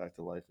coming back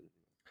to life.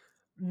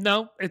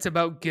 No, it's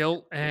about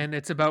guilt and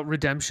it's about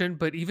redemption.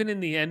 But even in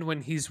the end,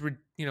 when he's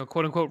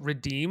quote unquote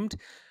redeemed,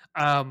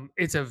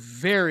 it's a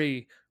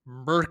very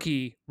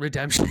murky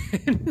redemption.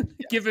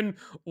 Given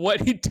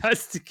what he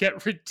does to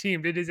get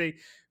redeemed, it is a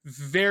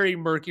very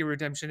murky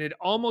redemption. It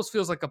almost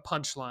feels like a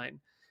punchline,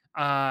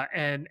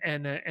 and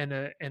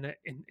in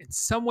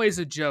some ways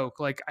a joke.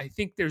 Like, I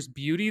think there's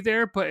beauty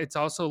there, but it's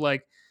also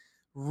like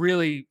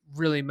really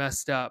really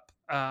messed up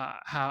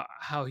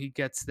how he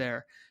gets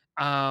there.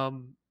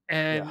 And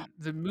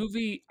the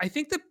movie, I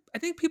think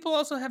people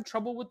also have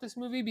trouble with this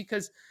movie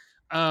because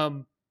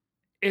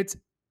it's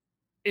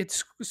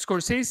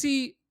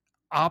Scorsese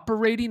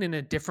operating in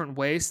a different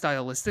way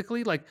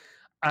stylistically. Like,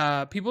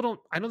 I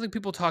don't think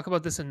people talk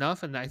about this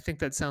enough, and I think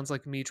that sounds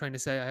like me trying to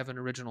say I have an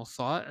original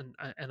thought,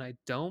 and I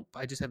don't.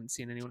 I just haven't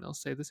seen anyone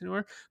else say this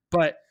anywhere.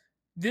 But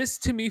this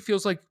to me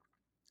feels like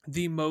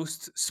the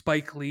most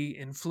Spike Lee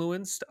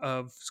influenced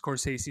of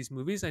Scorsese's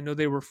movies. I know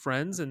they were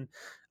friends, and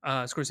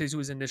Scorsese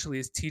was initially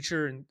his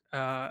teacher, and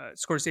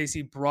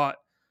Scorsese brought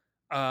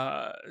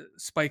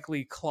Spike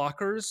Lee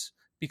Clockers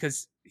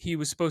because he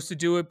was supposed to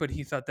do it, but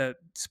he thought that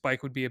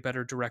Spike would be a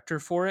better director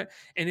for it.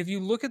 And if you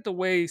look at the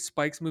way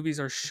Spike's movies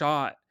are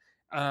shot,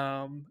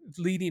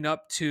 leading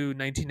up to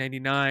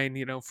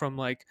 1999, from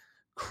like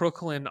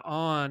Crooklyn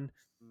on,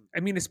 I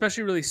mean,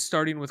 especially really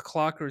starting with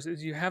Clockers,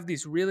 is you have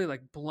these really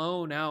like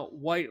blown out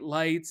white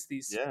lights,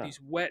 these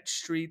wet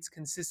streets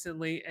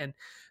consistently, and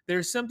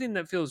there's something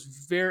that feels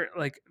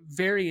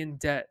very in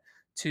debt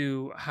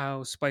to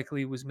how Spike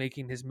Lee was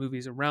making his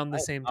movies around the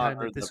same time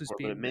that this was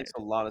being made. It makes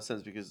a lot of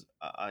sense because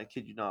I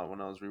kid you not,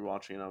 when I was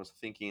rewatching it, I was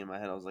thinking in my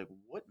head, I was like,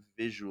 what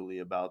visually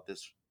about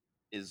this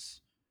is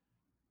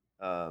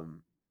that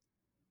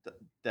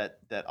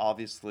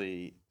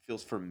obviously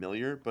feels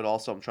familiar, but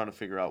also I'm trying to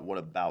figure out what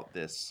about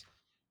this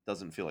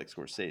doesn't feel like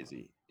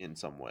Scorsese in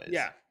some ways.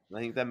 Yeah. And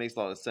I think that makes a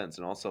lot of sense.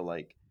 And also,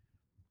 like,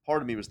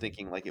 part of me was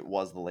thinking like it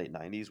was the late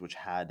 90s, which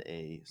had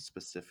a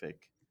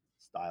specific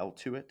style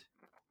to it.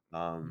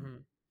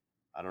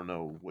 I don't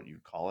know what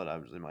you'd call it. I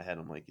was in my head,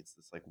 I'm like, it's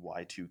this like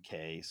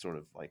Y2K sort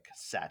of like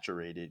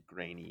saturated,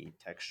 grainy,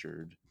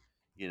 textured,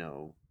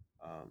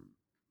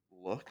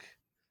 look.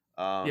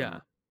 Yeah.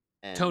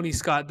 And Tony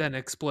Scott then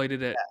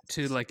exploited it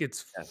to like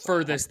its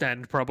furthest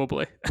end,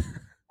 probably.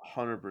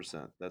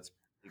 100%. That's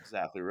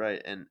exactly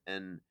right. And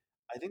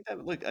I think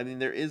that, look, I mean,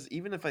 there is,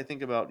 even if I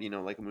think about,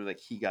 like a movie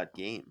like He Got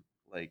Game,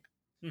 like,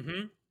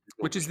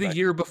 which is the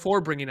year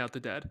before Bringing Out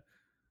the Dead.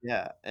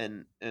 Yeah,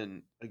 and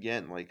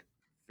again, like,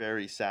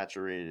 very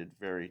saturated,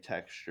 very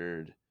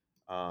textured.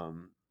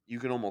 You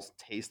can almost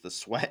taste the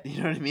sweat.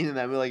 You know what I mean? And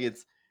I mean, like,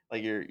 it's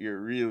like you're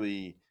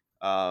really,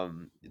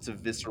 it's a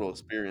visceral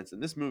experience.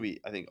 And this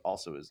movie, I think,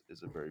 also is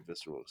a very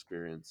visceral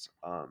experience.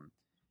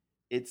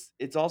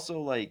 It's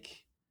also like,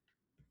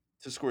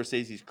 to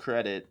Scorsese's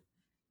credit,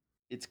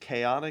 it's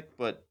chaotic,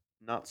 but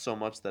not so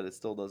much that it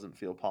still doesn't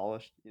feel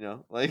polished, you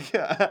know? Like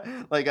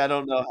like I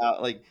don't know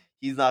how like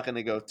he's not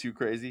gonna go too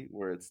crazy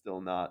where it's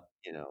still not,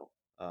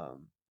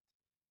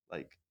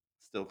 like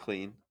still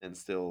clean and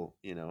still,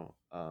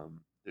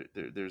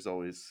 there's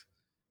always,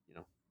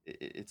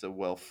 it's a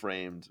well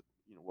framed,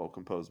 well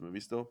composed movie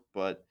still,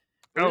 but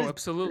Oh,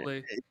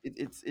 absolutely.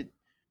 it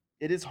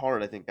is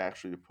hard, I think,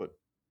 actually to put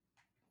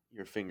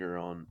your finger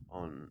on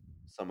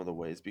some of the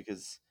ways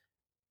because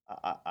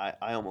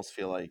I almost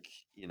feel like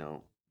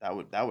that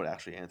would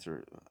actually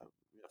answer.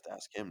 We have to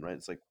ask him, right?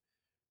 It's like,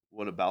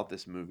 what about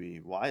this movie?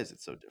 Why is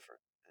it so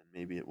different? And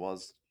maybe it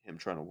was him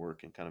trying to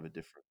work in kind of a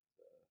different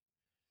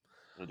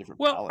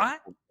Well,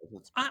 palette.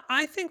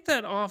 I think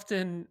that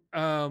often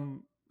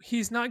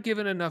he's not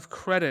given enough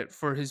credit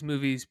for his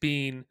movies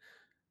being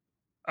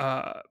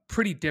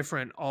pretty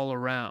different all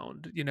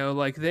around.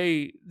 Like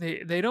they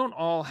don't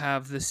all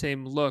have the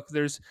same look.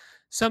 There's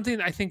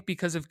something, I think,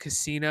 because of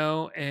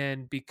Casino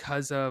and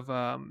because of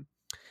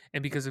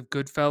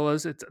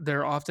Goodfellas,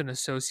 they're often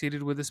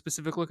associated with a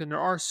specific look, and there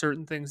are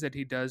certain things that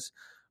he does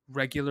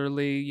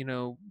regularly.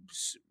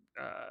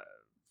 Uh,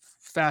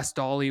 fast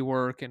dolly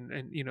work and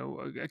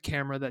a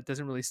camera that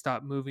doesn't really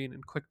stop moving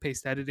and quick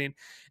paced editing,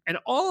 and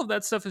all of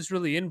that stuff is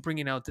really in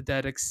Bringing Out the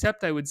Dead,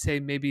 except I would say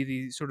maybe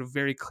the sort of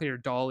very clear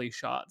dolly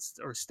shots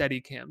or steady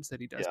cams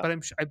that he does. Yeah. But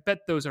I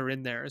bet those are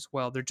in there as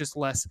well. They're just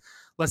less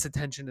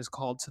attention is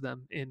called to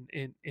them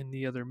in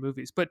the other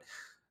movies. But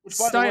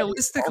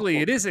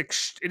stylistically, it is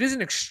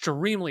an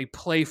extremely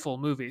playful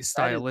movie.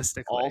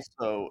 Stylistically,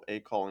 also a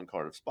calling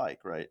card of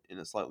Spike, right, in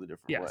a slightly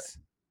different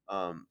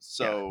way.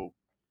 So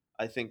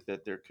I think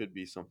that there could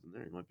be something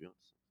there. You might be on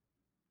something.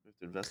 We have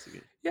to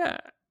investigate. Yeah.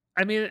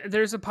 I mean,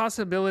 there's a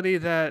possibility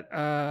that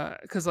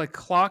because like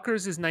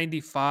Clockers is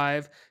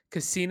 95,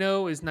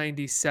 Casino is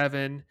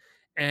 97,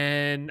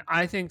 and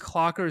I think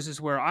Clockers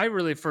is where I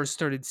really first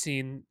started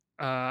seeing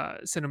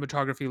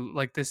cinematography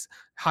like this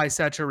high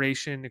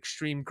saturation,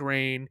 extreme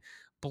grain,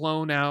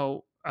 blown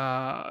out,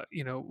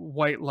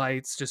 white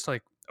lights, just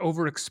like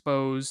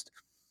overexposed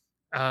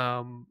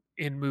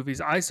in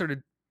movies. I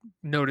started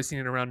noticing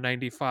it around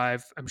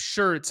 95. I'm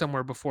sure it's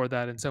somewhere before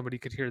that, and somebody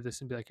could hear this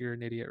and be like, "You're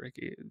an idiot,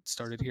 Ricky. It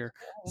started here."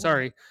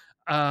 Sorry.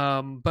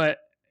 But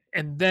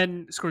and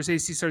then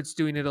Scorsese starts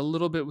doing it a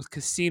little bit with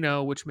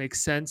Casino, which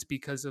makes sense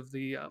because of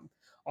the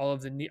all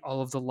of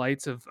the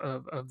lights of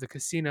the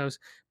casinos.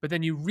 But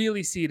then you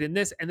really see it in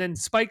this, and then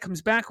Spike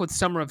comes back with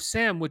Summer of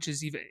Sam, which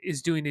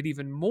is doing it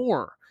even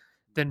more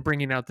than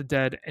Bringing Out the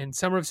Dead, and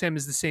Summer of Sam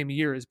is the same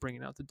year as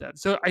Bringing Out the Dead.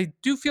 So I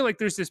do feel like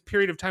there's this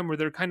period of time where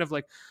they're kind of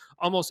like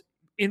almost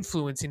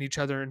influencing each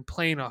other and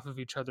playing off of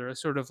each other, a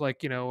sort of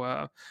like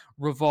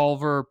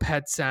Revolver,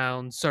 Pet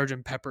Sounds,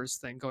 Sgt. Pepper's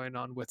thing going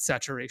on with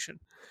saturation.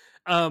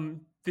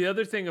 The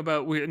other thing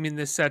about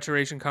this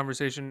saturation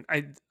conversation,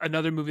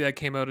 another movie that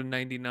came out in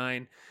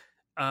 99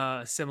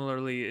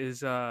 similarly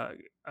is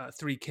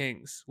Three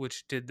Kings,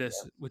 which did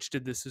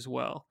this as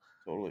well.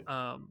 Totally.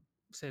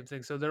 Same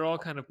thing. So they're all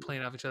kind of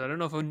playing off each other. I don't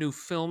know if a new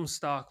film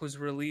stock was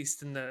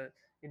released in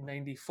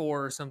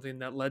 94 or something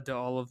that led to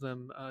all of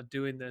them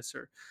doing this,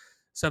 or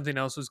something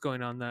else was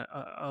going on that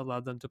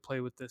allowed them to play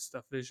with this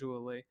stuff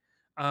visually.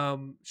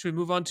 Should we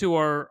move on to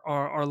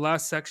our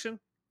last section?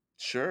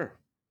 Sure.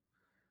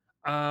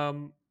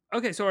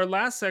 Okay, so our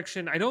last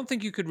section, I don't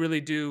think you could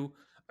really do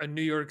a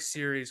New York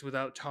series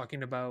without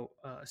talking about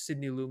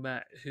Sidney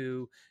Lumet,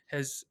 who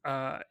has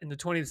in the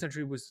 20th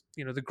century was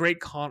the great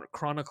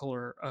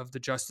chronicler of the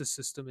justice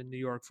system in New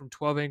York, from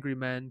 12 Angry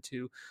Men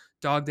to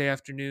Dog Day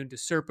Afternoon to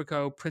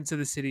Serpico, Prince of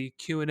the City,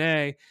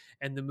 Q&A,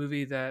 and the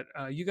movie that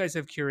you guys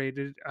have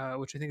curated,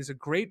 which I think is a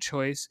great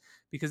choice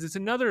because it's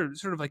another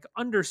sort of like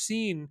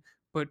underseen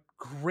but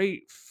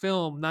great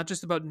film, not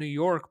just about New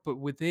York, but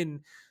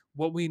within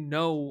what we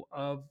know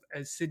of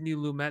as Sidney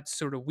Lumet's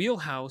sort of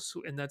wheelhouse,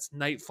 and that's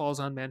Night Falls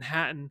on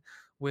Manhattan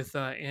with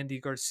Andy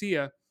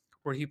Garcia,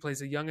 where he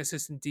plays a young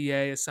assistant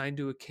DA assigned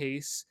to a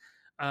case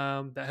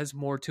that has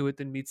more to it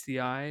than meets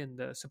the eye. And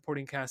the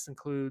supporting cast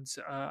includes,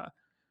 I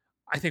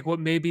think, what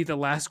may be the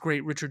last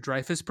great Richard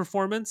Dreyfuss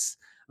performance,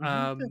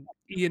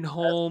 Ian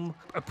Holm,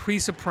 a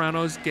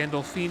pre-Sopranos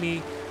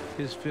Gandolfini.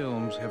 His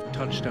films have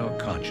touched our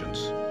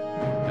conscience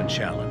and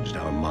challenged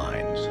our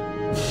minds.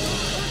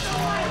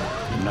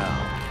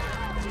 Now,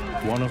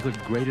 one of the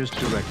greatest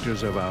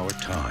directors of our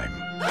time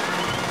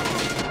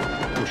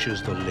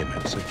pushes the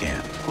limits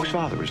again. Whose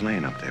father was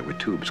laying up there with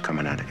tubes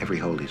coming out of every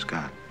hole he's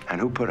got? And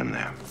who put him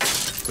there?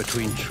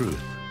 Between truth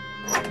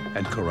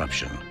and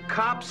corruption.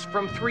 Cops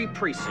from 3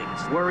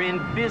 precincts were in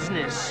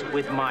business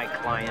with my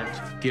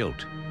client.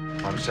 Guilt.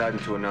 I'm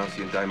saddened to announce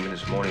the indictment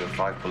this morning of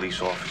 5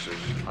 police officers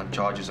on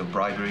charges of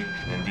bribery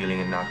and dealing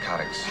in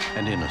narcotics.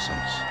 And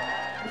innocence.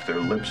 If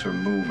their lips are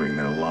moving,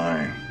 they're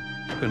lying.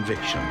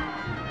 Conviction.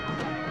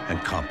 And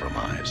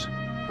compromise.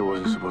 It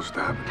wasn't supposed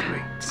to happen to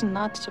me. It's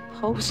not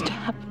supposed to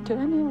happen to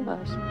any of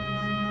us.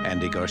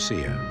 Andy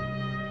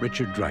Garcia,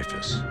 Richard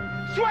Dreyfuss.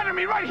 Swear to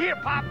me right here,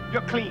 Pop.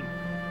 You're clean.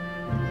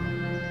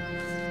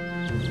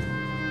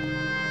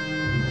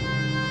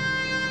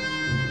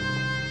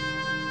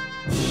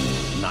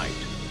 Night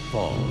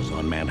Falls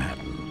on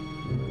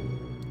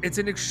Manhattan. It's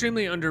an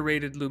extremely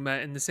underrated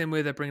Lumet in the same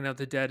way that Bringing Out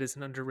the Dead is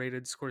an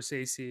underrated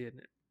Scorsese, and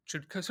it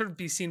should sort of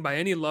be seen by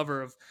any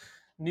lover of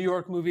New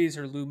York movies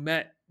or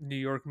Lumet New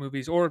York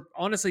movies, or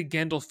honestly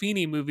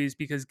Gandolfini movies,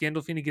 because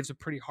Gandolfini gives a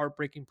pretty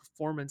heartbreaking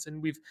performance.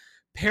 And we've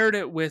paired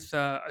it with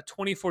a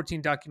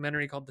 2014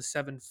 documentary called The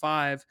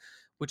 7-5,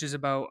 which is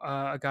about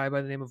a guy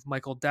by the name of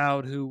Michael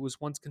Dowd, who was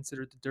once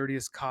considered the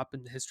dirtiest cop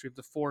in the history of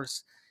the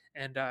force.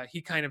 And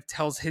he kind of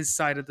tells his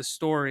side of the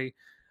story.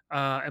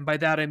 And by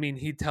that, I mean,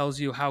 he tells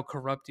you how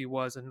corrupt he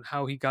was and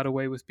how he got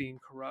away with being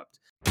corrupt.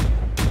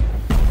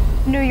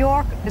 New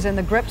York is in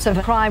the grips of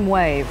a crime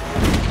wave.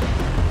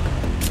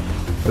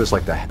 It was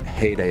like the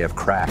heyday of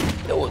crack.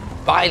 It was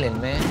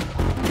violent, man.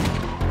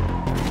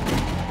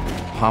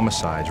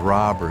 Homicides,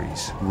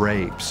 robberies,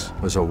 rapes.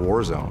 It was a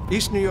war zone.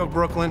 East New York,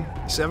 Brooklyn,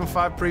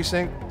 7-5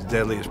 precinct, the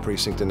deadliest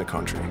precinct in the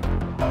country.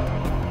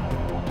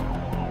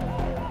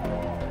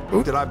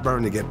 Who did I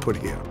burn to get put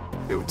here?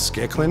 It would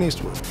scare Clint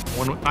Eastwood.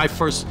 When I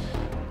first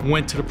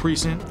went to the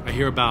precinct, I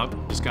hear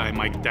about this guy,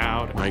 Mike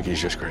Dowd.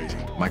 Mikey's just crazy.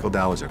 Michael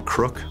Dowd was a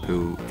crook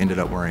who ended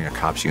up wearing a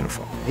cop's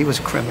uniform. He was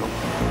a criminal.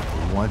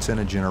 Once in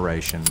a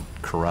generation,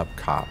 corrupt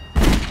cop.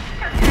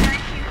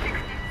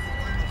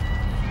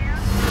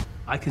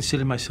 I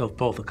consider myself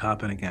both a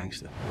cop and a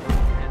gangster.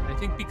 And I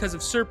think because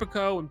of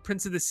Serpico and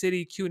Prince of the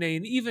City, Q&A,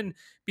 and even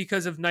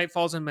because of Night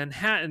Falls on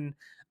Manhattan,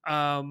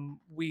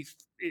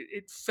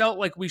 it felt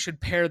like we should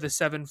pair the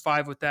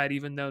 7-5 with that,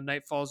 even though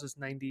Night Falls is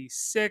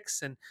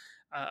 96 and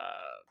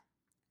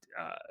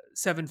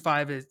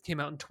 7-5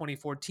 came out in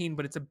 2014,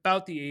 but it's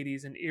about the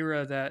 80s, an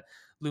era that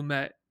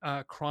Lumet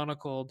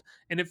chronicled,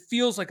 and it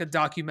feels like a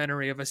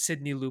documentary of a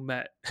Sidney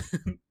Lumet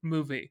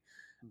movie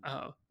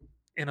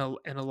in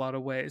a lot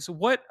of ways.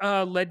 What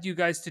led you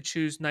guys to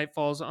choose Night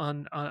Falls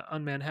on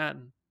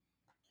Manhattan?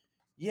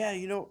 Yeah,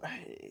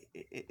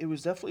 it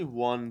was definitely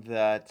one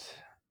that,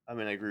 I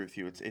mean, I agree with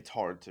you. It's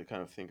hard to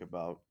kind of think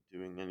about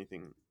doing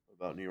anything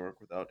about New York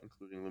without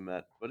including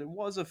Lumet, but it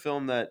was a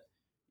film that,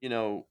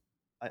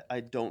 I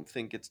don't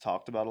think it's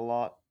talked about a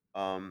lot.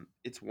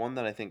 It's one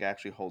that I think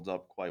actually holds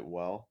up quite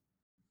well.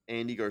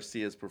 Andy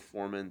Garcia's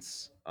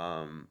performance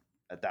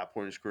at that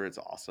point in his career, it's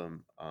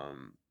awesome.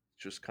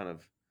 Just kind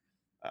of,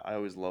 I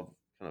always love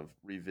kind of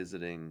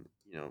revisiting,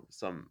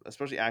 some,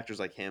 especially actors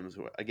like him,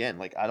 who, again,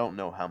 like, I don't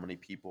know how many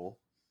people,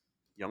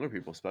 younger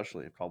people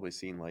especially, have probably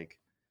seen like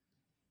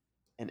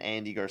an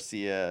Andy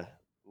Garcia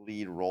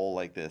lead role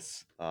like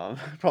this.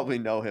 Probably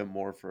know him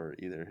more for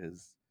either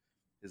his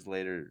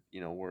later,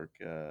 work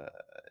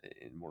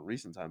in more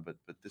recent time, but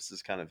this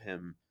is kind of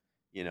him,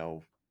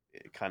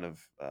 kind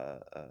of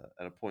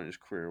at a point in his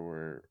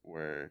career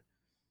where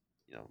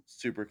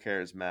super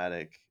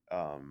charismatic,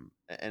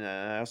 and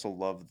I also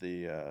love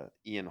the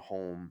Ian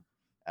Holm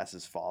as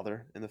his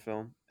father in the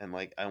film, and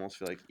like I almost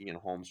feel like Ian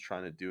Holm's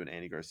trying to do an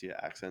Andy Garcia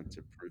accent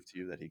to prove to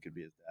you that he could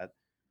be his dad,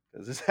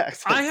 because his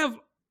accent.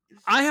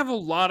 I have a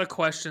lot of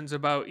questions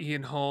about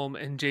Ian Holm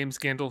and James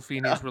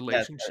Gandolfini's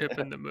relationship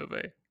in the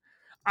movie.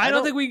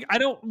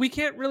 We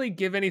can't really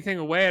give anything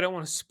away. I don't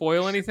want to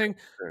spoil anything,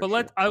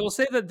 but I will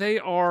say that they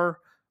are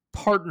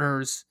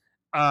partners,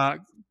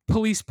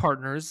 police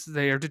partners.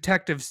 They are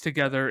detectives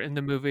together in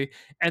the movie,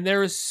 and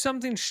there is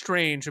something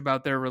strange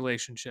about their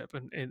relationship,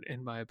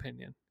 in my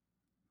opinion.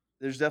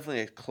 There's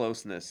definitely a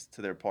closeness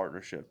to their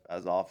partnership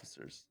as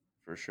officers,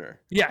 for sure.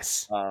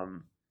 Yes.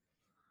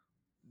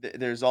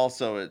 There's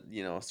also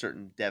a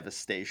certain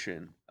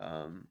devastation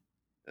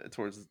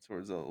towards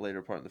the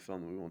later part of the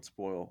film that we won't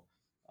spoil.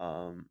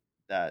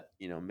 That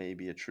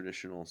maybe a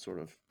traditional sort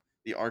of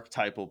the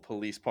archetypal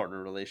police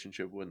partner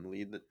relationship wouldn't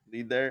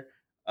lead there.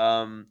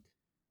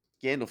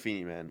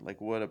 Gandolfini, man, like,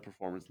 what a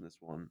performance in this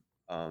one.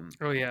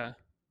 Oh yeah,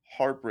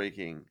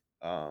 heartbreaking.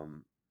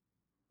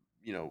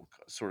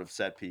 Sort of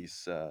set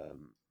piece.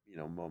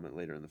 Moment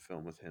later in the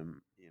film with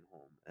him, Ian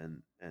Holm,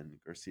 and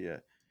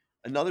Garcia.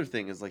 Another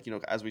thing is, like,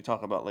 as we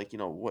talk about, like,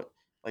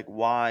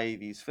 why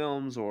these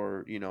films,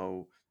 or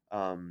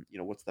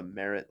what's the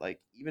merit, like,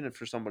 even if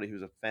for somebody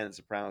who's a fan of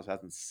Sopranos who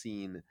hasn't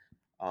seen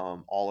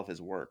all of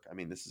his work, I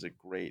mean, this is a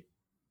great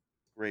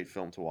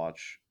film to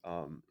watch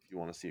if you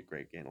want to see a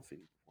great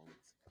Gandolfini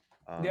performance.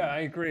 Yeah, I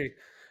agree.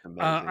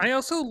 I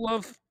also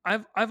love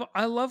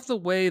I love the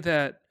way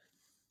that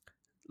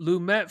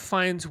Lumet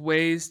finds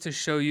ways to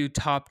show you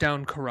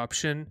top-down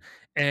corruption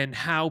and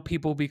how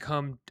people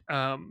become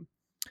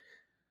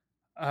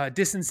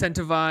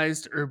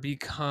disincentivized or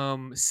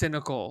become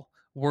cynical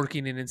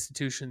working in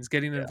institutions,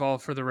 getting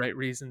involved for the right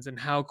reasons, and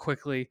how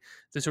quickly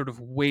the sort of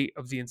weight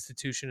of the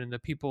institution and the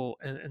people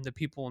and the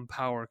people in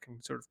power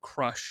can sort of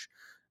crush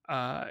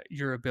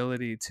your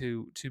ability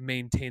to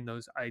maintain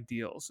those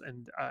ideals.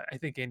 And I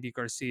think Andy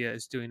Garcia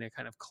is doing a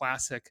kind of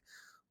classic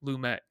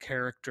Lumet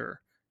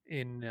character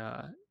in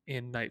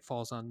Night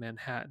Falls on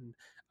Manhattan.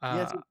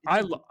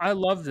 I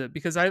loved it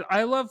because I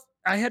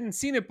hadn't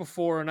seen it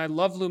before, and I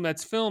love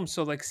Lumet's films.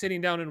 So, like,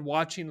 sitting down and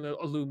watching a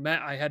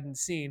Lumet I hadn't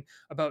seen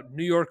about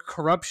New York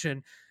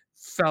corruption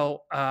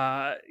felt,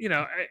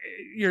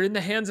 you're in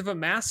the hands of a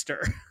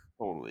master.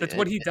 Totally. That's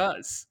what he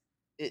does.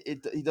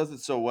 he does it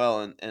so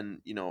well,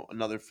 and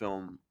another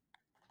film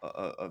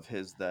of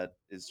his that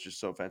is just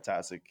so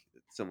fantastic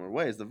similar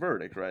way is The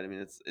Verdict, right? I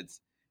mean,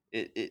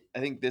 I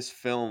think this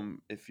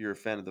film, if you're a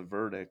fan of The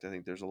Verdict, I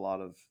think there's a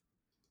lot of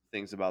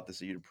things about this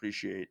that you'd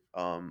appreciate.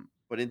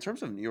 But in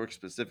terms of New York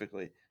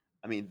specifically,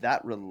 I mean,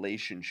 that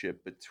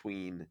relationship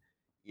between,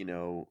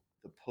 the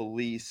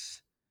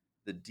police,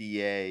 the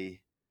DA,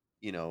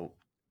 you know,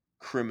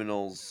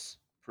 criminals,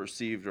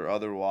 perceived or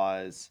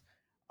otherwise,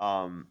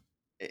 um,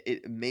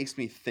 it makes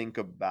me think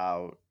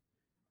about,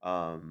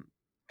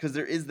 because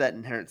there is that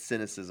inherent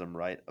cynicism,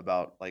 right?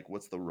 About like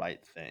what's the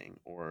right thing,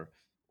 or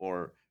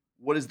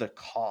what is the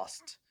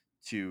cost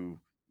to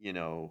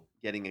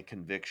getting a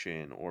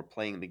conviction or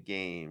playing the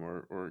game,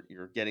 or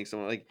you're getting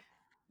someone like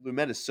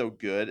Lumet is so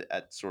good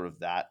at sort of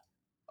that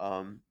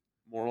um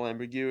moral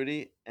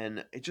ambiguity,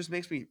 and it just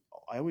makes me.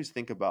 I always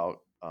think about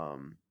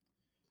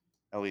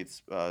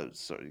Alex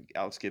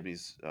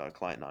Gibney's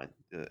Client Nine,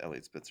 the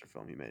Elliot Spitzer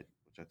film he made,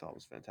 which I thought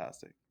was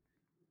fantastic.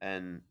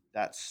 And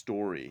that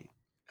story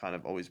kind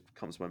of always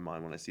comes to my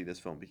mind when I see this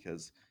film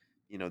because,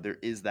 there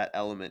is that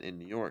element in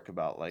New York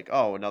about like,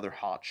 oh, another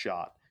hot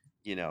shot,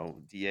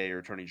 DA or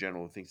attorney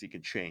general who thinks he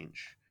could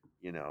change,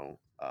 the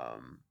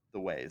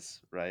ways,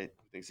 right?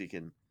 Thinks he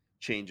can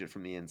change it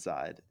from the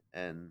inside.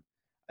 And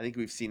I think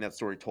we've seen that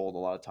story told a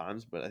lot of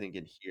times, but I think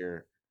in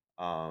here,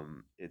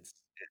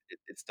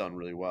 it's done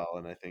really well,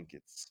 and I think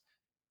it's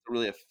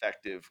really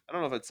effective. I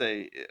don't know if I'd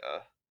say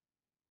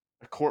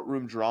a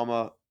courtroom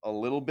drama a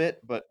little bit,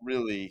 but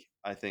really,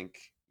 I think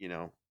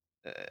uh,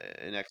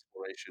 an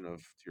exploration of,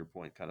 to your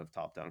point, kind of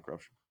top down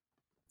corruption.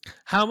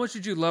 How much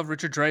did you love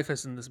Richard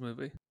Dreyfuss in this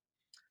movie?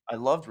 I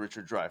loved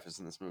Richard Dreyfuss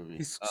in this movie.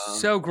 He's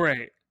so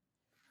great.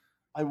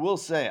 I will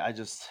say, I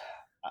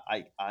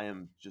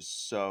am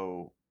just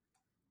so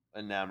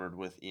enamored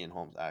with Ian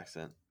Holmes'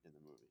 accent in the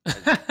movie.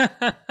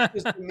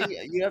 Because to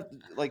me, you have to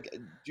like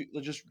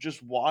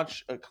just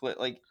watch a clip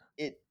like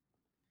it.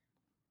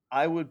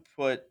 I would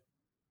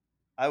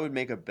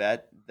make a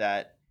bet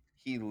that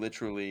he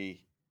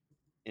literally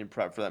in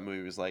prep for that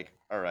movie was like,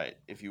 all right,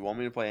 if you want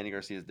me to play Andy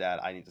Garcia's dad,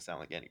 I need to sound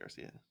like Andy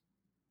Garcia.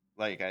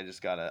 Like I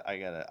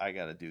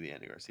gotta do the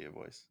Andy Garcia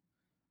voice.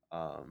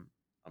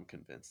 I'm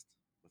convinced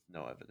with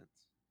no evidence.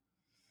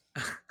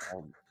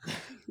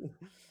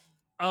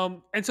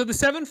 And so the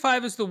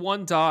 7-5 is the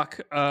one doc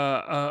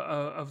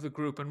of the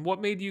group. And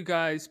what made you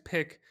guys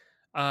pick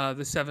the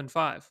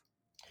 7-5?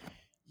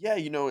 Yeah,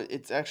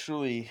 it's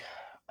actually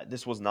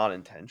this was not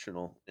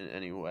intentional in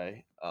any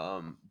way.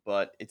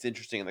 But it's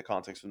interesting in the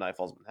context of Night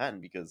Falls, Manhattan,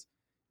 because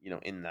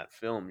in that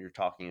film you're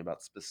talking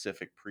about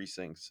specific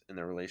precincts and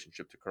their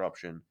relationship to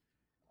corruption,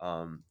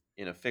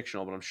 in a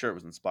fictional, but I'm sure it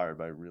was inspired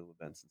by real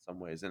events in some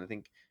ways. And I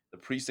think the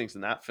precincts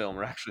in that film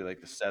are actually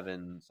like the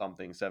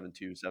 7-something,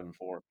 7-2,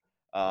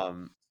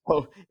 7-4.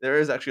 So there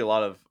is actually a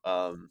lot of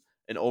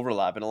an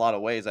overlap in a lot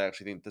of ways. I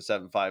actually think the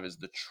 7-5 is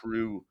the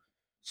true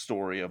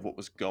story of what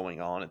was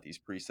going on at these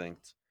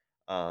precincts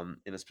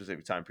in a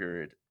specific time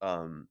period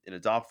in a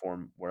doc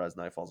form, whereas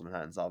Night Falls,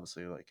 Manhattan is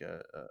obviously like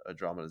a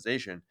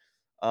dramatization.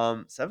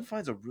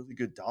 7-5 is a really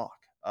good doc.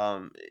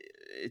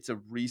 It's a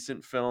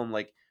recent film.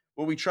 Like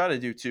what we try to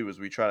do too is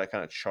we try to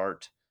kind of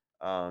chart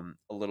a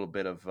little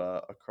bit of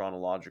a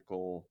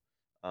chronological,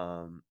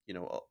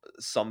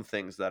 some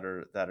things that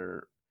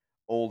are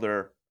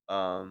older,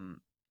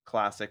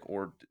 classic,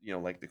 or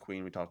like The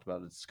Queen we talked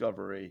about, the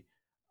Discovery,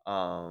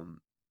 and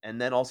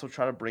then also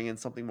try to bring in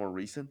something more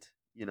recent,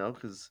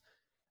 because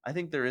I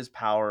think there is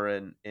power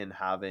in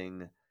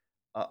having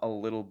a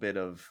little bit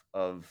of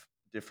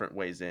different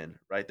ways in,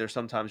 right? There's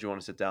sometimes you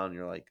want to sit down and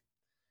you're like,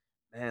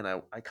 man,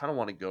 I kind of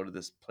want to go to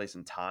this place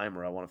in time,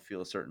 or I want to feel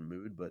a certain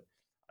mood, but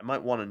I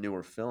might want a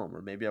newer film,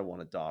 or maybe I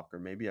want a doc, or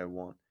maybe I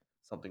want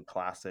something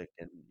classic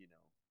and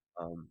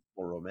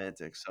more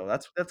romantic. So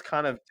that's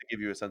kind of to give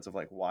you a sense of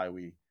like why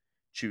we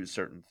choose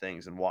certain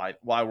things and why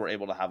we're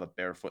able to have a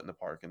Barefoot in the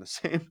Park in the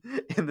same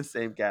in the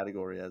same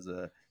category as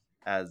a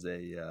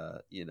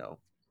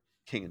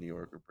King of New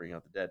York or Bring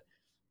Out the Dead.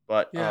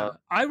 But yeah,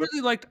 I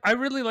really liked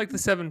the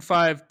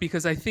 7-5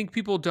 because I think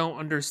people don't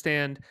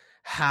understand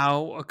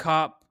how a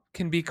cop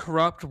can be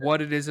corrupt,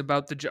 what it is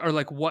about or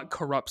like what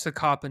corrupts a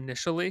cop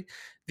initially.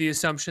 The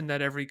assumption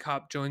that every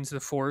cop joins the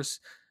force,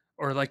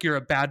 or like you're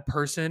a bad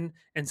person,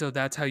 and so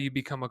that's how you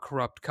become a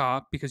corrupt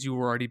cop because you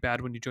were already bad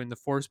when you joined the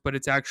force. But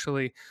it's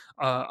actually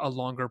a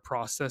longer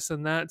process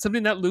than that.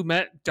 Something that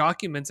Lumet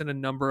documents in a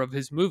number of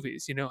his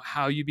movies.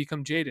 How you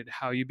become jaded,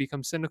 how you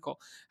become cynical,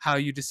 how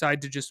you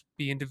decide to just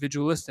be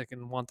individualistic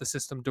and want the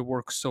system to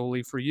work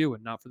solely for you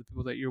and not for the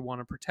people that you want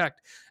to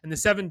protect. And the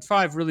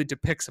 7-5 really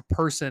depicts a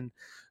person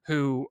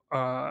who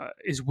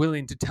is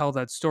willing to tell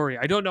that story.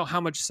 I don't know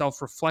how much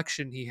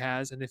self-reflection he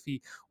has, and if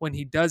when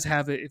he does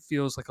have it, it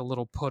feels like a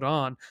little put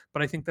on.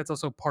 But I think that's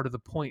also part of the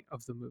point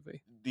of the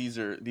movie. These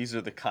are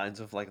the kinds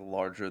of like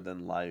larger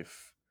than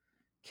life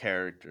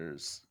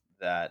characters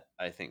that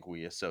I think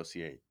we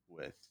associate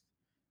with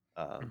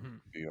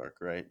New York,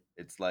 right?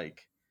 It's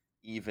like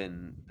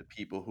even the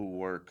people who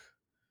work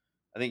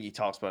I think he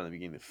talks about it in the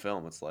beginning of the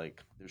film. It's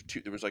like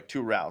there was like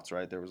two routes,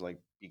 right? There was like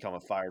become a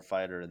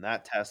firefighter in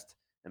that test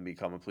and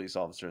become a police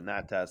officer in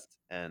that test,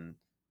 and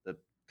the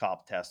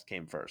cop test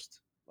came first.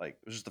 Like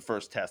it was just the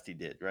first test he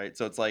did, right?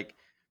 So it's like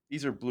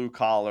these are blue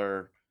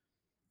collar,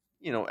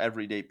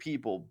 everyday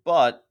people,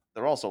 but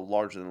they're also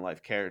larger than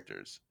life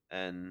characters.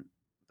 And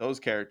those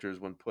characters,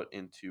 when put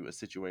into a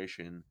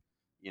situation,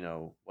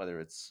 whether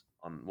it's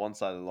on one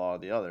side of the law or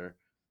the other,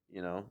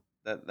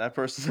 that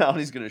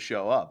personality is going to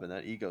show up, and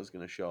that ego is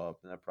going to show up,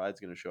 and that pride's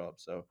going to show up.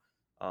 So,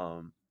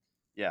 um,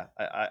 yeah,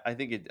 I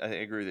think I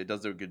agree that it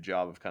does do a good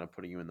job of kind of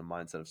putting you in the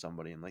mindset of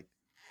somebody and like,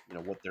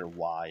 what their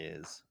why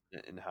is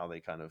and how they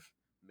kind of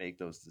make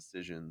those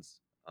decisions.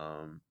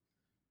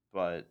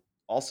 But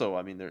also,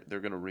 I mean, they're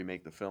going to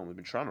remake the film. They've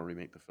been trying to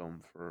remake the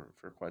film for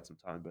quite some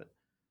time, but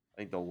I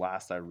think the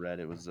last I read,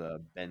 it was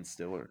Ben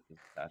Stiller is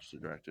attached to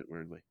direct it.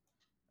 Weirdly,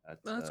 Oh,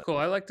 that's cool.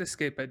 I like to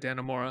escape at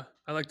Dannemora.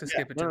 I like to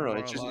yeah, escape at no, Dannemora a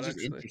it's lot, just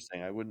actually.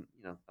 interesting. I wouldn't,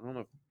 I don't know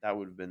if that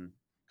would have been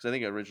because I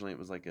think originally it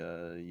was like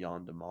a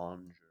Jan de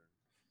Mange or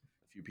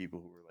a few people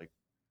who were like,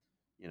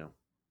 you know,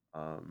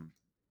 um,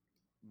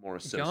 more Jan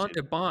associated.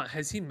 de Bont,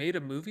 has he made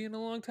a movie in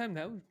a long time?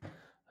 I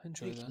I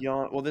enjoy think that.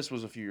 Jan. Well, this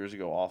was a few years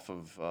ago, off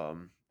of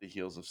the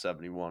heels of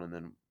 '71, and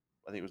then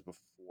I think it was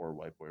before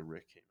White Boy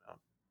Rick came out.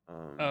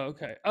 Oh,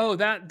 okay. Oh,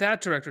 that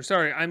director.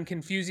 Sorry, I'm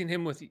confusing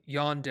him with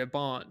Jan de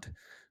Bont,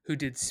 who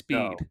did No,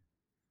 Speed.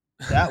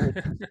 that would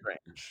be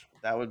strange.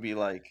 That would be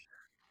like,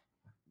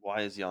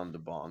 why is Jan de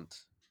Bont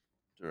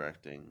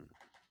directing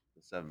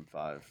the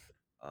 7.5?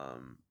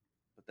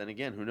 But then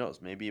again, who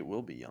knows? Maybe it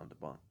will be Jan de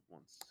Bont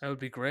once. That would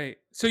be great.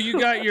 So you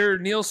got your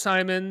Neil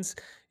Simons,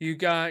 you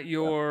got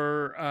you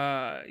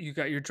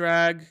got your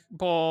Drag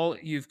Ball,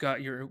 you've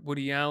got your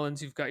Woody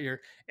Allen's, you've got your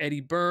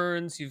Eddie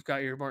Burns, you've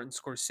got your Martin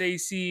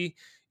Scorsese,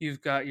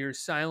 you've got your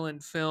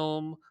silent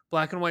film,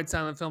 black and white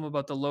silent film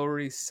about the Lower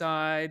East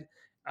Side,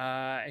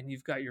 and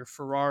you've got your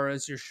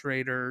Ferraras, your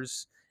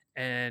Schraders,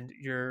 and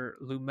your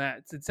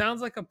Lumettes. It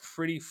sounds like a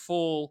pretty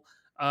full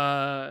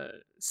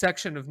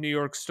section of New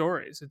York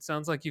stories. It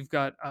sounds like you've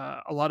got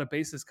a lot of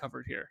bases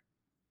covered here.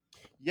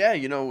 Yeah,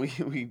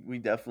 we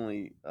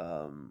definitely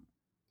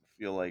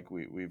feel like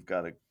we've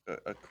got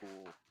a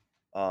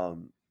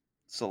cool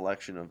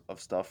selection of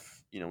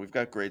stuff. We've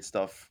got great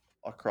stuff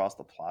across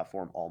the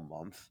platform all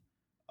month.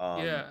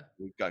 Yeah.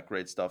 We've got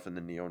great stuff in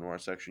the neo noir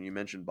section. You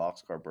mentioned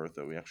Boxcar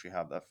Bertha. We actually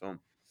have that film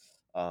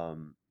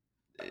um,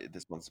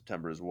 this month,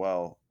 September, as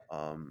well,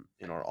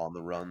 in our On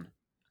the Run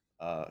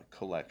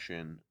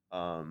collection.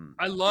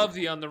 I love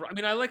the On the Run. I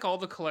mean, I like all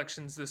the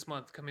collections this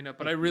month coming up,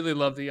 but I really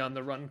love the On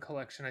the Run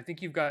collection. I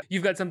think you've got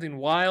something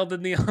wild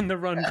in the On the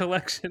Run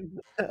collection.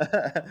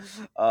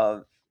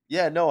 um,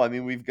 yeah, no, I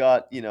mean we've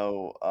got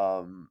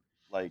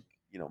like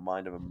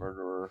Mind of a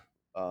Murderer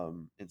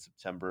in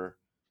September,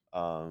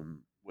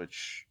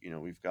 which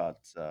we've got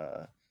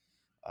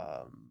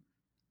um,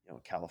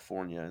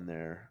 California in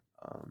there,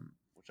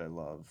 which I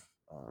love.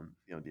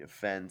 The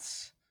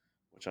Offense,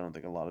 which I don't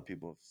think a lot of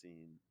people have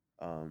seen.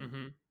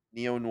 Hmm.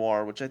 Neo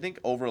noir, which I think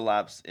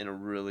overlaps in a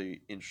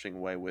really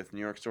interesting way with New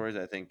York stories.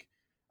 I think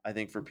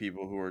for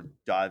people who are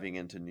diving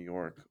into New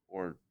York,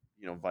 or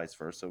vice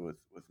versa with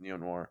neo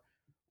noir,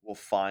 will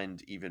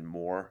find even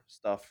more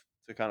stuff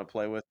to kind of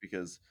play with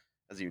because,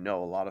 as a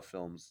lot of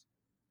films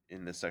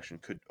in this section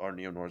are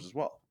neo noirs as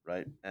well,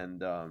 right?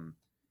 And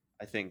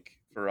I think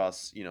for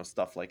us,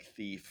 stuff like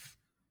Thief,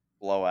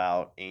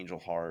 Blowout, Angel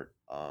Heart,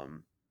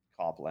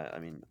 Copland. I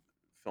mean,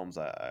 films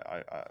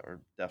I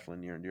are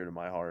definitely near and dear to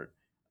my heart.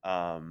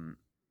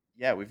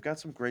 Yeah, we've got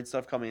some great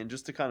stuff coming in.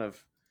 Just to kind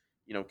of,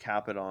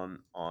 cap it on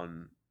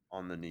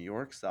the New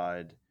York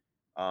side.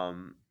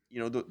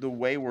 The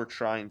way we're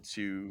trying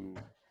to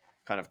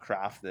kind of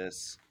craft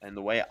this, and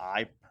the way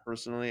I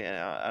personally, and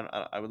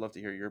I would love to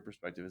hear your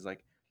perspective, is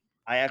like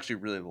I actually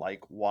really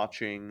like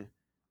watching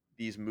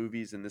these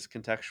movies in this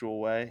contextual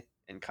way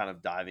and kind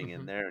of diving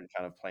in Hmm. there and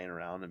kind of playing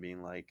around and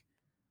being like,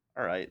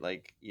 all right,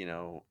 like,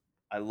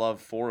 I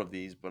love four of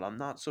these, but I'm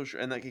not so sure.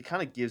 And like, it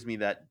kind of gives me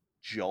that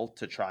jolt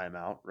to try them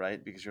out,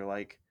 right? Because you're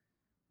like,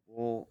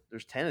 well,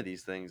 there's 10 of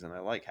these things and I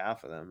like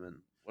half of them. And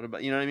what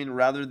about, you know what I mean?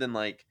 Rather than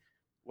like,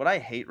 what I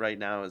hate right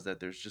now is that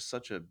there's just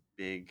such a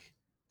big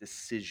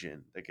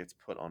decision that gets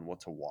put on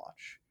what to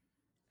watch.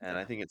 And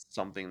I Yeah. think it's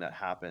something that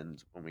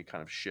happened when we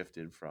kind of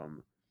shifted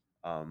from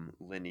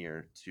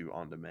linear to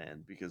on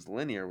demand, because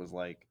linear was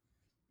like,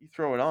 you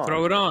throw it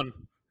Throw on, it on.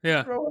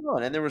 Yeah. throw it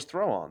on. And there was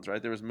throw-ons,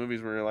 right? There was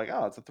movies where you're like,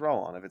 oh, it's a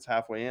throw-on. If it's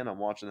halfway in, I'm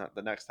watching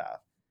the next half.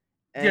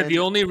 Yeah, the And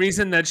only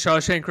reason that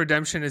Shawshank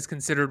Redemption is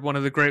considered one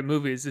of the great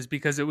movies is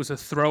because it was a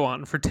throw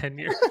on for 10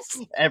 years.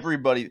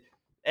 everybody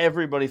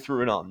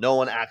threw it on. No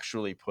one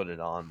actually put it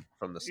on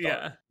from the start.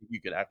 Yeah.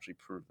 You could actually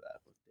prove that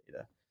with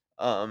data.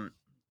 Um,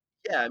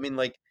 yeah, I mean,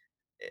 like,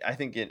 I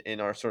think in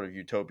our sort of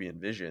utopian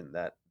vision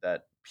that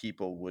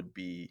people would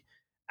be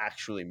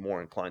actually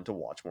more inclined to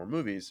watch more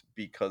movies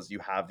because you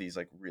have these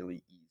like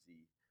really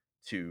easy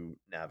to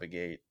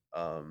navigate,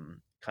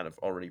 kind of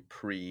already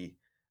pre,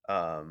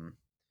 um,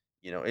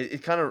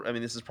 it kind of, I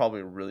mean, this is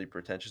probably a really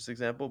pretentious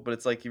example, but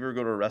it's like if you ever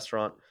go to a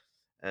restaurant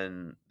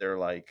and they're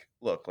like,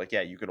 look, like,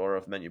 yeah, you could order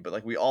off the menu, but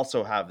like we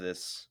also have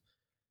this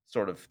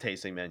sort of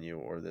tasting menu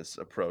or this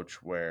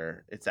approach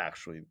where it's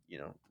actually, you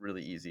know,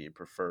 really easy,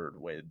 preferred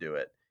way to do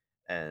it,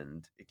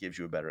 and it gives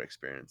you a better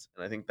experience.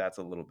 And I think that's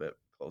a little bit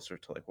closer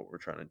to like what we're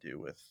trying to do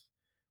with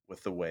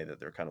the way that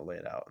they're kind of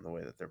laid out and the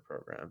way that they're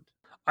programmed.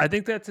 I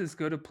think that's as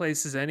good a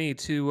place as any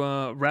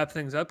to wrap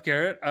things up,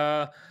 Garrett.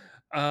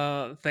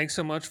 Thanks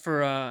so much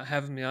for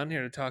having me on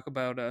here to talk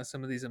about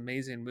some of these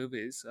amazing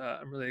movies.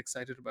 I'm really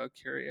excited about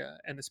Curia,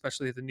 and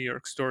especially the New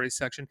York Story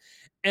section,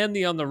 and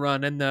the On the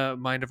Run, and the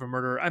Mind of a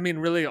Murderer. I mean,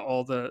 really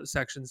all the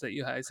sections that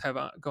you guys have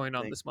going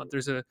on this month.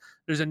 There's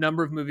a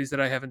number of movies that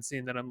I haven't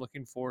seen that I'm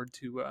looking forward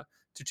to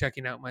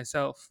checking out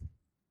myself.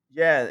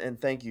 Yeah, and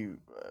thank you.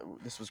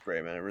 This was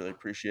great, man. I really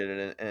appreciate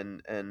it.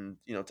 And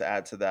you know, to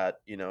add to that,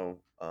 you know,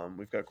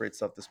 we've got great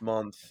stuff this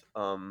month.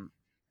 You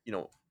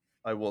know,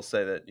 I will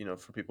say that, you know,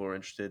 for people who are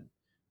interested,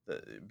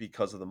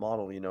 because of the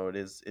model, you know, it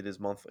is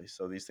monthly,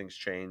 so these things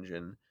change.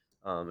 And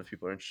if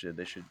people are interested,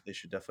 they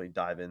should definitely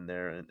dive in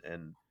there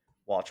and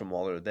watch them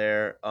while they're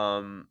there.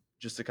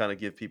 Just to kind of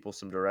give people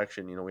some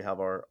direction, you know, we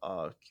have our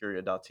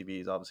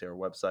Curia.tv is obviously our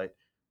website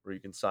where you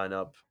can sign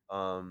up,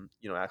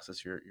 you know,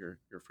 access your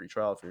free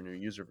trial if you're a new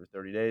user for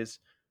 30 days.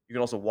 You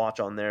can also watch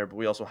on there, but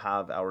we also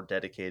have our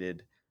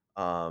dedicated,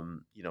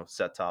 you know,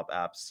 set-top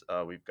apps.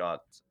 We've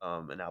got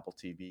an Apple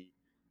TV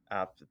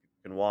app that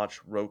you can watch,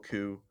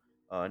 Roku,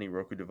 any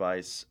Roku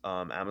device,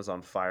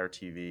 Amazon Fire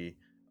TV,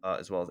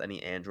 as well as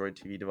any Android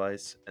TV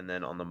device. And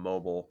then on the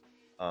mobile,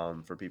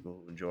 for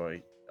people who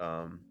enjoy,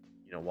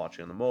 you know,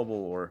 watching on the mobile,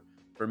 or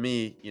for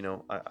me, you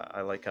know,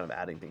 I like kind of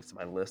adding things to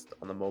my list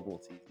on the mobile.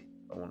 It's easy.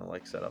 I want to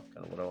like set up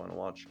kind of what I want to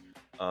watch.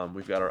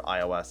 We've got our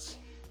iOS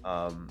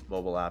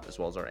mobile app as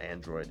well as our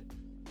Android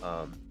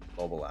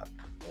mobile app,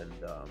 and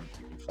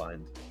you can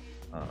find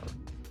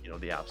you know,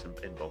 the apps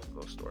in both of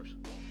those stores.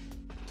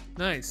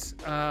 Nice.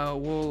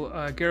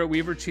 Garrett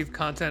Weaver, Chief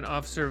Content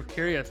Officer of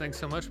Curia, thanks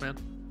so much, man.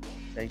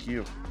 Thank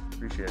you.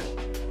 Appreciate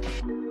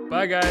it.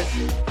 Bye,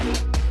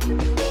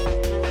 guys.